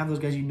 You have those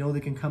guys you know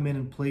that can come in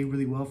and play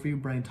really well for you.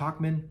 Brian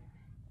Tauchman,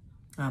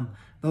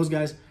 those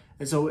guys.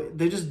 And so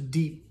they're just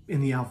deep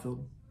in the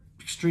outfield,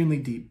 extremely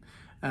deep.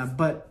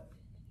 But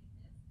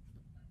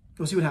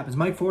we'll see what happens.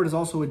 Mike Ford is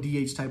also a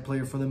DH type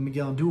player for them.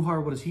 Miguel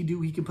Andujar, what does he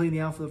do? He can play in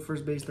the outfield,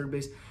 first base, third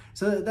base.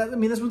 So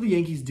that's what the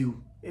Yankees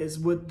do. It's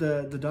what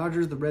the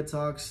Dodgers, the Red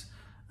Sox,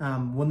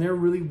 when they're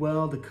really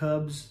well, the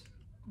Cubs,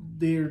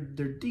 they're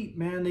deep,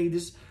 man.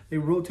 They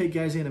rotate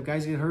guys in. If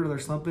guys get hurt or they're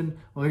slumping,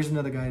 well, here's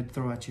another guy to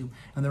throw at you,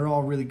 and they're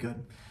all really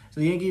good.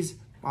 So the Yankees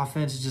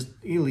offense is just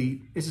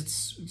elite.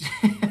 It's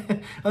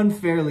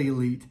unfairly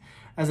elite.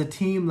 As a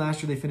team,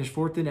 last year they finished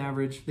 4th in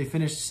average. They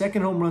finished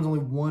second home runs, only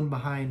 1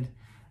 behind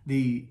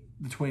the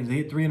Twins. They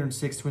hit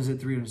 306. Twins hit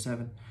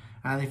 307.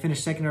 They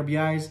finished second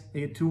RBIs.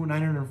 They hit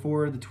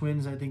 904. The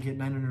Twins, I think, hit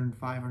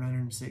 905 or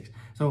 906.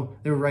 So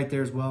they were right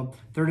there as well.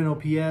 3rd in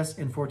OPS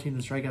and 14th in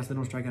strikeouts. They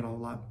don't strike out a whole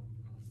lot.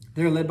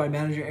 They're led by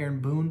manager Aaron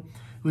Boone,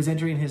 who is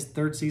entering his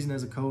 3rd season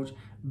as a coach.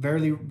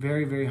 Very,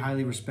 very, very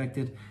highly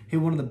respected.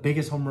 Hit one of the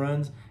biggest home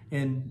runs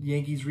in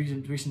Yankees'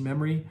 recent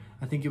memory.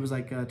 I think it was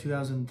like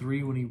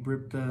 2003 when he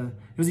ripped it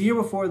was the year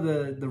before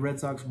the Red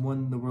Sox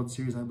won the World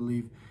Series, I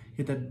believe.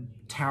 Hit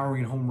that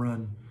towering home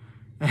run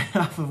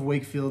off of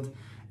Wakefield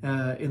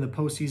in the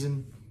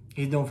postseason.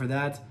 He's known for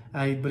that.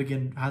 But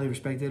again, highly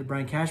respected.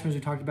 Brian Cashman, as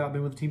we talked about,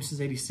 been with the team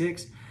since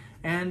 '86.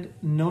 And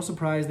no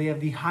surprise, they have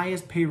the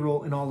highest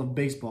payroll in all of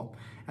baseball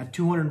at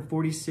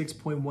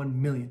 $246.1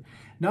 million.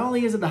 Not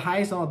only is it the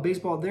highest in all of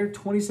baseball, they're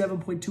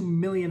 $27.2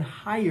 million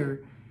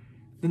higher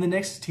Then the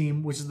next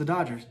team, which is the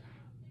Dodgers,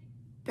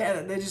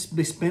 they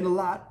spend a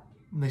lot.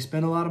 They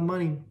spend a lot of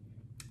money.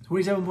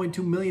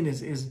 27.2 million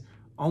is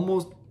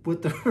almost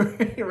what the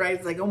right.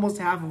 It's like almost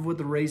half of what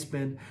the Rays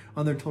spend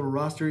on their total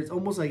roster. It's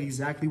almost like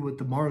exactly what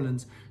the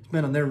Marlins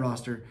spend on their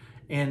roster,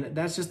 and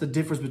that's just the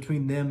difference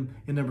between them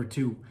and number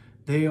 2.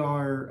 They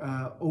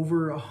are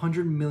over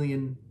 100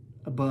 million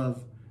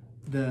above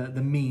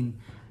the mean,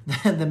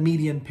 the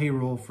median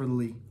payroll for the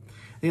league.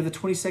 They have the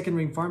 22nd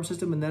ranked farm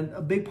system, and then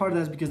a big part of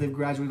that is because they've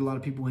graduated a lot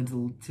of people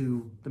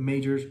into the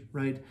majors,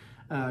 right?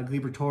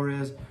 Gleyber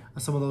Torres,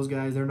 some of those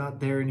guys, they're not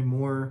there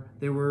anymore.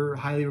 They were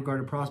highly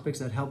regarded prospects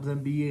that helped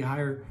them be a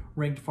higher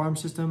ranked farm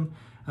system.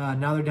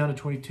 Now they're down to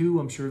 22.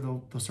 I'm sure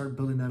they'll start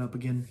building that up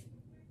again.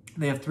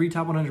 They have 3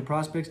 top 100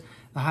 prospects,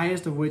 the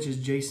highest of which is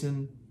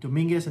Jason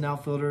Dominguez, an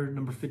outfielder,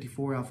 number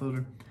 54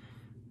 outfielder.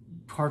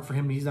 Hard for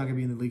him. He's not going to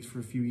be in the leagues for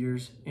a few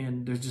years,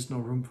 and there's just no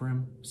room for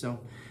him.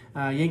 So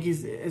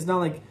Yankees, it's not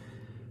like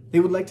they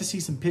would like to see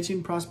some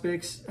pitching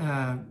prospects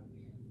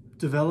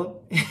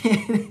develop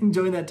and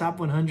join that top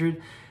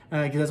 100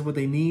 because that's what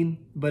they need.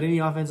 But any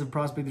offensive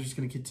prospect, they're just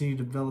going to continue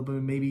to develop them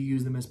and maybe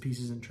use them as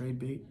pieces in trade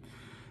bait.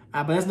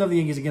 But that's enough of the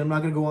Yankees. Again, I'm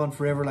not going to go on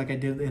forever like I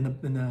did in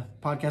the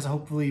podcast.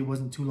 Hopefully it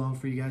wasn't too long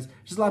for you guys.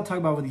 Just a lot to talk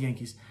about with the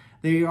Yankees.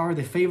 They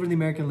favor the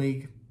American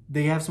League.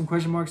 They have some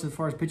question marks as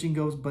far as pitching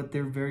goes, but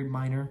they're very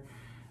minor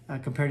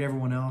compared to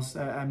everyone else.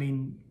 I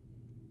mean,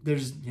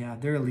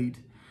 they're elite.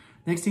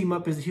 Next team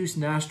up is the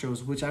Houton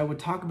Astros, which I would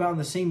talk about in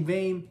the same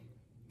vein,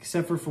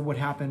 except for what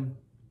happened.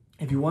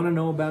 If you want to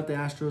know about the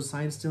Astros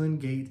sign stealing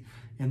gate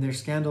and their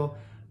scandal,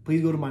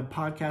 please go to my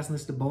podcast and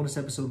listen to bonus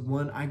episode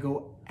 1. I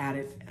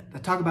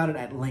talk about it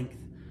at length.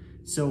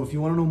 So if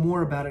you want to know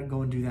more about it,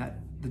 go and do that.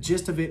 The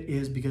gist of it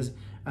is, because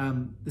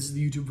this is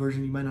the YouTube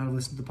version, you might not have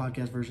listened to the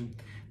podcast version.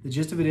 The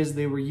gist of it is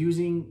they were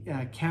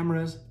using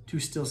cameras to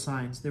steal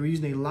signs. They were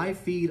using a live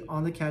feed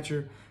on the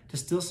catcher to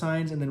steal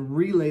signs and then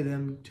relay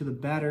them to the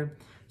batter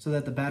so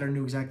that the batter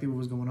knew exactly what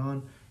was going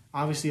on.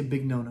 Obviously a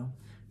big no-no.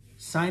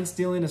 Sign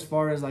stealing, as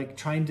far as like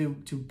trying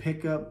to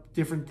pick up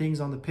different things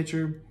on the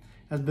pitcher,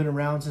 has been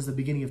around since the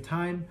beginning of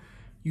time.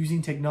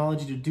 Using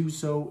technology to do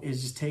so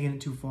is just taking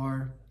it too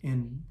far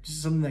and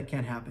just something that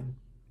can't happen,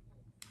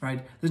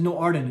 right? There's no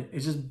art in it.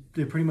 It's just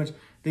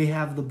they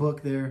have the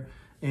book there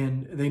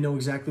and they know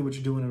exactly what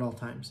you're doing at all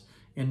times.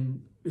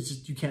 And it's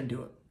just, you can't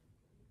do it.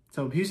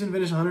 So Houston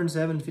finished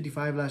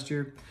 107-55 last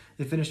year.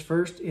 They finished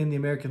first in the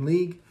American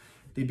League.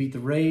 They beat the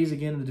Rays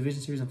again in the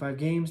division series in 5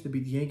 games. They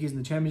beat the Yankees in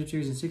the championship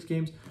series in 6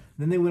 games. And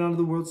then they went on to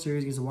the World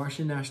Series against the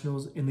Washington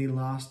Nationals, and they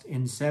lost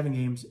in 7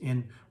 games,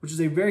 which was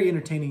a very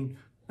entertaining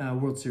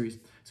World Series.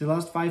 So they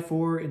lost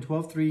 5-4 and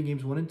 12-3 in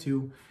games 1 and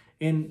 2.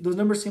 And those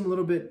numbers seem a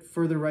little bit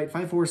further right.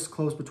 5-4 is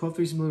close, but 12-3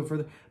 seems a little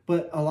further.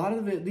 But a lot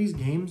of these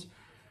games,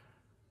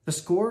 the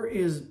score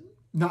is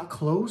not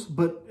close,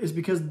 but it's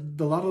because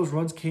a lot of those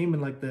runs came in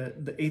like the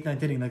 8th,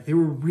 9th inning. Like they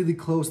were really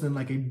close, and then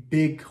like a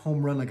big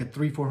home run, like a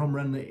 3-4 home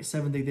run in the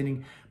 7th, 8th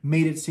inning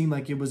made it seem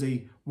like it was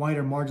a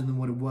wider margin than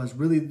what it was.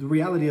 Really, the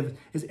reality of it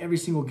is every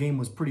single game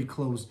was pretty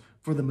close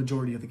for the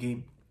majority of the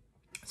game.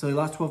 So they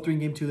lost 12-3 in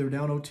game 2. They were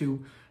down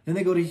 0-2. Then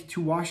they go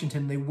to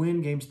Washington. They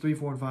win games 3,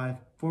 4, and 5,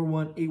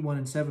 4-1, 8-1,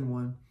 and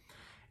 7-1.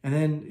 And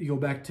then you go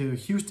back to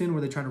Houston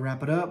where they try to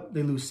wrap it up.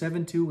 They lose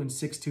 7-2 and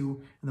 6-2.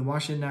 And the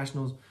Washington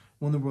Nationals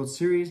won the World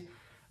Series.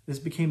 This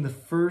became the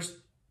first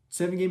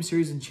 7-game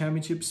series in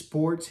championship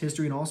sports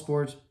history, in all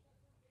sports,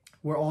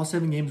 where all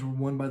 7 games were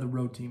won by the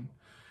road team.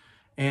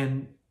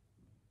 And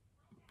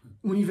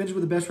when you finish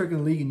with the best record in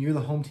the league and you're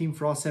the home team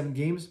for all 7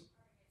 games,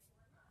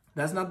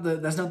 that's not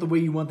the way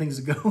you want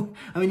things to go.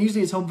 I mean,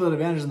 usually it's home field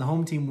advantage and the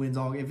home team wins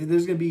all. If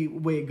there's going to be a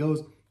way it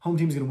goes, home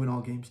team's going to win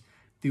all games.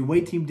 The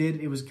away team did.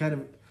 It was kind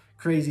of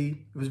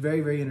crazy. It was very,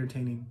 very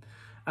entertaining.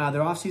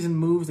 Their offseason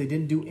moves, they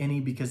didn't do any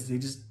because they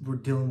just were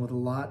dealing with a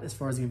lot as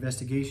far as the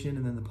investigation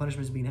and then the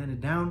punishments being handed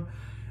down.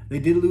 They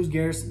did lose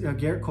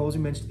Garrett Cole, as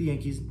you mentioned, to the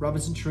Yankees.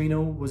 Robinson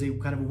Chirino was a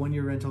kind of a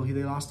 1-year rental.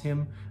 They lost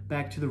him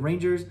back to the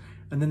Rangers,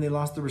 and then they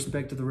lost the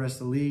respect of the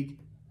rest of the league.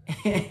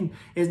 And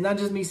it's not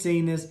just me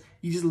saying this.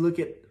 You just look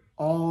at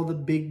all the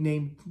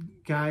big-name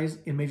guys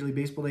in Major League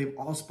Baseball. They've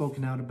all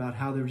spoken out about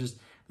how they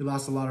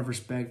lost a lot of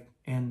respect,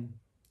 and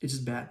it's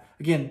just bad.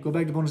 Again, go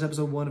back to bonus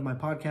episode 1 of my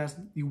podcast.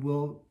 You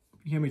will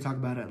hear me talk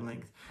about it at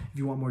length if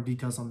you want more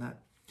details on that.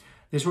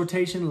 This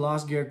rotation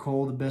lost Garrett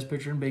Cole, the best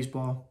pitcher in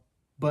baseball,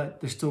 but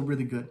they're still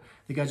really good.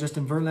 They got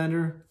Justin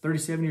Verlander,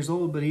 37 years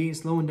old, but he ain't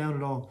slowing down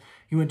at all.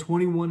 He went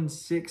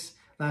 21-6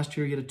 last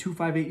year. He had a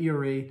 2.58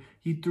 ERA.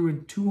 He threw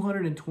in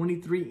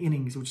 223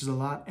 innings, which is a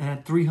lot, and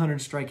had 300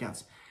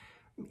 strikeouts.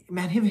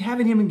 Man,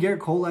 having him and Garrett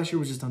Cole last year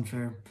was just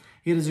unfair.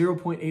 He had a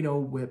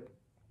 0.80 whip.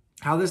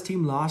 How this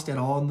team lost at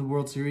all in the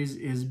World Series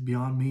is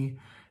beyond me.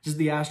 Just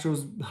the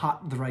Astros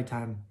hot at the right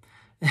time.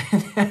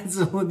 That's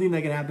the one thing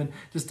that can happen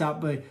to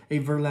stop a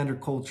Verlander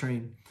Cole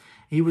train.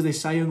 He was a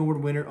Cy Young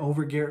Award winner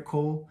over Garrett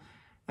Cole,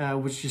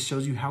 which just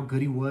shows you how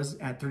good he was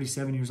at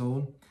 37 years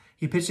old.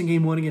 He pitched in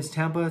game 1 against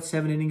Tampa,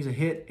 7 innings, a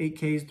hit, 8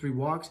 Ks, 3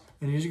 walks.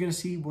 And as you're going to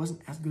see, he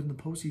wasn't as good in the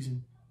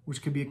postseason,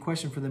 which could be a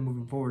question for them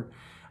moving forward.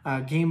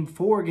 Game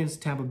 4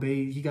 against Tampa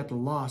Bay, he got the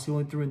loss. He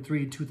only threw in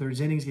 3 2/3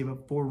 innings, gave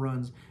up 4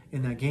 runs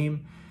in that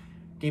game.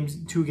 Game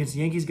 2 against the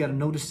Yankees, got a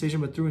no decision,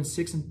 but threw in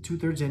 6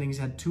 2/3 innings,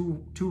 had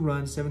two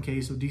runs, 7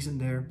 Ks, so decent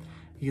there.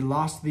 He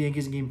lost to the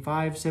Yankees in Game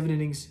 5, 7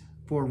 innings,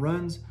 4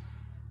 runs.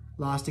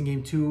 Lost in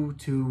Game 2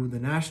 to the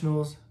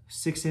Nationals,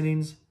 6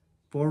 innings,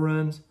 4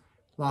 runs.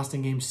 Lost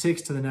in Game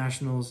 6 to the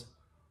Nationals,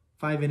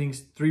 5 innings,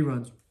 3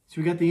 runs.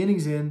 So we got the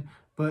innings in,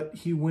 but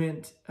he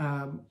went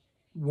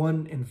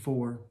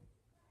 1-4.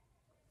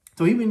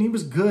 So he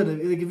was good.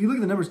 Like, if you look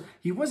at the numbers,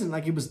 he wasn't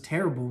like it was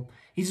terrible.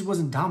 He just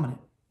wasn't dominant.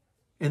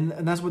 And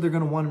that's what they're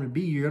going to want him to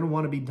be. You're going to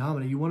want to be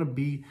dominant. You want to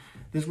be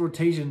this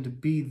rotation to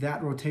be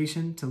that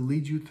rotation to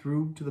lead you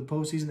through to the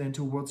postseason and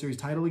to a World Series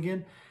title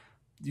again.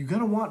 You're going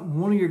to want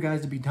one of your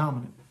guys to be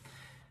dominant.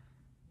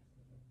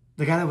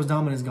 The guy that was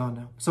dominant is gone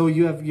now. So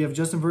you have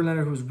Justin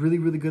Verlander, who was really,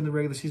 really good in the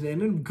regular season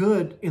and then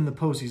good in the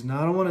postseason.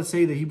 Now, I don't want to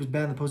say that he was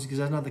bad in the postseason because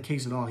that's not the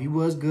case at all. He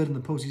was good in the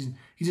postseason.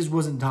 He just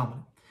wasn't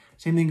dominant.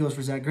 Same thing goes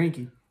for Zach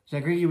Greinke.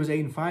 Zach Greinke was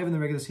 8-5 in the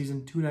regular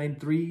season,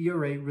 2.93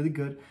 ERA, really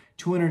good,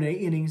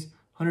 208 innings,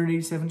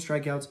 187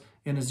 strikeouts,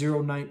 and a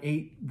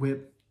 0.98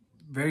 whip.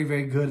 Very,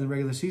 very good in the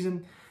regular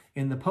season.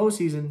 In the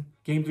postseason,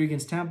 Game 3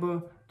 against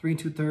Tampa, 3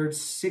 2/3,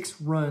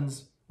 6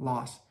 runs,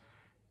 loss.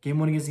 Game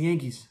 1 against the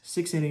Yankees,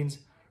 6 innings,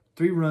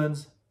 3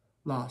 runs,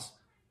 loss.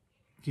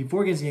 Game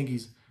 4 against the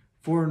Yankees,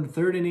 4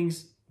 1/3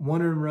 innings,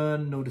 1 earned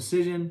run, no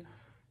decision.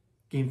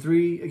 Game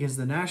 3 against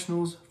the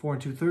Nationals, 4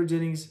 2/3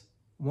 innings,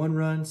 1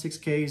 run, 6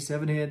 Ks,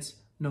 7 hits,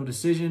 no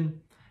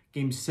decision.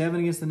 Game 7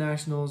 against the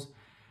Nationals,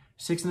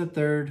 6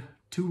 1/3,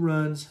 2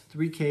 runs,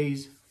 3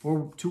 Ks,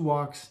 2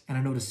 walks, and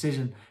a no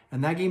decision.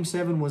 And that Game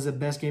 7 was the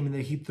best game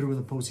that he threw in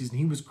the postseason.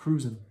 He was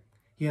cruising.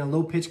 He had a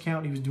low pitch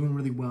count. He was doing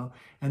really well.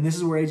 And this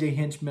is where AJ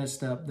Hinch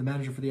messed up, the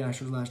manager for the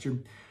Astros last year.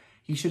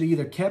 He should have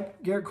either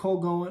kept Zach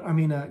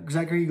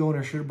Greinke going,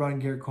 or should have brought in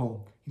Garrett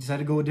Cole. He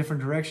decided to go a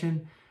different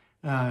direction.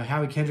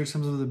 Howie Kendricks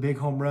comes with a big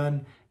home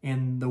run,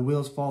 and the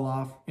wheels fall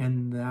off,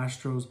 and the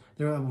Astros,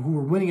 who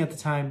were winning at the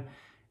time,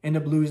 end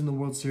up losing the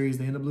World Series.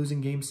 They end up losing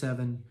Game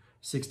 7,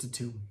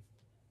 6-2.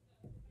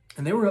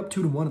 And they were up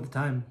 2-1 at the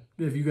time,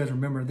 if you guys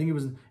remember. I think it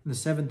was in the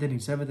 7th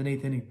and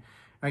 8th inning.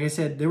 Like I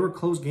said, there were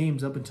close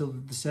games up until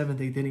the 7th,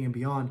 8th inning and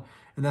beyond.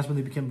 And that's when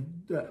they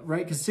became,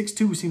 right? Because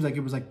 6-2 seems like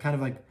it was like kind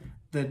of like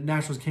the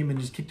Nationals came in and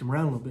just kicked them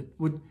around a little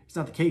bit. It's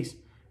not the case.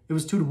 It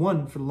was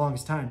 2-1 for the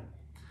longest time.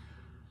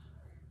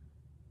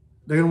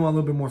 They're going to want a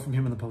little bit more from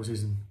him in the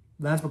postseason.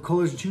 Lance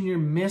McCullers Jr.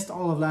 missed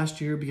all of last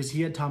year because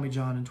he had Tommy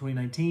John in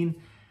 2019.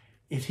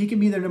 If he can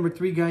be their number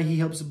 3 guy, he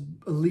helps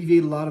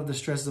alleviate a lot of the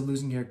stresses of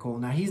losing Garrett Cole.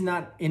 Now, he's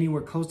not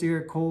anywhere close to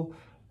Garrett Cole,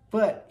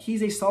 but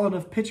he's a solid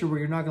enough pitcher where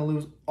you're not going to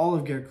lose all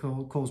of Garrett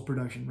Cole's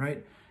production,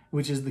 right?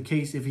 Which is the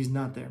case if he's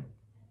not there.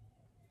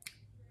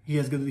 He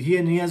has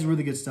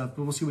really good stuff,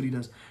 but we'll see what he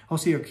does.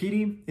 Jose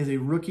Urquidy is a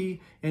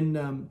rookie,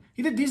 and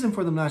he did decent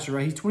for them last year,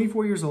 right? He's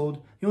 24 years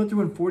old. He only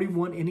threw in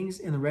 41 innings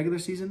in the regular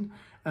season,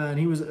 and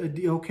he was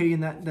okay in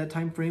that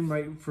time frame,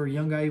 right? For a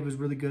young guy, he was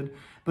really good.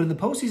 But in the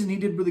postseason, he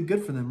did really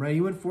good for them, right?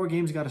 He went 4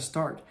 games, got a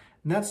start,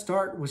 and that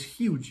start was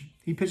huge.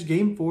 He pitched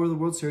Game 4 of the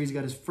World Series. He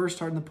got his first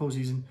start in the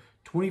postseason,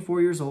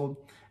 24 years old,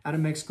 out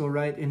of Mexico,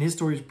 right? And his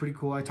story is pretty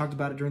cool. I talked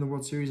about it during the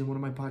World Series in one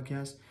of my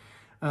podcasts.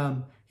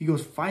 He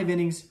goes 5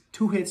 innings,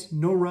 2 hits,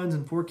 no runs,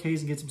 and 4 Ks,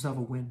 and gets himself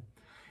a win.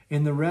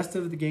 In the rest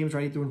of the games,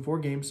 right, he threw in 4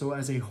 games. So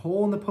as a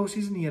whole in the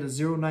postseason, he had a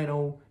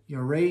 0.90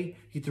 ERA.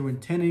 He threw in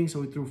 10 innings,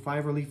 so he threw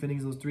 5 relief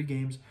innings in those 3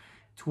 games.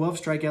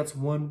 12 strikeouts,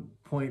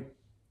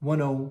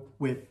 1.10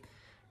 whip.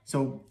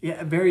 So,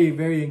 yeah, very,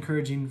 very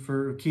encouraging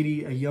for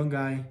Urquidy, a young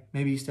guy.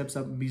 Maybe he steps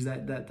up and be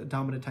that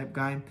dominant type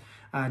guy.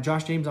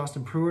 Josh James,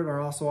 Austin Pruitt are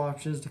also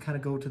options to kind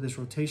of go to this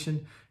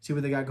rotation, see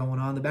what they got going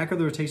on. The back of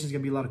the rotation is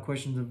going to be a lot of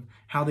questions of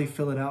how they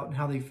fill it out and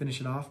how they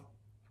finish it off.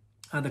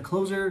 The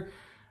closer,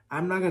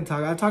 I'm not going to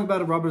talk. I've talked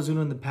about Robert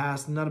Ozuna in the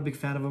past. I'm not a big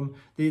fan of him.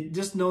 They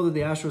just know that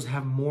the Astros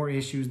have more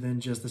issues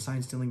than just the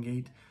sign-stealing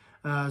gate.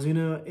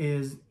 Ozuna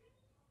is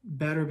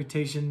bad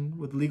reputation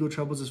with legal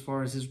troubles as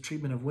far as his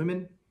treatment of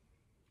women.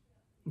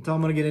 That's all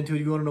I'm going to get into.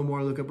 If you want to know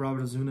more, look up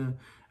Robert Ozuna.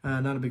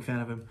 Not a big fan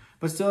of him.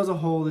 But still, as a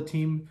whole, the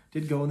team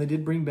did go, and they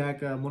did bring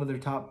back one of their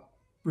top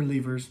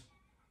relievers.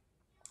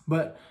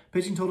 But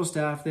pitching total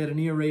staff, they had an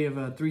ERA of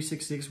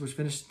 3.66, which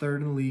finished 3rd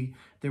in the league.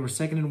 They were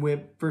 2nd in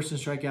whip, 1st in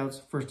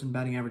strikeouts, 1st in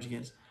batting average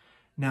against.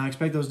 Now, I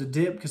expect those to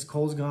dip because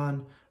Cole's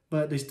gone,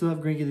 but they still have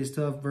Greinke, they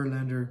still have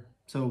Verlander.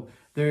 So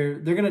they're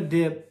going to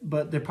dip,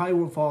 but they probably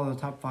won't fall in the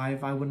top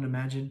 5, I wouldn't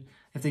imagine.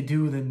 If they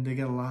do, then they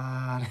got a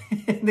lot.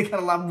 They got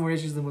a lot more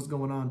issues than what's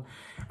going on.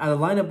 The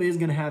lineup is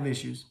going to have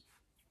issues.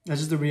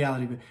 That's just the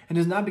reality of it. And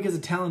it's not because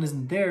the talent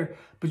isn't there,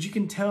 but you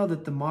can tell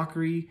that the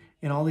mockery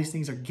and all these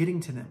things are getting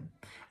to them.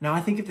 Now,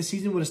 I think if the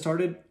season would have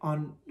started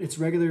on its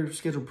regular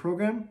scheduled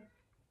program,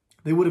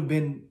 they would have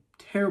been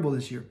terrible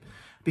this year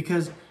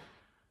because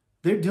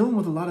they're dealing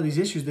with a lot of these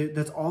issues.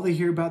 That's all they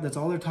hear about. That's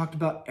all they're talked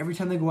about. Every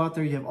time they go out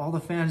there, you have all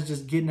the fans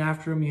just getting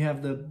after them. You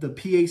have the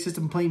PA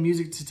system playing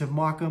music to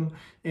mock them.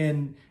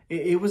 And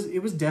it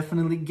was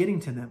definitely getting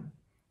to them.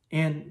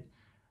 And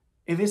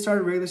If it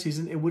started regular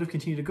season, it would have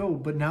continued to go.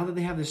 But now that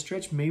they have this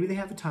stretch, maybe they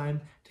have the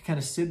time to kind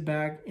of sit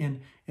back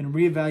and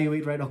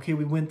reevaluate, right? Okay,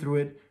 we went through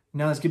it.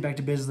 Now let's get back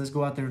to business. Let's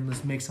go out there and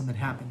let's make something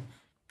happen.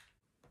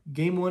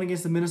 Game 1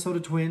 against the Minnesota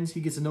Twins,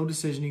 he gets a no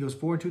decision. He goes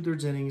 4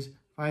 2/3 innings,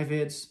 5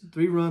 hits,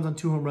 3 runs on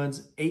 2 home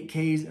runs, 8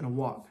 Ks, and a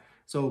walk.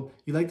 So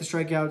you like the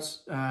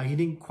strikeouts. He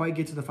didn't quite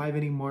get to the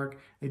 5-inning mark.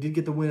 They did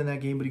get the win in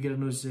that game, but he got a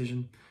no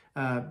decision.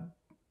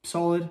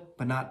 Solid,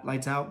 but not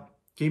lights out.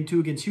 Game 2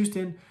 against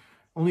Houston,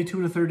 only 2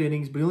 1/3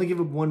 innings, but he only gave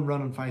up 1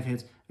 run on 5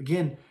 hits.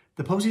 Again,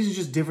 the postseason is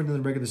just different than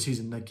the regular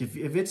season. Like if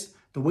it's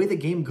the way the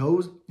game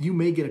goes, you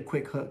may get a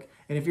quick hook.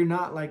 And if you're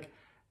not like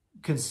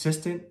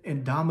consistent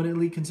and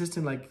dominantly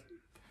consistent, like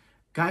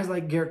guys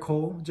like Garrett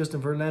Cole,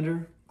 Justin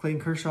Verlander,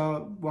 Clayton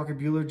Kershaw, Walker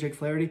Buehler, Jake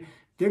Flaherty,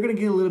 they're going to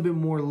get a little bit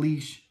more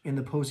leash in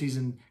the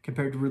postseason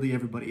compared to really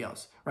everybody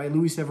else, right?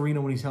 Luis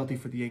Severino when he's healthy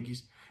for the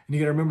Yankees. And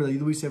you got to remember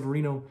that Luis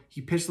Severino,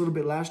 he pitched a little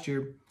bit last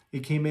year. He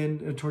came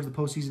in towards the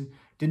postseason,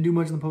 didn't do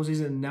much in the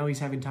postseason, and now he's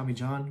having Tommy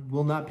John.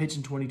 Will not pitch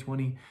in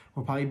 2020.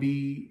 Will probably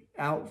be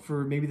out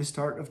for maybe the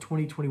start of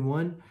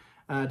 2021,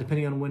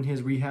 depending on when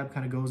his rehab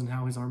kind of goes and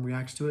how his arm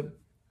reacts to it.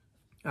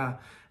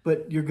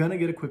 But you're going to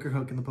get a quicker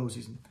hook in the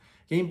postseason.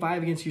 Game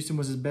 5 against Houston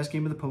was his best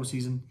game of the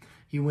postseason.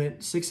 He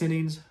went 6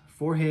 innings,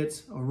 4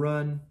 hits, a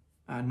run,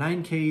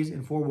 9 Ks,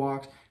 and 4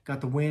 walks.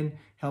 Got the win,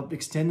 helped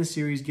extend the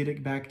series, get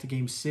it back to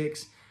Game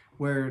 6,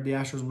 where the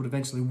Astros would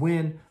eventually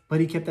win, but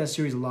he kept that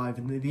series alive,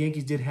 and the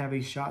Yankees did have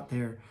a shot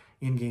there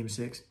in Game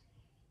 6.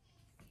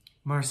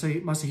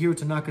 Masahiro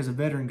Tanaka is a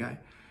veteran guy.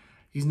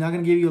 He's not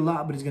going to give you a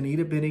lot, but he's going to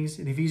eat up innings,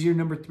 and if he's your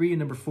number 3 and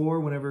number 4,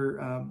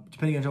 whenever,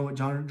 depending on what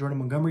Jordan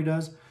Montgomery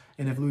does,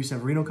 and if Luis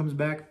Severino comes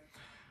back,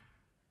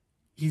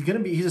 he's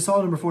a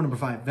solid number 4, number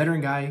 5. Veteran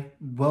guy,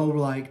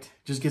 well-liked,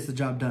 just gets the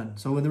job done.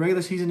 So in the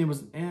regular season, it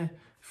was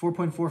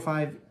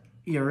 4.45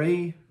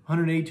 ERA,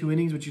 182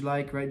 innings, which you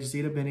like, right? Just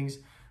eat up innings.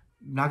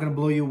 Not going to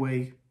blow you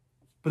away.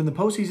 But in the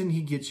postseason,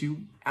 he gets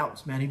you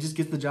outs, man. He just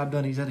gets the job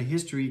done. He's had a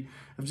history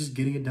of just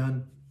getting it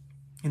done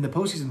in the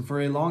postseason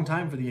for a long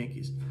time for the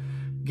Yankees.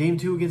 Game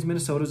 2 against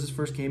Minnesota is his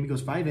first game. He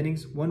goes 5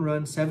 innings, 1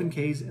 run, 7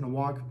 Ks, and a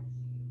walk.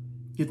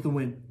 Gets the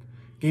win.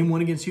 Game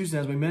 1 against Houston,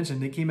 as we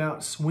mentioned, they came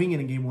out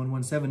swinging in Game 1,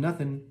 won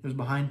 7-0. It was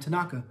behind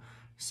Tanaka.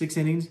 6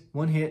 innings,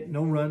 1 hit,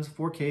 no runs,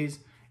 4 Ks,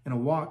 and a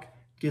walk.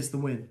 Gets the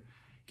win.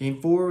 Game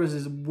 4 was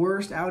his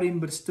worst outing,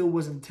 but it still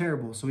wasn't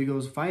terrible. So he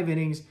goes 5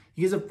 innings.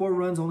 He gives up 4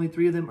 runs, only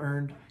 3 of them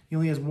earned. He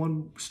only has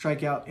 1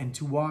 strikeout and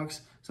 2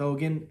 walks. So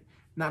again,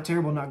 not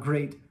terrible, not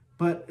great.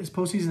 But his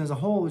postseason as a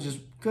whole is just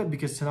good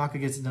because Tanaka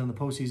gets it done in the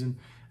postseason.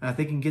 If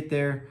they can get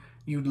there,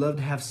 you'd love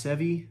to have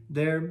Sevy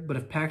there. But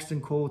if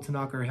Paxton, Cole,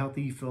 Tanaka are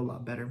healthy, you feel a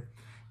lot better.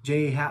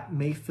 J.A. Happ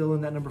may fill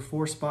in that number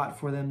 4 spot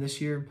for them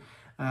this year.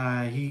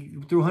 He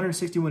threw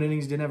 161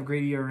 innings, didn't have a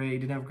great ERA,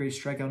 didn't have great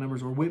strikeout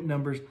numbers or whip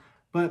numbers,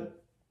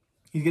 but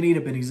he's going to eat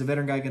up innings. He's a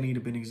veteran guy going to eat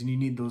up innings, and you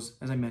need those,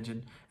 as I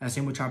mentioned.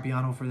 Same with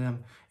Tropiano for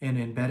them,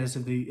 and Bettis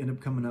if they end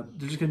up coming up.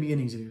 There's just going to be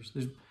innings here.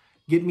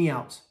 Get me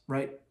outs,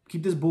 right?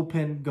 Keep this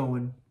bullpen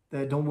going.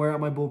 Don't wear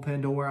out my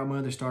bullpen. Don't wear out my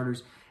other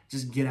starters.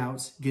 Just get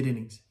outs, get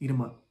innings, eat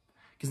them up.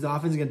 Because the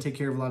offense is going to take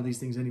care of a lot of these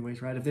things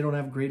anyways, right? If they don't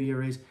have great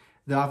ERAs,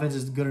 the offense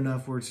is good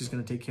enough where it's just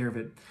going to take care of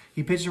it.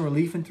 He pitched in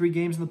relief in 3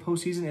 games in the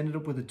postseason, ended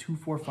up with a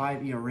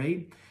 2.45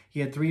 ERA. He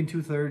had 3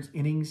 2/3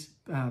 innings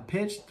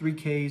pitched, 3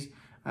 Ks,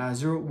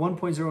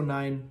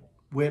 1.09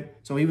 whip.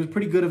 So he was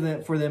pretty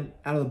good for them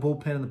out of the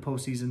bullpen in the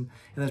postseason, and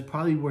that's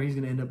probably where he's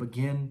going to end up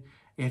again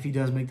if he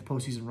does make the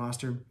postseason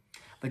roster.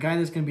 The guy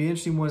that's going to be an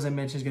interesting one, as I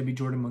mentioned, is going to be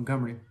Jordan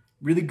Montgomery.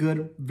 Really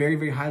good, very,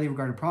 very highly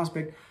regarded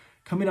prospect,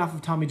 coming off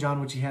of Tommy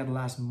John, which he had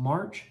last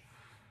March.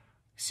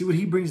 See what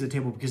he brings to the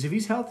table, because if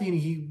he's healthy and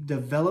he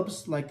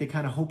develops like they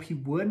kind of hope he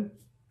would,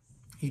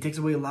 he takes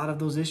away a lot of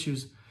those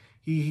issues.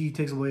 He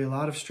takes away a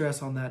lot of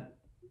stress on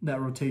that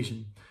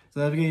rotation.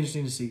 So that'll be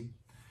interesting to see.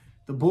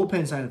 The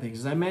bullpen side of things,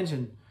 as I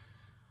mentioned,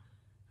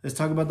 let's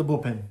talk about the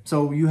bullpen.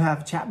 So you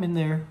have Chapman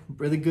there,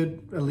 really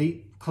good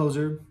elite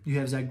closer. You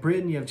have Zach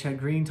Britton, you have Chad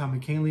Green, Tom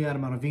McKinley,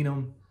 Adam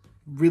Ottavino,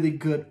 really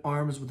good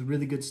arms with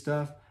really good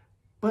stuff.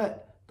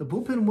 But the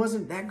bullpen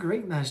wasn't that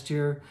great last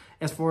year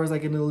as far as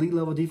like an elite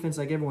level defense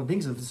like everyone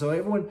thinks of.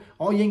 So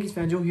all Yankees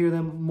fans, you'll hear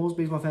them, most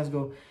baseball fans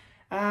go,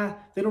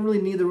 they don't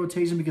really need the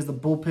rotation because the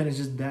bullpen is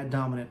just that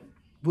dominant.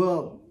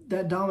 Well,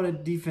 that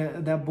dominant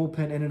defense, that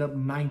bullpen ended up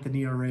 9th in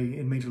ERA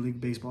in Major League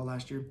Baseball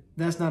last year.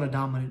 That's not a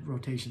dominant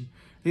rotation.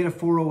 They had a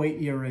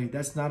 4.08 ERA.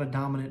 That's not a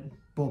dominant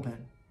bullpen,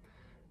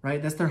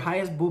 right? That's their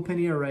highest bullpen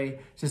ERA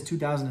since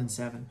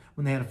 2007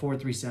 when they had a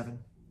 4.37.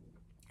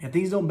 If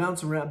things don't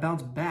bounce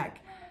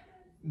back,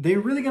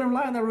 they're really going to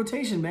rely on that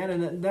rotation, man,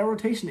 and that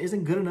rotation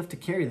isn't good enough to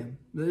carry them.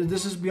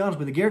 Let's just be honest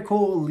with you. Garrett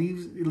Cole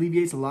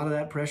alleviates a lot of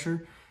that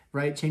pressure,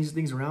 right? Changes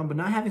things around, but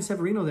not having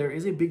Severino there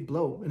is a big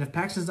blow. And if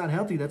Paxton's not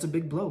healthy, that's a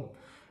big blow.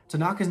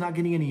 Tanaka's not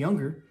getting any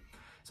younger.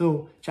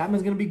 So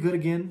Chapman's going to be good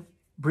again.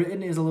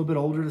 Britton is a little bit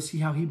older to see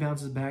how he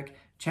bounces back.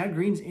 Chad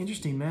Green's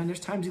interesting, man. There's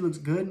times he looks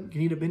good, can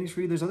eat up innings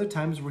for you. There's other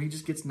times where he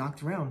just gets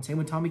knocked around. Same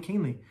with Tommy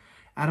Kinley.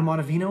 Adam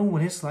Ottavino,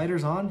 when his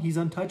slider's on, he's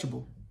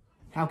untouchable.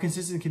 How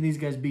consistent can these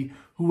guys be?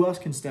 Who else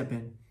can step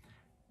in?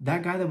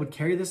 That guy that would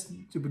carry this,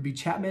 it would be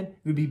Chapman,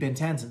 it would be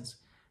Betances.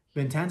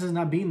 Betances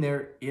not being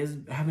there is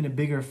having a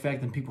bigger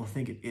effect than people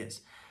think it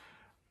is.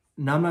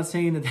 Now, I'm not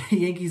saying that the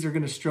Yankees are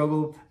going to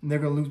struggle and they're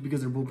going to lose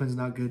because their bullpen is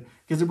not good.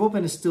 Because their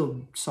bullpen is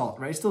still solid,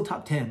 right? It's still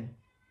top 10.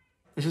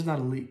 It's just not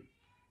elite.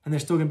 And they're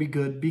still going to be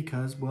good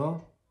because,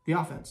 well, the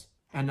offense.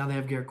 And now they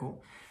have Garrett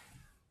Cole.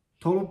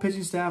 Total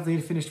pitching staff, they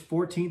had finished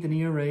 14th in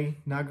ERA.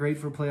 Not great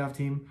for a playoff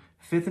team.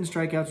 5th in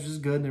strikeouts, which is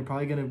good. And they're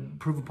probably going to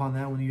improve upon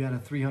that when you had a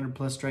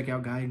 300-plus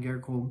strikeout guy in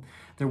Garrett Cole.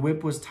 Their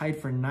whip was tied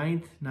for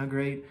 9th. Not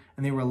great.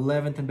 And they were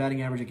 11th in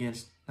batting average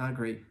against. Not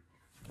great.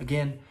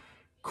 Again,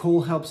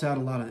 Cole helps out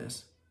a lot of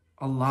this.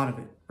 A lot of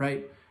it,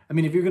 right? I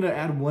mean, if you're going to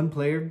add one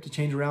player to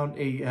change around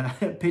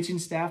a pitching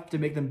staff to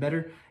make them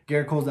better,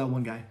 Garrett Cole's that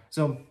one guy.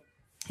 So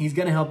he's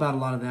going to help out a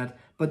lot of that,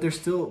 but there's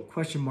still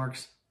question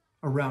marks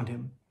around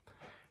him.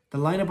 The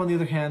lineup, on the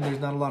other hand,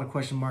 there's not a lot of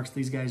question marks.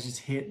 These guys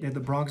just hit. They're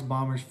the Bronx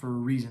Bombers for a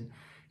reason.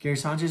 Gary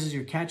Sanchez is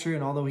your catcher,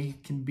 and although he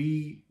can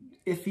be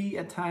iffy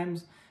at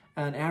times,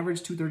 an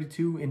average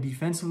 232, and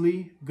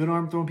defensively, good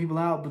arm throwing people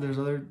out, but there's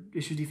other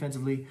issues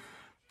defensively.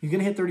 He's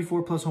going to hit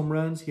 34-plus home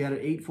runs. He had an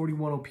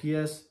 841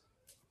 OPS.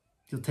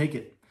 He'll take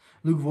it.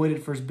 Luke Voigt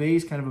at first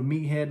base, kind of a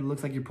meathead.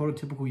 Looks like your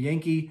prototypical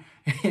Yankee.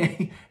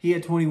 He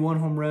had 21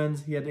 home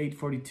runs. He had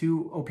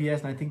 842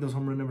 OPS, and I think those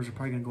home run numbers are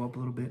probably going to go up a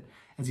little bit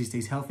as he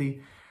stays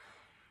healthy.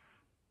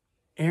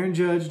 Aaron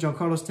Judge,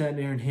 Giancarlo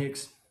Stanton, Aaron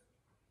Hicks.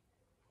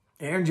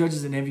 Aaron Judge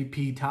is an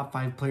MVP, top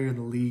 5 player in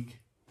the league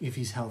if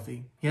he's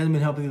healthy. He hasn't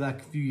been healthy the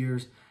last few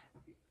years.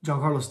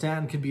 Giancarlo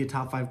Stanton could be a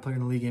top 5 player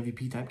in the league,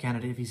 MVP type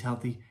candidate if he's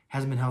healthy.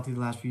 Hasn't been healthy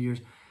the last few years.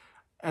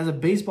 As a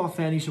baseball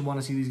fan, you should want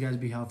to see these guys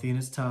be healthy, and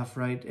it's tough,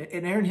 right?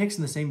 And Aaron Hicks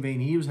in the same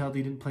vein. He was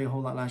healthy, didn't play a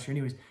whole lot last year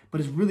anyways,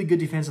 but is really good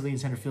defensively in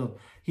center field.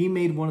 He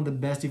made one of the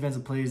best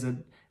defensive plays that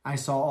I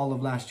saw all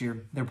of last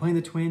year. They're playing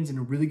the Twins in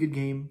a really good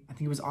game. I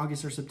think it was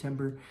August or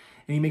September,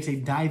 and he makes a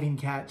diving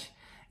catch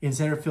in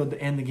center field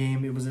to end the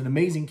game. It was an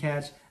amazing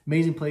catch,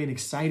 amazing play, an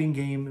exciting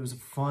game. It was a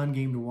fun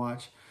game to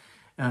watch.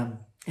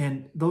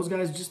 And those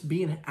guys just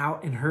being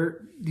out and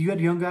hurt. You had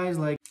young guys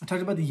like, I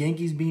talked about the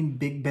Yankees being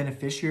big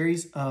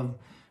beneficiaries of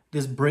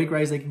this break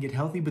rise, they can get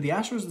healthy, but the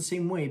Astros the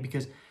same way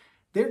because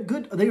they're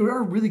good. They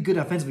are really good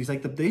offensively. It's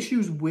like the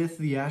issues with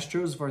the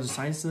Astros as far as the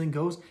sign stealing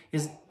goes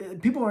is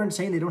people aren't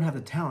saying they don't have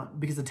the talent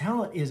because the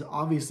talent is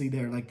obviously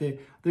there. Like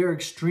they're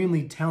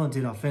extremely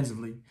talented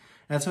offensively.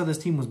 That's how this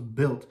team was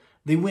built.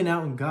 They went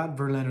out and got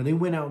Verlander. They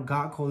went out and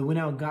got Cole. They went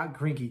out and got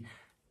Greinke.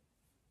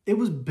 It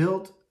was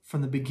built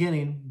from the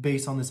beginning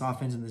based on this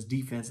offense and this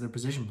defense, their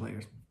position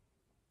players.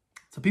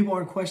 So people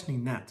aren't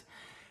questioning that.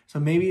 So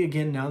maybe,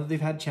 again, now that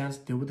they've had a chance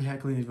to deal with the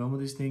heckling, they've done with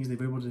these things, they've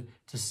been able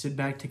to sit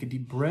back, take a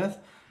deep breath,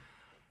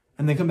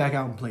 and then come back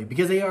out and play.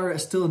 Because they are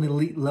still an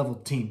elite-level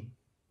team,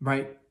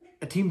 right?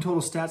 A team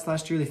total stats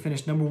last year, they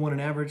finished number 1 in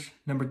average,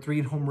 number 3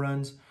 in home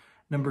runs,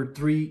 number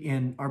 3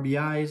 in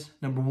RBIs,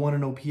 number 1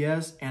 in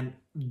OPS, and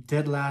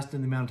dead last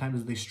in the amount of times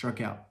that they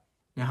struck out.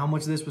 Now, how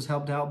much of this was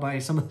helped out by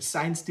some of the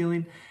sign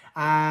stealing?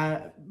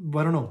 I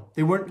don't know.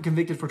 They weren't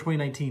convicted for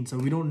 2019, so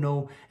we don't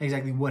know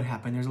exactly what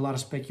happened. There's a lot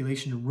of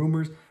speculation and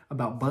rumors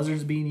about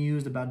buzzers being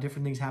used, about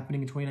different things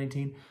happening in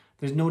 2019.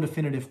 There's no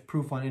definitive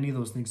proof on any of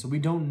those things, so we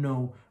don't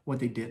know what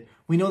they did.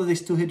 We know that they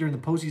still hit during the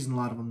postseason, a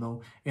lot of them,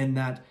 though, and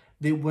that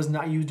it was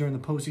not used during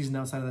the postseason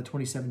outside of that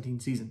 2017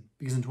 season.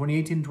 Because in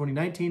 2018 and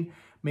 2019,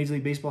 Major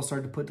League Baseball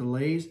started to put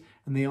delays,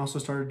 and they also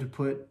started to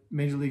put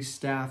Major League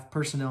staff,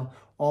 personnel,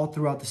 all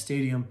throughout the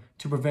stadium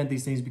to prevent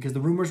these things because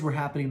the rumors were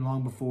happening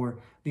long before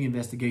the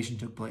investigation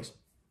took place.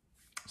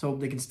 So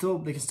they can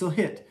still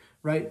hit,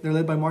 right? They're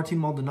led by Martin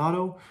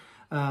Maldonado.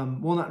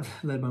 Well, not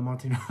led by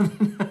Martin.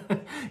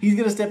 He's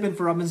going to step in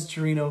for Robinson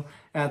Chirino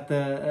at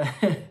the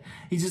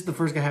he's just the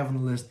first guy I have on the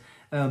list.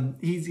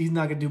 He's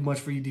not going to do much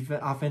for you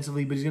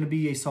offensively, but he's going to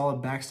be a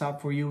solid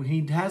backstop for you.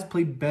 He has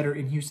played better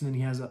in Houston than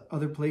he has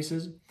other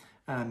places.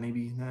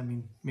 Maybe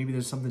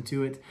there's something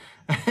to it.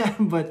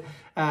 But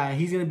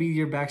he's going to be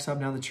your backstop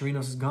now that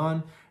Chirinos is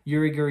gone.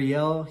 Yuri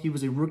Gurriel, he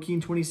was a rookie in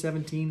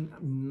 2017.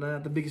 I'm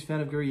not the biggest fan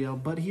of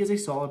Gurriel, but he is a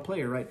solid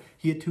player, right?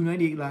 He hit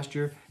 298 last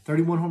year,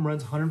 31 home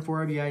runs,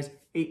 104 RBIs,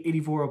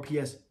 884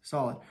 OPS,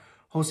 solid.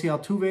 Jose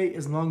Altuve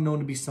is long known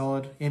to be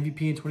solid,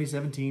 MVP in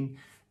 2017.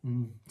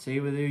 Say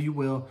whether you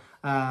will.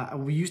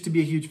 We used to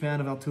be a huge fan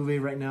of Altuve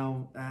right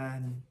now,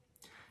 and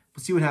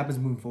we'll see what happens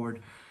moving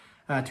forward.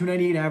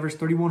 298 average,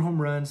 31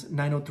 home runs,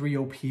 903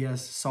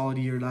 OPS, solid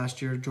year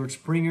last year. George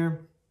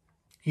Springer,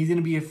 he's going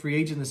to be a free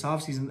agent this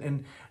offseason.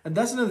 And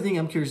that's another thing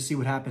I'm curious to see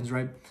what happens,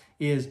 right?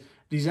 Is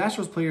these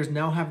Astros players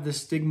now have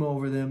this stigma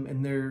over them,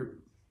 and they're,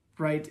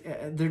 right,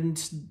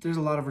 there's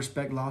a lot of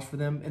respect lost for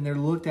them, and they're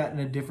looked at in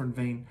a different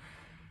vein.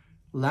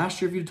 Last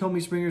year, if you'd told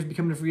me Springer's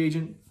becoming a free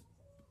agent,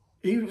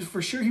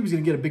 for sure he was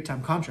going to get a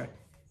big-time contract.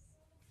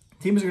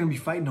 Teams are going to be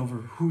fighting over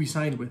who he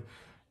signed with.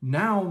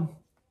 Now,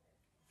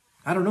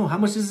 I don't know. How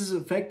much does this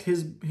affect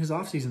his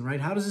offseason, right?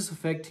 How does this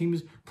affect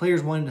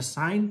players wanting to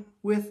sign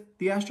with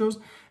the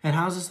Astros? And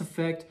how does this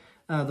affect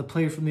the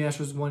players from the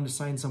Astros wanting to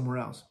sign somewhere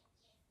else?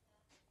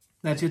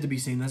 That's yet to be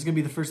seen. That's going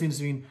to be the first thing to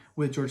see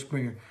with George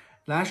Springer.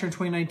 Last year in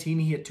 2019,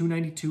 he hit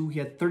 292. He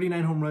had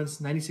 39 home runs,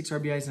 96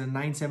 RBIs, and a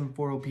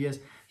 974 OPS.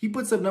 He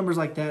puts up numbers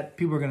like that,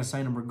 people are going to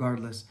sign him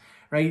regardless,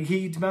 right?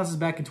 He bounces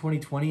back in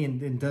 2020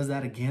 and does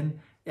that again.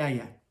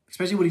 Yeah.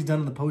 Especially what he's done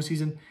in the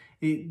postseason.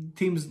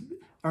 Teams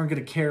aren't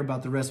going to care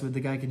about the rest of it. The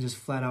guy can just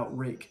flat out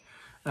rake.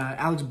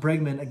 Alex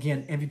Bregman,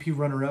 again, MVP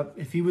runner-up.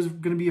 If he was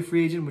going to be a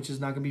free agent, which is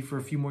not going to be for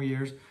a few more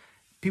years,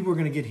 people are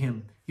going to get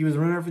him. He was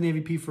runner-up for the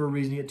MVP for a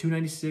reason. He had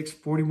 296,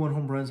 41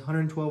 home runs,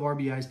 112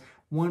 RBIs,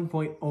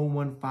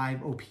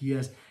 1.015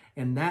 OPS.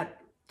 And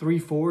that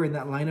 3-4 in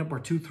that lineup, or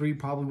 2-3,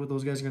 probably what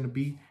those guys are going to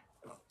be.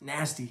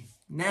 Nasty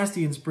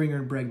in Springer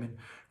and Bregman.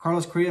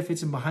 Carlos Correa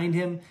fits in behind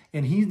him,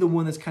 and he's the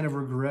one that's kind of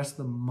regressed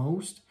the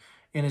most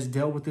and has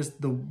dealt with this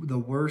the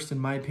worst, in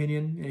my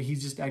opinion.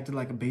 He's just acted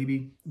like a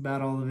baby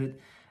about all of it.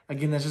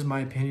 Again, that's just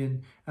my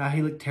opinion.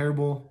 He looked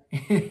terrible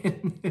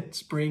in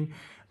spring,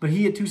 but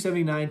he had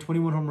 279,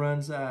 21 home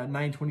runs,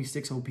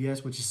 926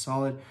 OPS, which is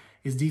solid.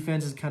 His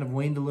defense has kind of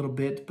waned a little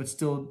bit, but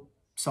still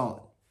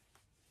solid.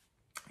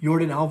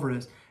 Yordan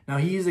Alvarez. Now,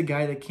 he is a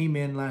guy that came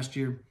in last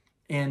year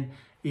and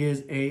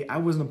I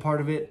wasn't a part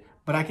of it,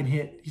 but I can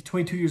hit. He's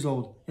 22 years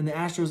old, and the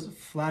Astros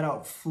flat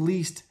out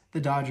fleeced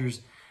the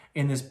Dodgers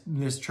in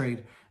this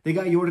trade. They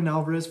got Yordan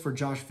Alvarez for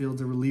Josh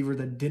Fields, a reliever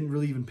that didn't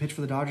really even pitch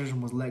for the Dodgers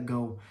and was let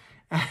go.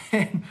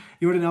 And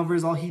Yordan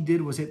Alvarez, all he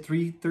did was hit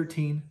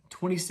 313,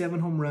 27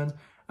 home runs,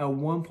 a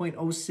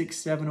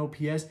 1.067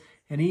 OPS,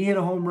 and he hit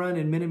a home run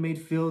in Minute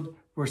Maid Field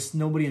where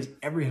nobody has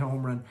ever hit a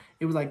home run.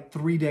 It was like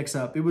 3 decks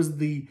up. It was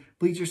the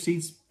bleacher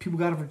seats. People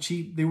got it for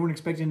cheap. They weren't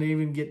expecting to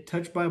even get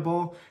touched by a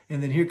ball.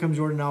 And then here comes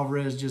Yordan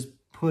Alvarez just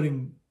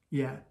putting,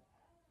 yeah.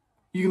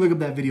 You can look up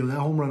that video. That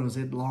home run was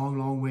hit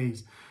long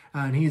ways.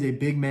 And he's a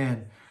big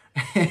man.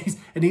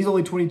 And he's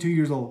only 22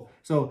 years old.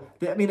 So,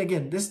 I mean,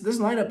 again, this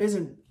lineup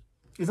isn't,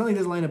 it's not like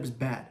this lineup is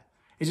bad.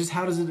 It's just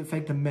how does it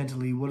affect them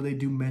mentally? What do they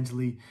do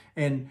mentally?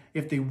 And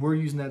if they were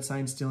using that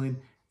sign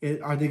stealing,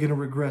 are they going to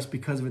regress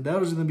because of it?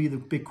 Those are going to be the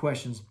big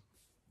questions.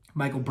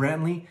 Michael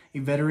Brantley, a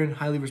veteran,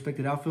 highly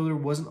respected outfielder,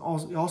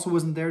 also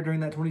wasn't there during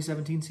that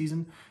 2017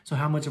 season. So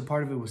how much a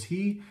part of it was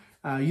he?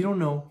 You don't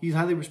know. He's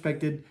highly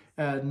respected.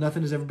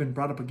 Nothing has ever been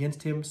brought up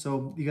against him.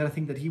 So you got to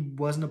think that he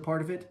wasn't a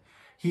part of it.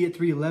 He hit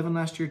 311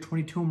 last year,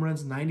 22 home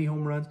runs, 90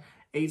 home runs,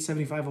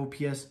 875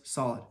 OPS,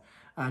 solid.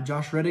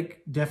 Josh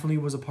Reddick definitely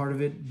was a part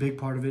of it, big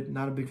part of it.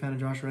 Not a big fan of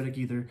Josh Reddick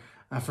either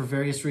for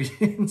various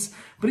reasons.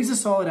 But he's a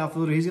solid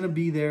outfielder. He's going to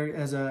be there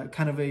as a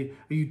kind of a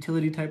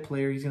utility type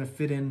player. He's going to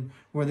fit in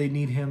where they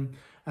need him.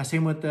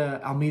 Same with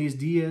Almeida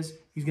Diaz.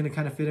 He's going to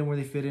kind of fit in where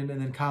they fit in. And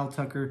then Kyle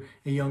Tucker,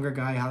 a younger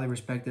guy, highly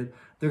respected.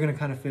 They're going to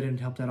kind of fit in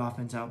to help that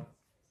offense out.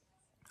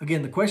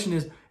 Again, the question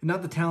is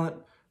not the talent.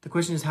 The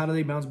question is how do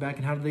they bounce back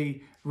and how do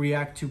they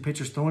react to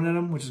pitchers throwing at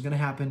them, which is going to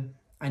happen.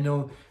 I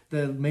know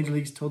the major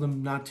leagues told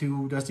them not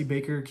to. Dusty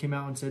Baker came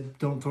out and said,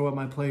 don't throw at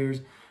my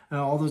players.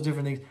 All those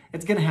different things.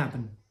 It's going to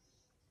happen.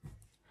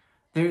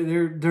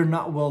 They're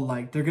not well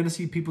liked. They're going to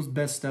see people's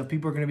best stuff.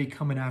 People are going to be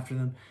coming after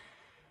them.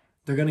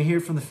 They're going to hear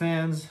it from the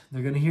fans.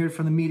 They're going to hear it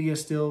from the media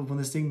still. When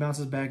this thing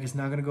bounces back, it's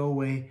not going to go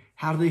away.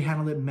 How do they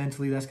handle it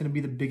mentally? That's going to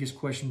be the biggest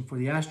question for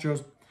the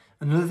Astros.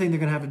 Another thing they're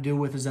going to have to deal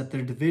with is that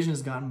their division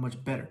has gotten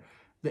much better.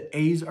 The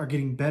A's are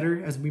getting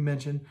better, as we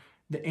mentioned.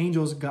 The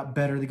Angels got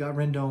better. They got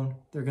Rendon.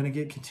 They're going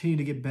to continue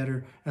to get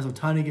better as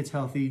Ohtani gets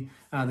healthy.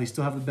 They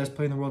still have the best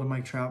player in the world in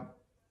Mike Trout.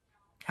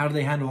 How do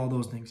they handle all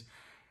those things?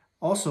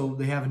 Also,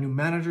 they have a new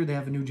manager. They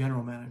have a new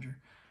general manager.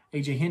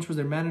 A.J. Hinch was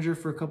their manager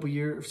for a couple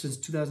years, since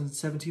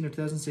 2017 or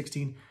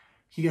 2016.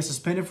 He got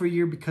suspended for a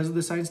year because of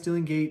the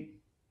sign-stealing gate.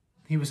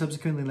 He was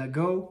subsequently let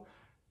go.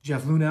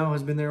 Jeff Luhnow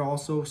has been there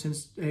also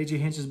since A.J.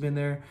 Hinch has been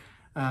there.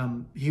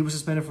 He was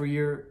suspended for a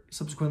year,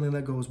 subsequently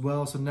let go as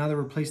well. So now they're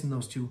replacing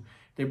those two.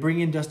 They bring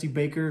in Dusty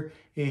Baker,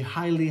 a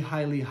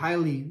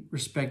highly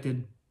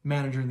respected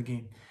manager in the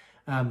game.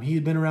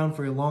 He's been around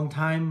for a long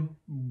time,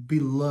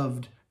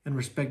 beloved and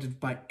respected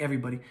by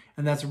everybody.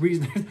 And that's the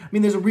reason, I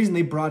mean, there's a reason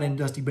they brought in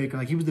Dusty Baker.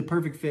 Like, he was the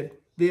perfect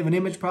fit. They have an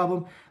image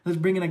problem. Let's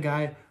bring in a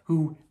guy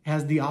who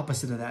has the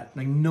opposite of that.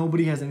 Like,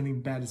 nobody has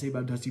anything bad to say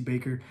about Dusty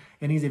Baker.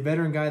 And he's a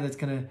veteran guy that's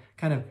going to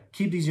kind of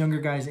keep these younger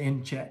guys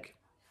in check.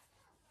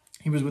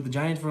 He was with the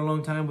Giants for a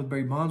long time, with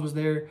Barry Bonds was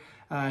there.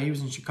 He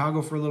was in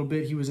Chicago for a little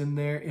bit. He was in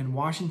there in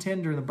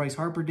Washington during the Bryce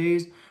Harper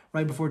days,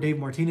 right before Dave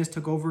Martinez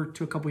took over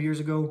a couple years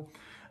ago.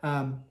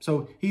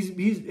 So he's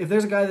if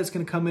there's a guy that's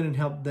going to come in and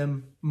help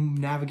them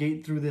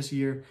navigate through this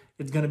year,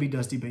 it's going to be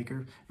Dusty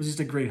Baker. It was just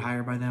a great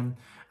hire by them.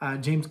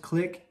 James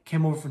Click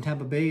came over from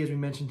Tampa Bay. As we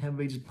mentioned, Tampa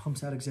Bay just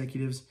pumps out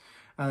executives.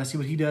 Let's see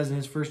what he does in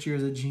his first year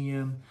as a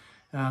GM.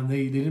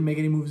 They didn't make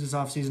any moves this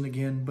offseason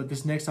again, but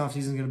this next offseason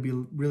is going to be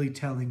really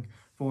telling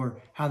for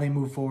how they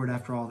move forward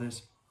after all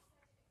this.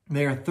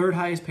 They are third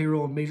highest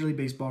payroll in Major League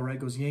Baseball, right?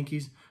 Goes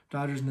Yankees,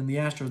 Dodgers, and then the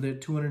Astros. They're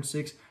at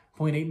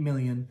 $206.8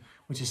 million,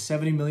 which is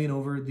 $70 million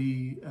over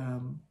the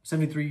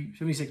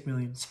 $76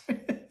 million.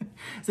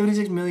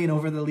 $76 million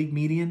over the league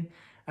median.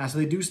 So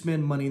they do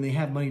spend money, and they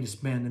have money to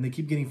spend, and they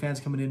keep getting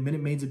fans coming in.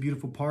 Minute Maid's a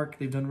beautiful park.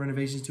 They've done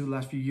renovations to it the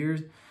last few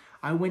years.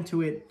 I went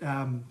to it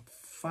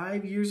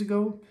 5 years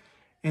ago,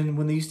 And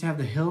when they used to have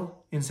the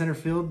hill in center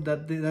field,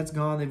 that's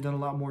gone. They've done a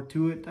lot more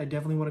to it. I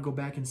definitely want to go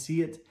back and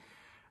see it.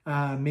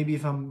 Maybe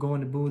if I'm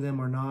going to boo them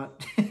or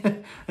not.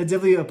 It's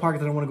definitely a park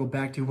that I want to go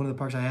back to, one of the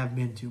parks I have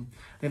been to.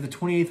 They have the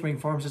 28th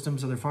ranked farm system,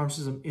 so their farm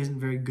system isn't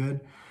very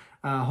good.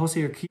 Jose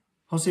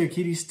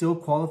Urquidy still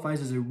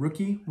qualifies as a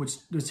rookie, which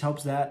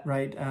helps that,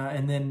 right?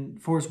 And then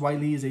Forrest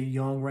Whiteley is a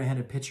young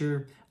right-handed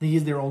pitcher. I think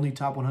he's their only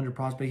top 100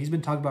 prospect. He's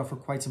been talked about for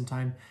quite some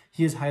time.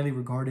 He is highly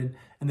regarded,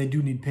 and they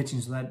do need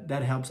pitching, so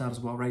that helps out as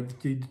well, right?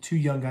 The two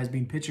young guys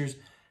being pitchers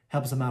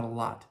helps them out a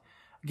lot.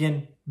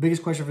 Again,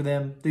 biggest question for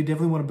them, they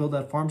definitely want to build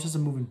that farm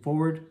system moving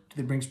forward. Do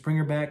they bring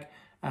Springer back?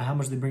 How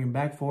much do they bring him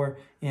back for?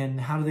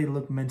 And how do they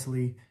look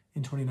mentally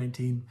in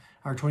 2019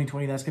 or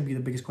 2020? That's going to be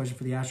the biggest question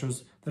for the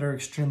Astros, that are an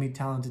extremely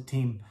talented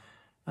team.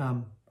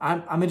 I'm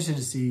interested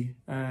to see.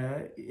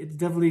 It's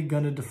definitely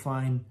going to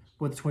define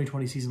what the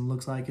 2020 season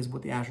looks like, is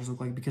what the Astros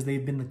look like, because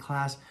they've been the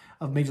class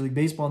of Major League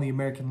Baseball in the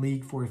American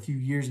League for a few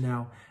years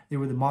now. They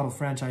were the model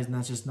franchise, and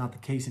that's just not the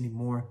case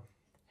anymore.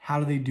 How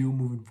do they do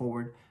moving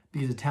forward?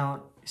 Because the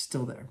talent is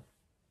still there.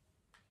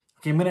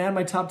 Okay, I'm going to add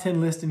my top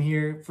 10 list in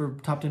here for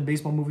top 10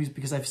 baseball movies,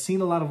 because I've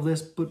seen a lot of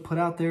lists put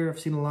out there. I've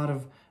seen a lot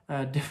of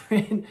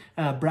different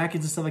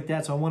brackets and stuff like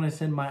that, so I want to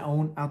send my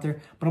own out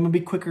there. But I'm going to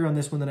be quicker on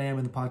this one than I am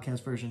in the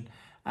podcast version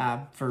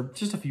for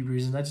just a few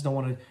reasons. I just don't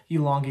want to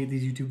elongate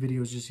these YouTube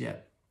videos just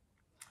yet.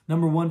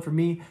 Number 1 for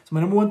me, so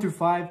my number 1 through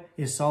 5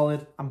 is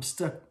solid. I'm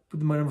stuck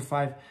with my number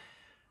 5.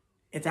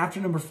 It's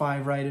after number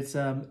 5, right?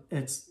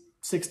 It's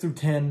 6 through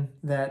 10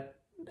 that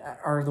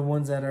are the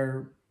ones that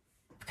are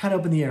kind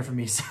of up in the air for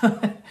me. So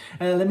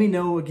let me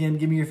know, again,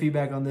 give me your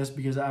feedback on this,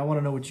 because I want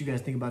to know what you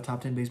guys think about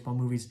top 10 baseball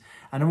movies.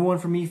 Number 1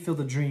 for me, Field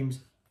of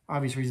Dreams.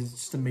 Obvious reasons,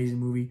 it's just an amazing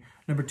movie.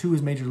 Number 2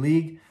 is Major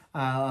League.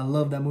 I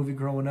love that movie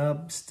growing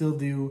up, still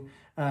do.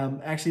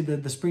 Actually,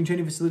 the spring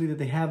training facility that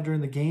they have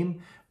during the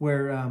game,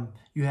 where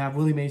you have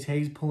Willie Mays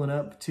Hayes pulling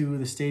up to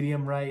the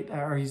stadium, right?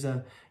 Or he's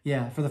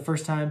for the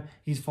first time,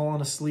 he's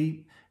fallen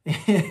asleep.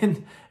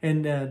 And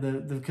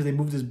because they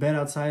moved his bed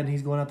outside and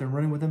he's going out there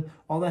running with him.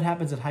 All that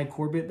happens at High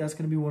Corbett. That's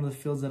going to be one of the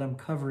fields that I'm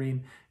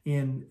covering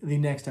in the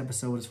next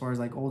episode, as far as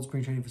like old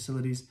spring training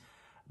facilities.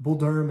 Bull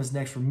Durham is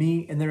next for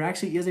me, and there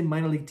actually is a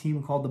minor league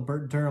team called the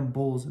Burt Durham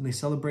Bulls, and they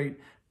celebrate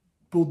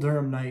Bull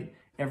Durham night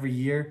every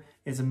year.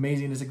 It's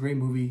amazing. It's a great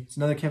movie. It's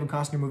another Kevin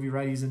Costner movie,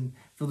 right? He's in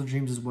Field of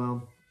Dreams as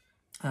well.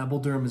 Bull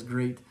Durham is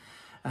great.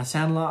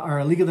 Sandlot, or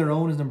A League of Their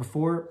Own, is number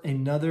 4.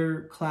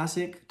 Another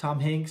classic, Tom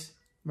Hanks,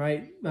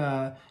 right?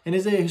 And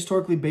it's a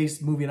historically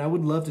based movie, and I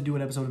would love to do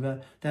an episode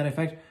of that. In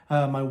fact,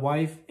 my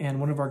wife and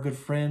one of our good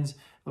friends,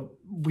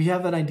 we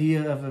have that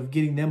idea of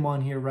getting them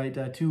on here,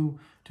 right? Two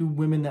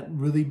women that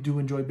really do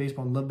enjoy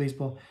baseball and love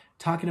baseball,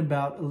 talking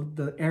about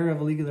the era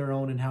of A League of Their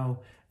Own and how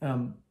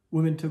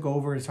women took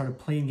over and started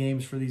playing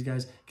games for these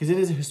guys, because it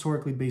is a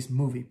historically based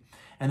movie.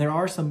 And there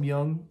are some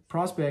young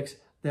prospects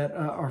that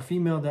are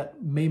female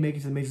that may make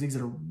it to the major leagues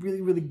that are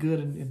really, really good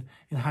and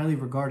highly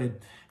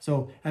regarded.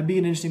 So that'd be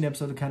an interesting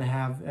episode to kind of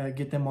have,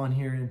 get them on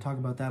here and talk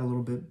about that a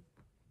little bit.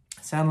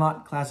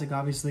 Sandlot, classic,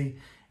 obviously.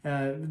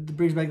 It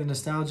brings back the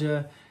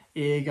nostalgia.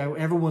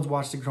 Everyone's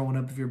watched it growing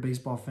up if you're a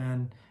baseball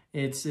fan.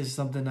 It's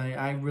something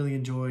I really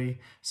enjoy.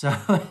 So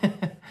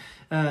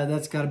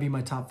that's got to be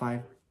my top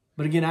 5.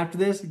 But again, after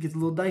this, it gets a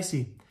little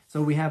dicey.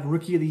 So we have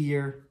Rookie of the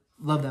Year.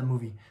 Love that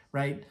movie,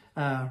 right?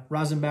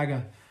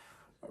 Rosengardner.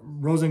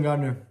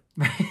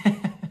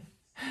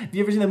 If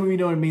you ever seen that movie, you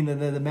know what I mean?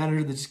 The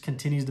manager that just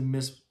continues to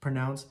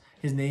mispronounce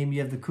his name.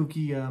 You have the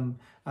kooky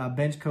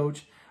bench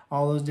coach,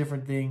 all those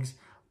different things.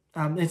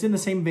 It's in the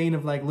same vein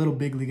of like Little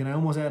Big League, and I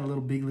almost had a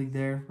Little Big League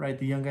there, right?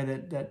 The young guy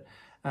that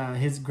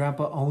his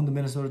grandpa owned the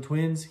Minnesota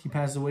Twins. He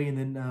passed away and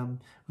then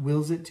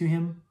wills it to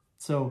him.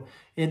 So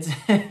it's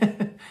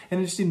an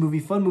interesting movie,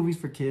 fun movies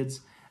for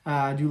kids.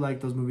 I do like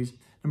those movies.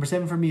 Number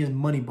 7 for me is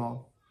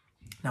Moneyball.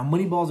 Now,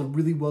 Moneyball is a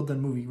really well-done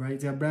movie, right?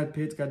 It's got Brad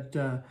Pitt, it's got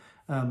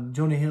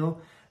Jonah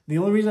Hill. The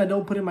only reason I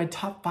don't put it in my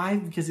top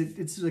 5, because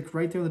it's like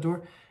right there on the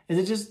door, is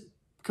it just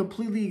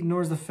completely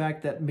ignores the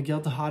fact that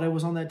Miguel Tejada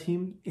was on that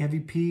team,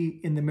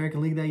 MVP in the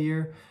American League that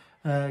year.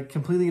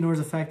 Completely ignores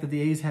the fact that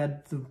the A's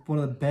had one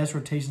of the best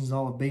rotations in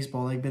all of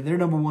baseball. Like their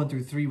number 1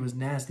 through 3 was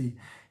nasty.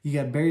 You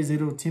got Barry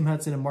Zito, Tim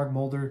Hudson, and Mark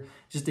Mulder.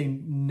 Just a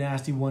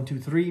nasty 1, 2,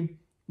 3.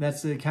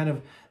 That's the kind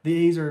of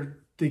the A's are.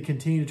 They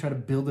continue to try to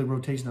build a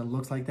rotation that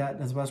looks like that.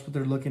 That's what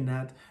they're looking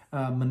at.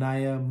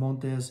 Manaya,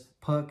 Montes,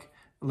 Puck,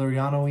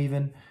 Liriano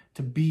even,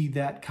 to be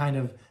that kind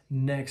of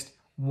next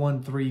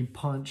 1-3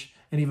 punch,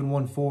 and even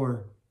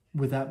 1-4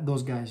 with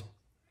those guys.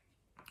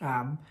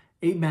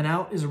 8 Man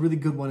Out is a really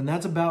good one, and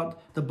that's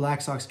about the Black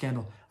Sox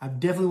scandal. I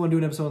definitely want to do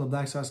an episode on the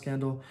Black Sox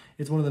scandal.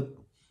 It's one of the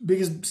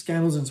biggest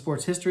scandals in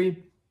sports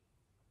history.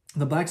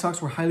 The Black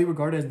Sox were highly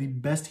regarded as the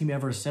best team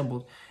ever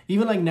assembled.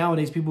 Even like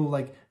nowadays, people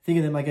like think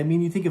of them like, I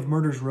mean, you think of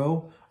Murder's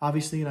Row,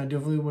 obviously, and I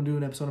definitely want to do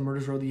an episode of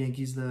Murder's Row, the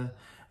Yankees.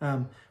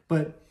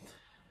 But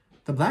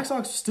the Black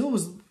Sox still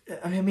was,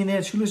 I mean, they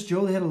had Shoeless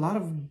Joe. They had a lot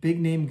of big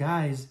name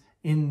guys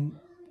in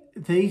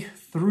they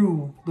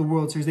threw the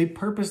World Series. They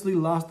purposely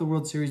lost the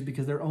World Series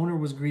because their owner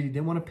was greedy,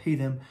 didn't want to pay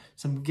them.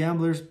 Some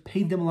gamblers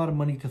paid them a lot of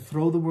money to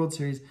throw the World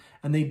Series,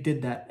 and they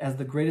did that as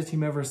the greatest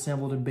team ever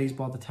assembled in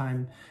baseball at the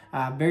time.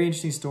 Very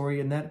interesting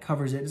story, and that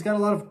covers it. It's got a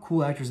lot of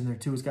cool actors in there,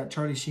 too. It's got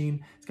Charlie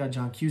Sheen. It's got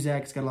John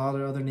Cusack. It's got a lot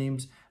of other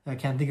names that I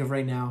can't think of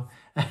right now,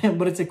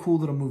 but it's a cool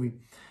little movie.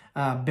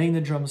 Bang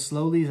the Drum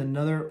Slowly is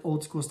another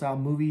old school style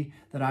movie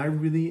that I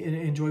really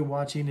enjoy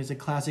watching. It's a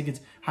classic.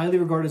 It's highly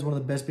regarded as one of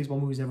the best baseball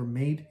movies ever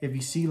made. If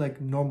you see like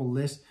normal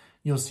lists,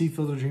 you'll see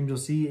Field of Dreams, you'll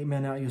see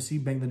Man Out, you'll see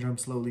Bang the Drum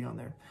Slowly on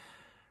there.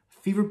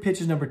 Fever Pitch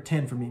is number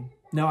 10 for me.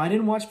 Now, I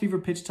didn't watch Fever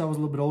Pitch till I was a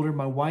little bit older.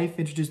 My wife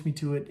introduced me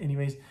to it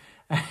anyways.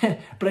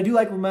 But I do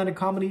like romantic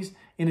comedies,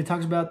 and it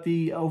talks about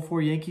the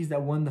 04 Yankees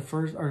that won the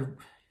first, or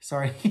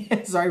sorry,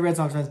 sorry Red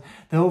Sox fans,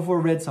 the 04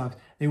 Red Sox.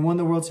 They won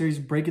the World Series,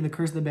 breaking the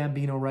curse of the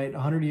Bambino, right?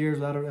 100 years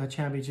without a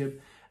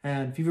championship.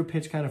 And Fever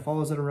Pitch kind of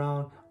follows it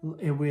around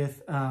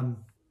with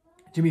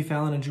Jimmy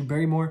Fallon and Drew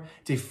Barrymore.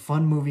 It's a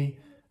fun movie.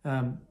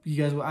 You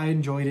guys, I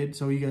enjoyed it,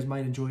 so you guys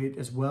might enjoy it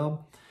as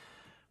well.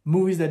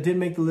 Movies that did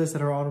make the list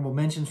that are honorable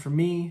mentions for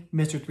me: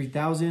 Mr.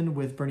 3000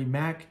 with Bernie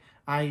Mac.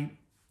 I've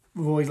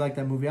always liked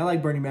that movie. I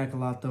like Bernie Mac a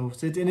lot, though.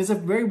 And it's a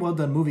very well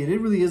done movie.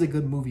 It really is a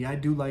good movie. I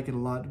do like it a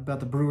lot. About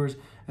the Brewers,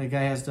 that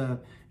guy has to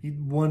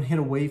one hit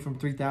away from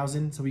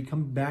 3,000, so he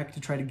comes back to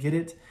try to get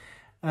it.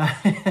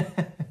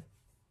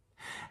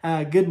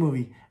 Good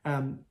movie.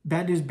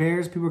 Bad News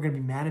Bears. People are going to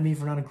be mad at me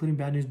for not including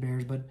Bad News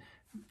Bears, but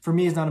for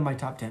me, it's not in my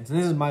top 10. So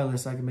this is my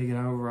list. I can make it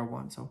however I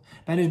want. So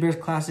Bad News Bears,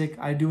 classic.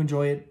 I do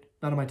enjoy it.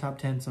 Not in my top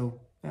 10, so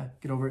yeah,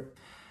 get over it.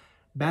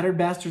 Battered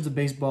Bastards of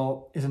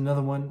Baseball is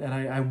another one that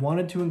I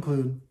wanted to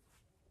include.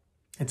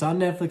 It's on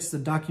Netflix. It's a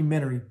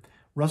documentary.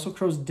 Russell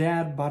Crowe's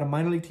dad bought a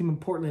minor league team in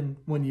Portland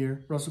one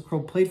year. Russell Crowe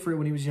played for it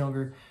when he was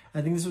younger.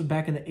 I think this was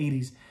back in the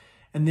 80s.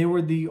 And they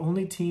were the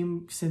only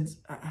team since,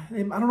 I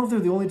don't know if they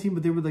were the only team,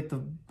 but they were like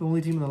the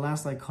only team in the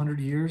last like 100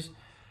 years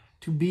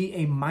to be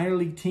a minor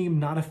league team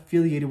not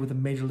affiliated with a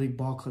major league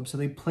ball club. So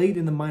they played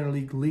in the minor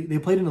league league. They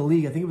played in a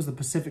league, I think it was the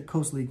Pacific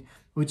Coast League,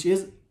 which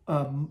is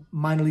a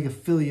minor league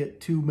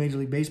affiliate to Major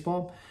League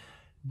Baseball,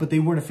 but they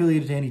weren't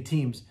affiliated to any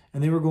teams.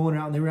 And they were going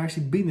out and they were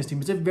actually beating this team.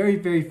 It's a very,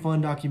 very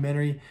fun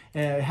documentary.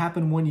 It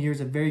happened one year.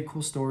 It's a very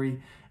cool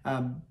story.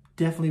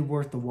 Definitely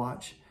worth the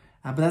watch.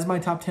 But that's my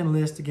top 10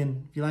 list.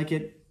 Again, if you like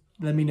it,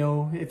 let me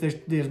know. If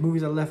there's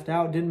movies I left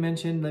out, didn't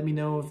mention, let me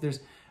know. If there's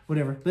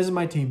whatever. This is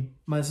my team.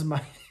 This is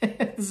my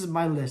this is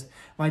my list.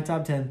 My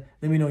top 10.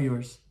 Let me know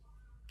yours.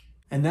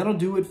 And that'll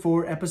do it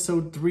for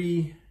episode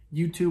 3.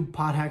 YouTube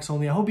pod hacks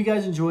only. I hope you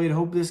guys enjoy it. I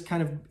hope this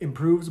kind of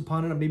improves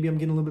upon it. Maybe I'm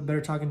getting a little bit better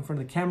talking in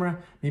front of the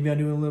camera. Maybe I'm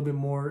doing a little bit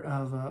more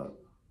of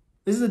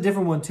this is a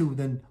different one too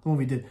than the one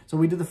we did. So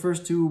we did the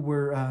first two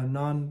were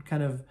non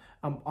kind of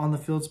on the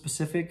field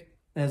specific,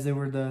 as they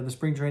were the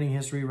spring training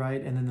history,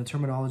 right? And then the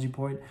terminology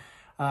point.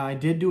 I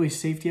did do a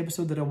safety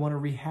episode that I want to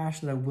rehash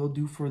that I will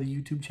do for the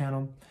YouTube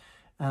channel.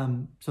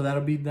 So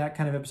that'll be that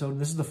kind of episode. And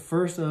this is the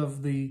first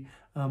of the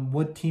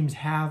what teams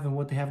have and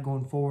what they have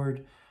going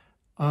forward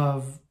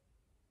of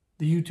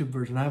the YouTube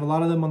version. I have a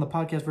lot of them on the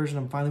podcast version.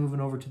 I'm finally moving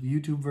over to the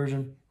YouTube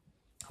version.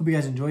 Hope you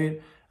guys enjoy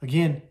it.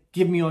 Again,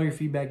 give me all your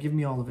feedback. Give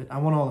me all of it. I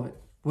want all of it.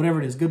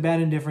 Whatever it is, good, bad,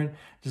 indifferent.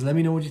 Just let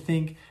me know what you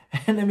think.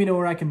 And let me know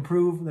where I can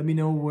improve. Let me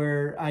know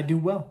where I do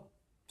well.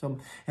 So,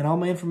 and all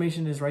my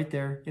information is right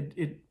there.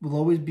 It will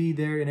always be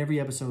there in every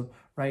episode,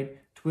 right?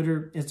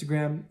 Twitter,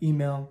 Instagram,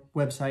 email,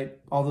 website,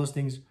 all those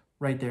things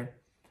right there.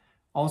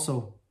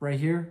 Also, right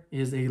here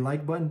is a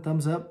like button,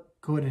 thumbs up.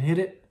 Go ahead and hit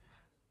it.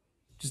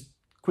 Just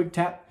quick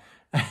tap.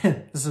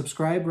 The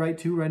subscribe right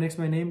next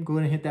to my name. Go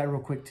ahead and hit that real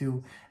quick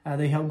too.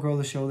 They help grow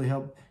the show. They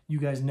help you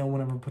guys know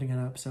whenever I'm putting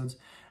out episodes.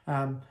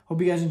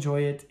 Hope you guys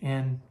enjoy it,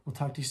 and we'll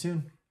talk to you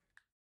soon.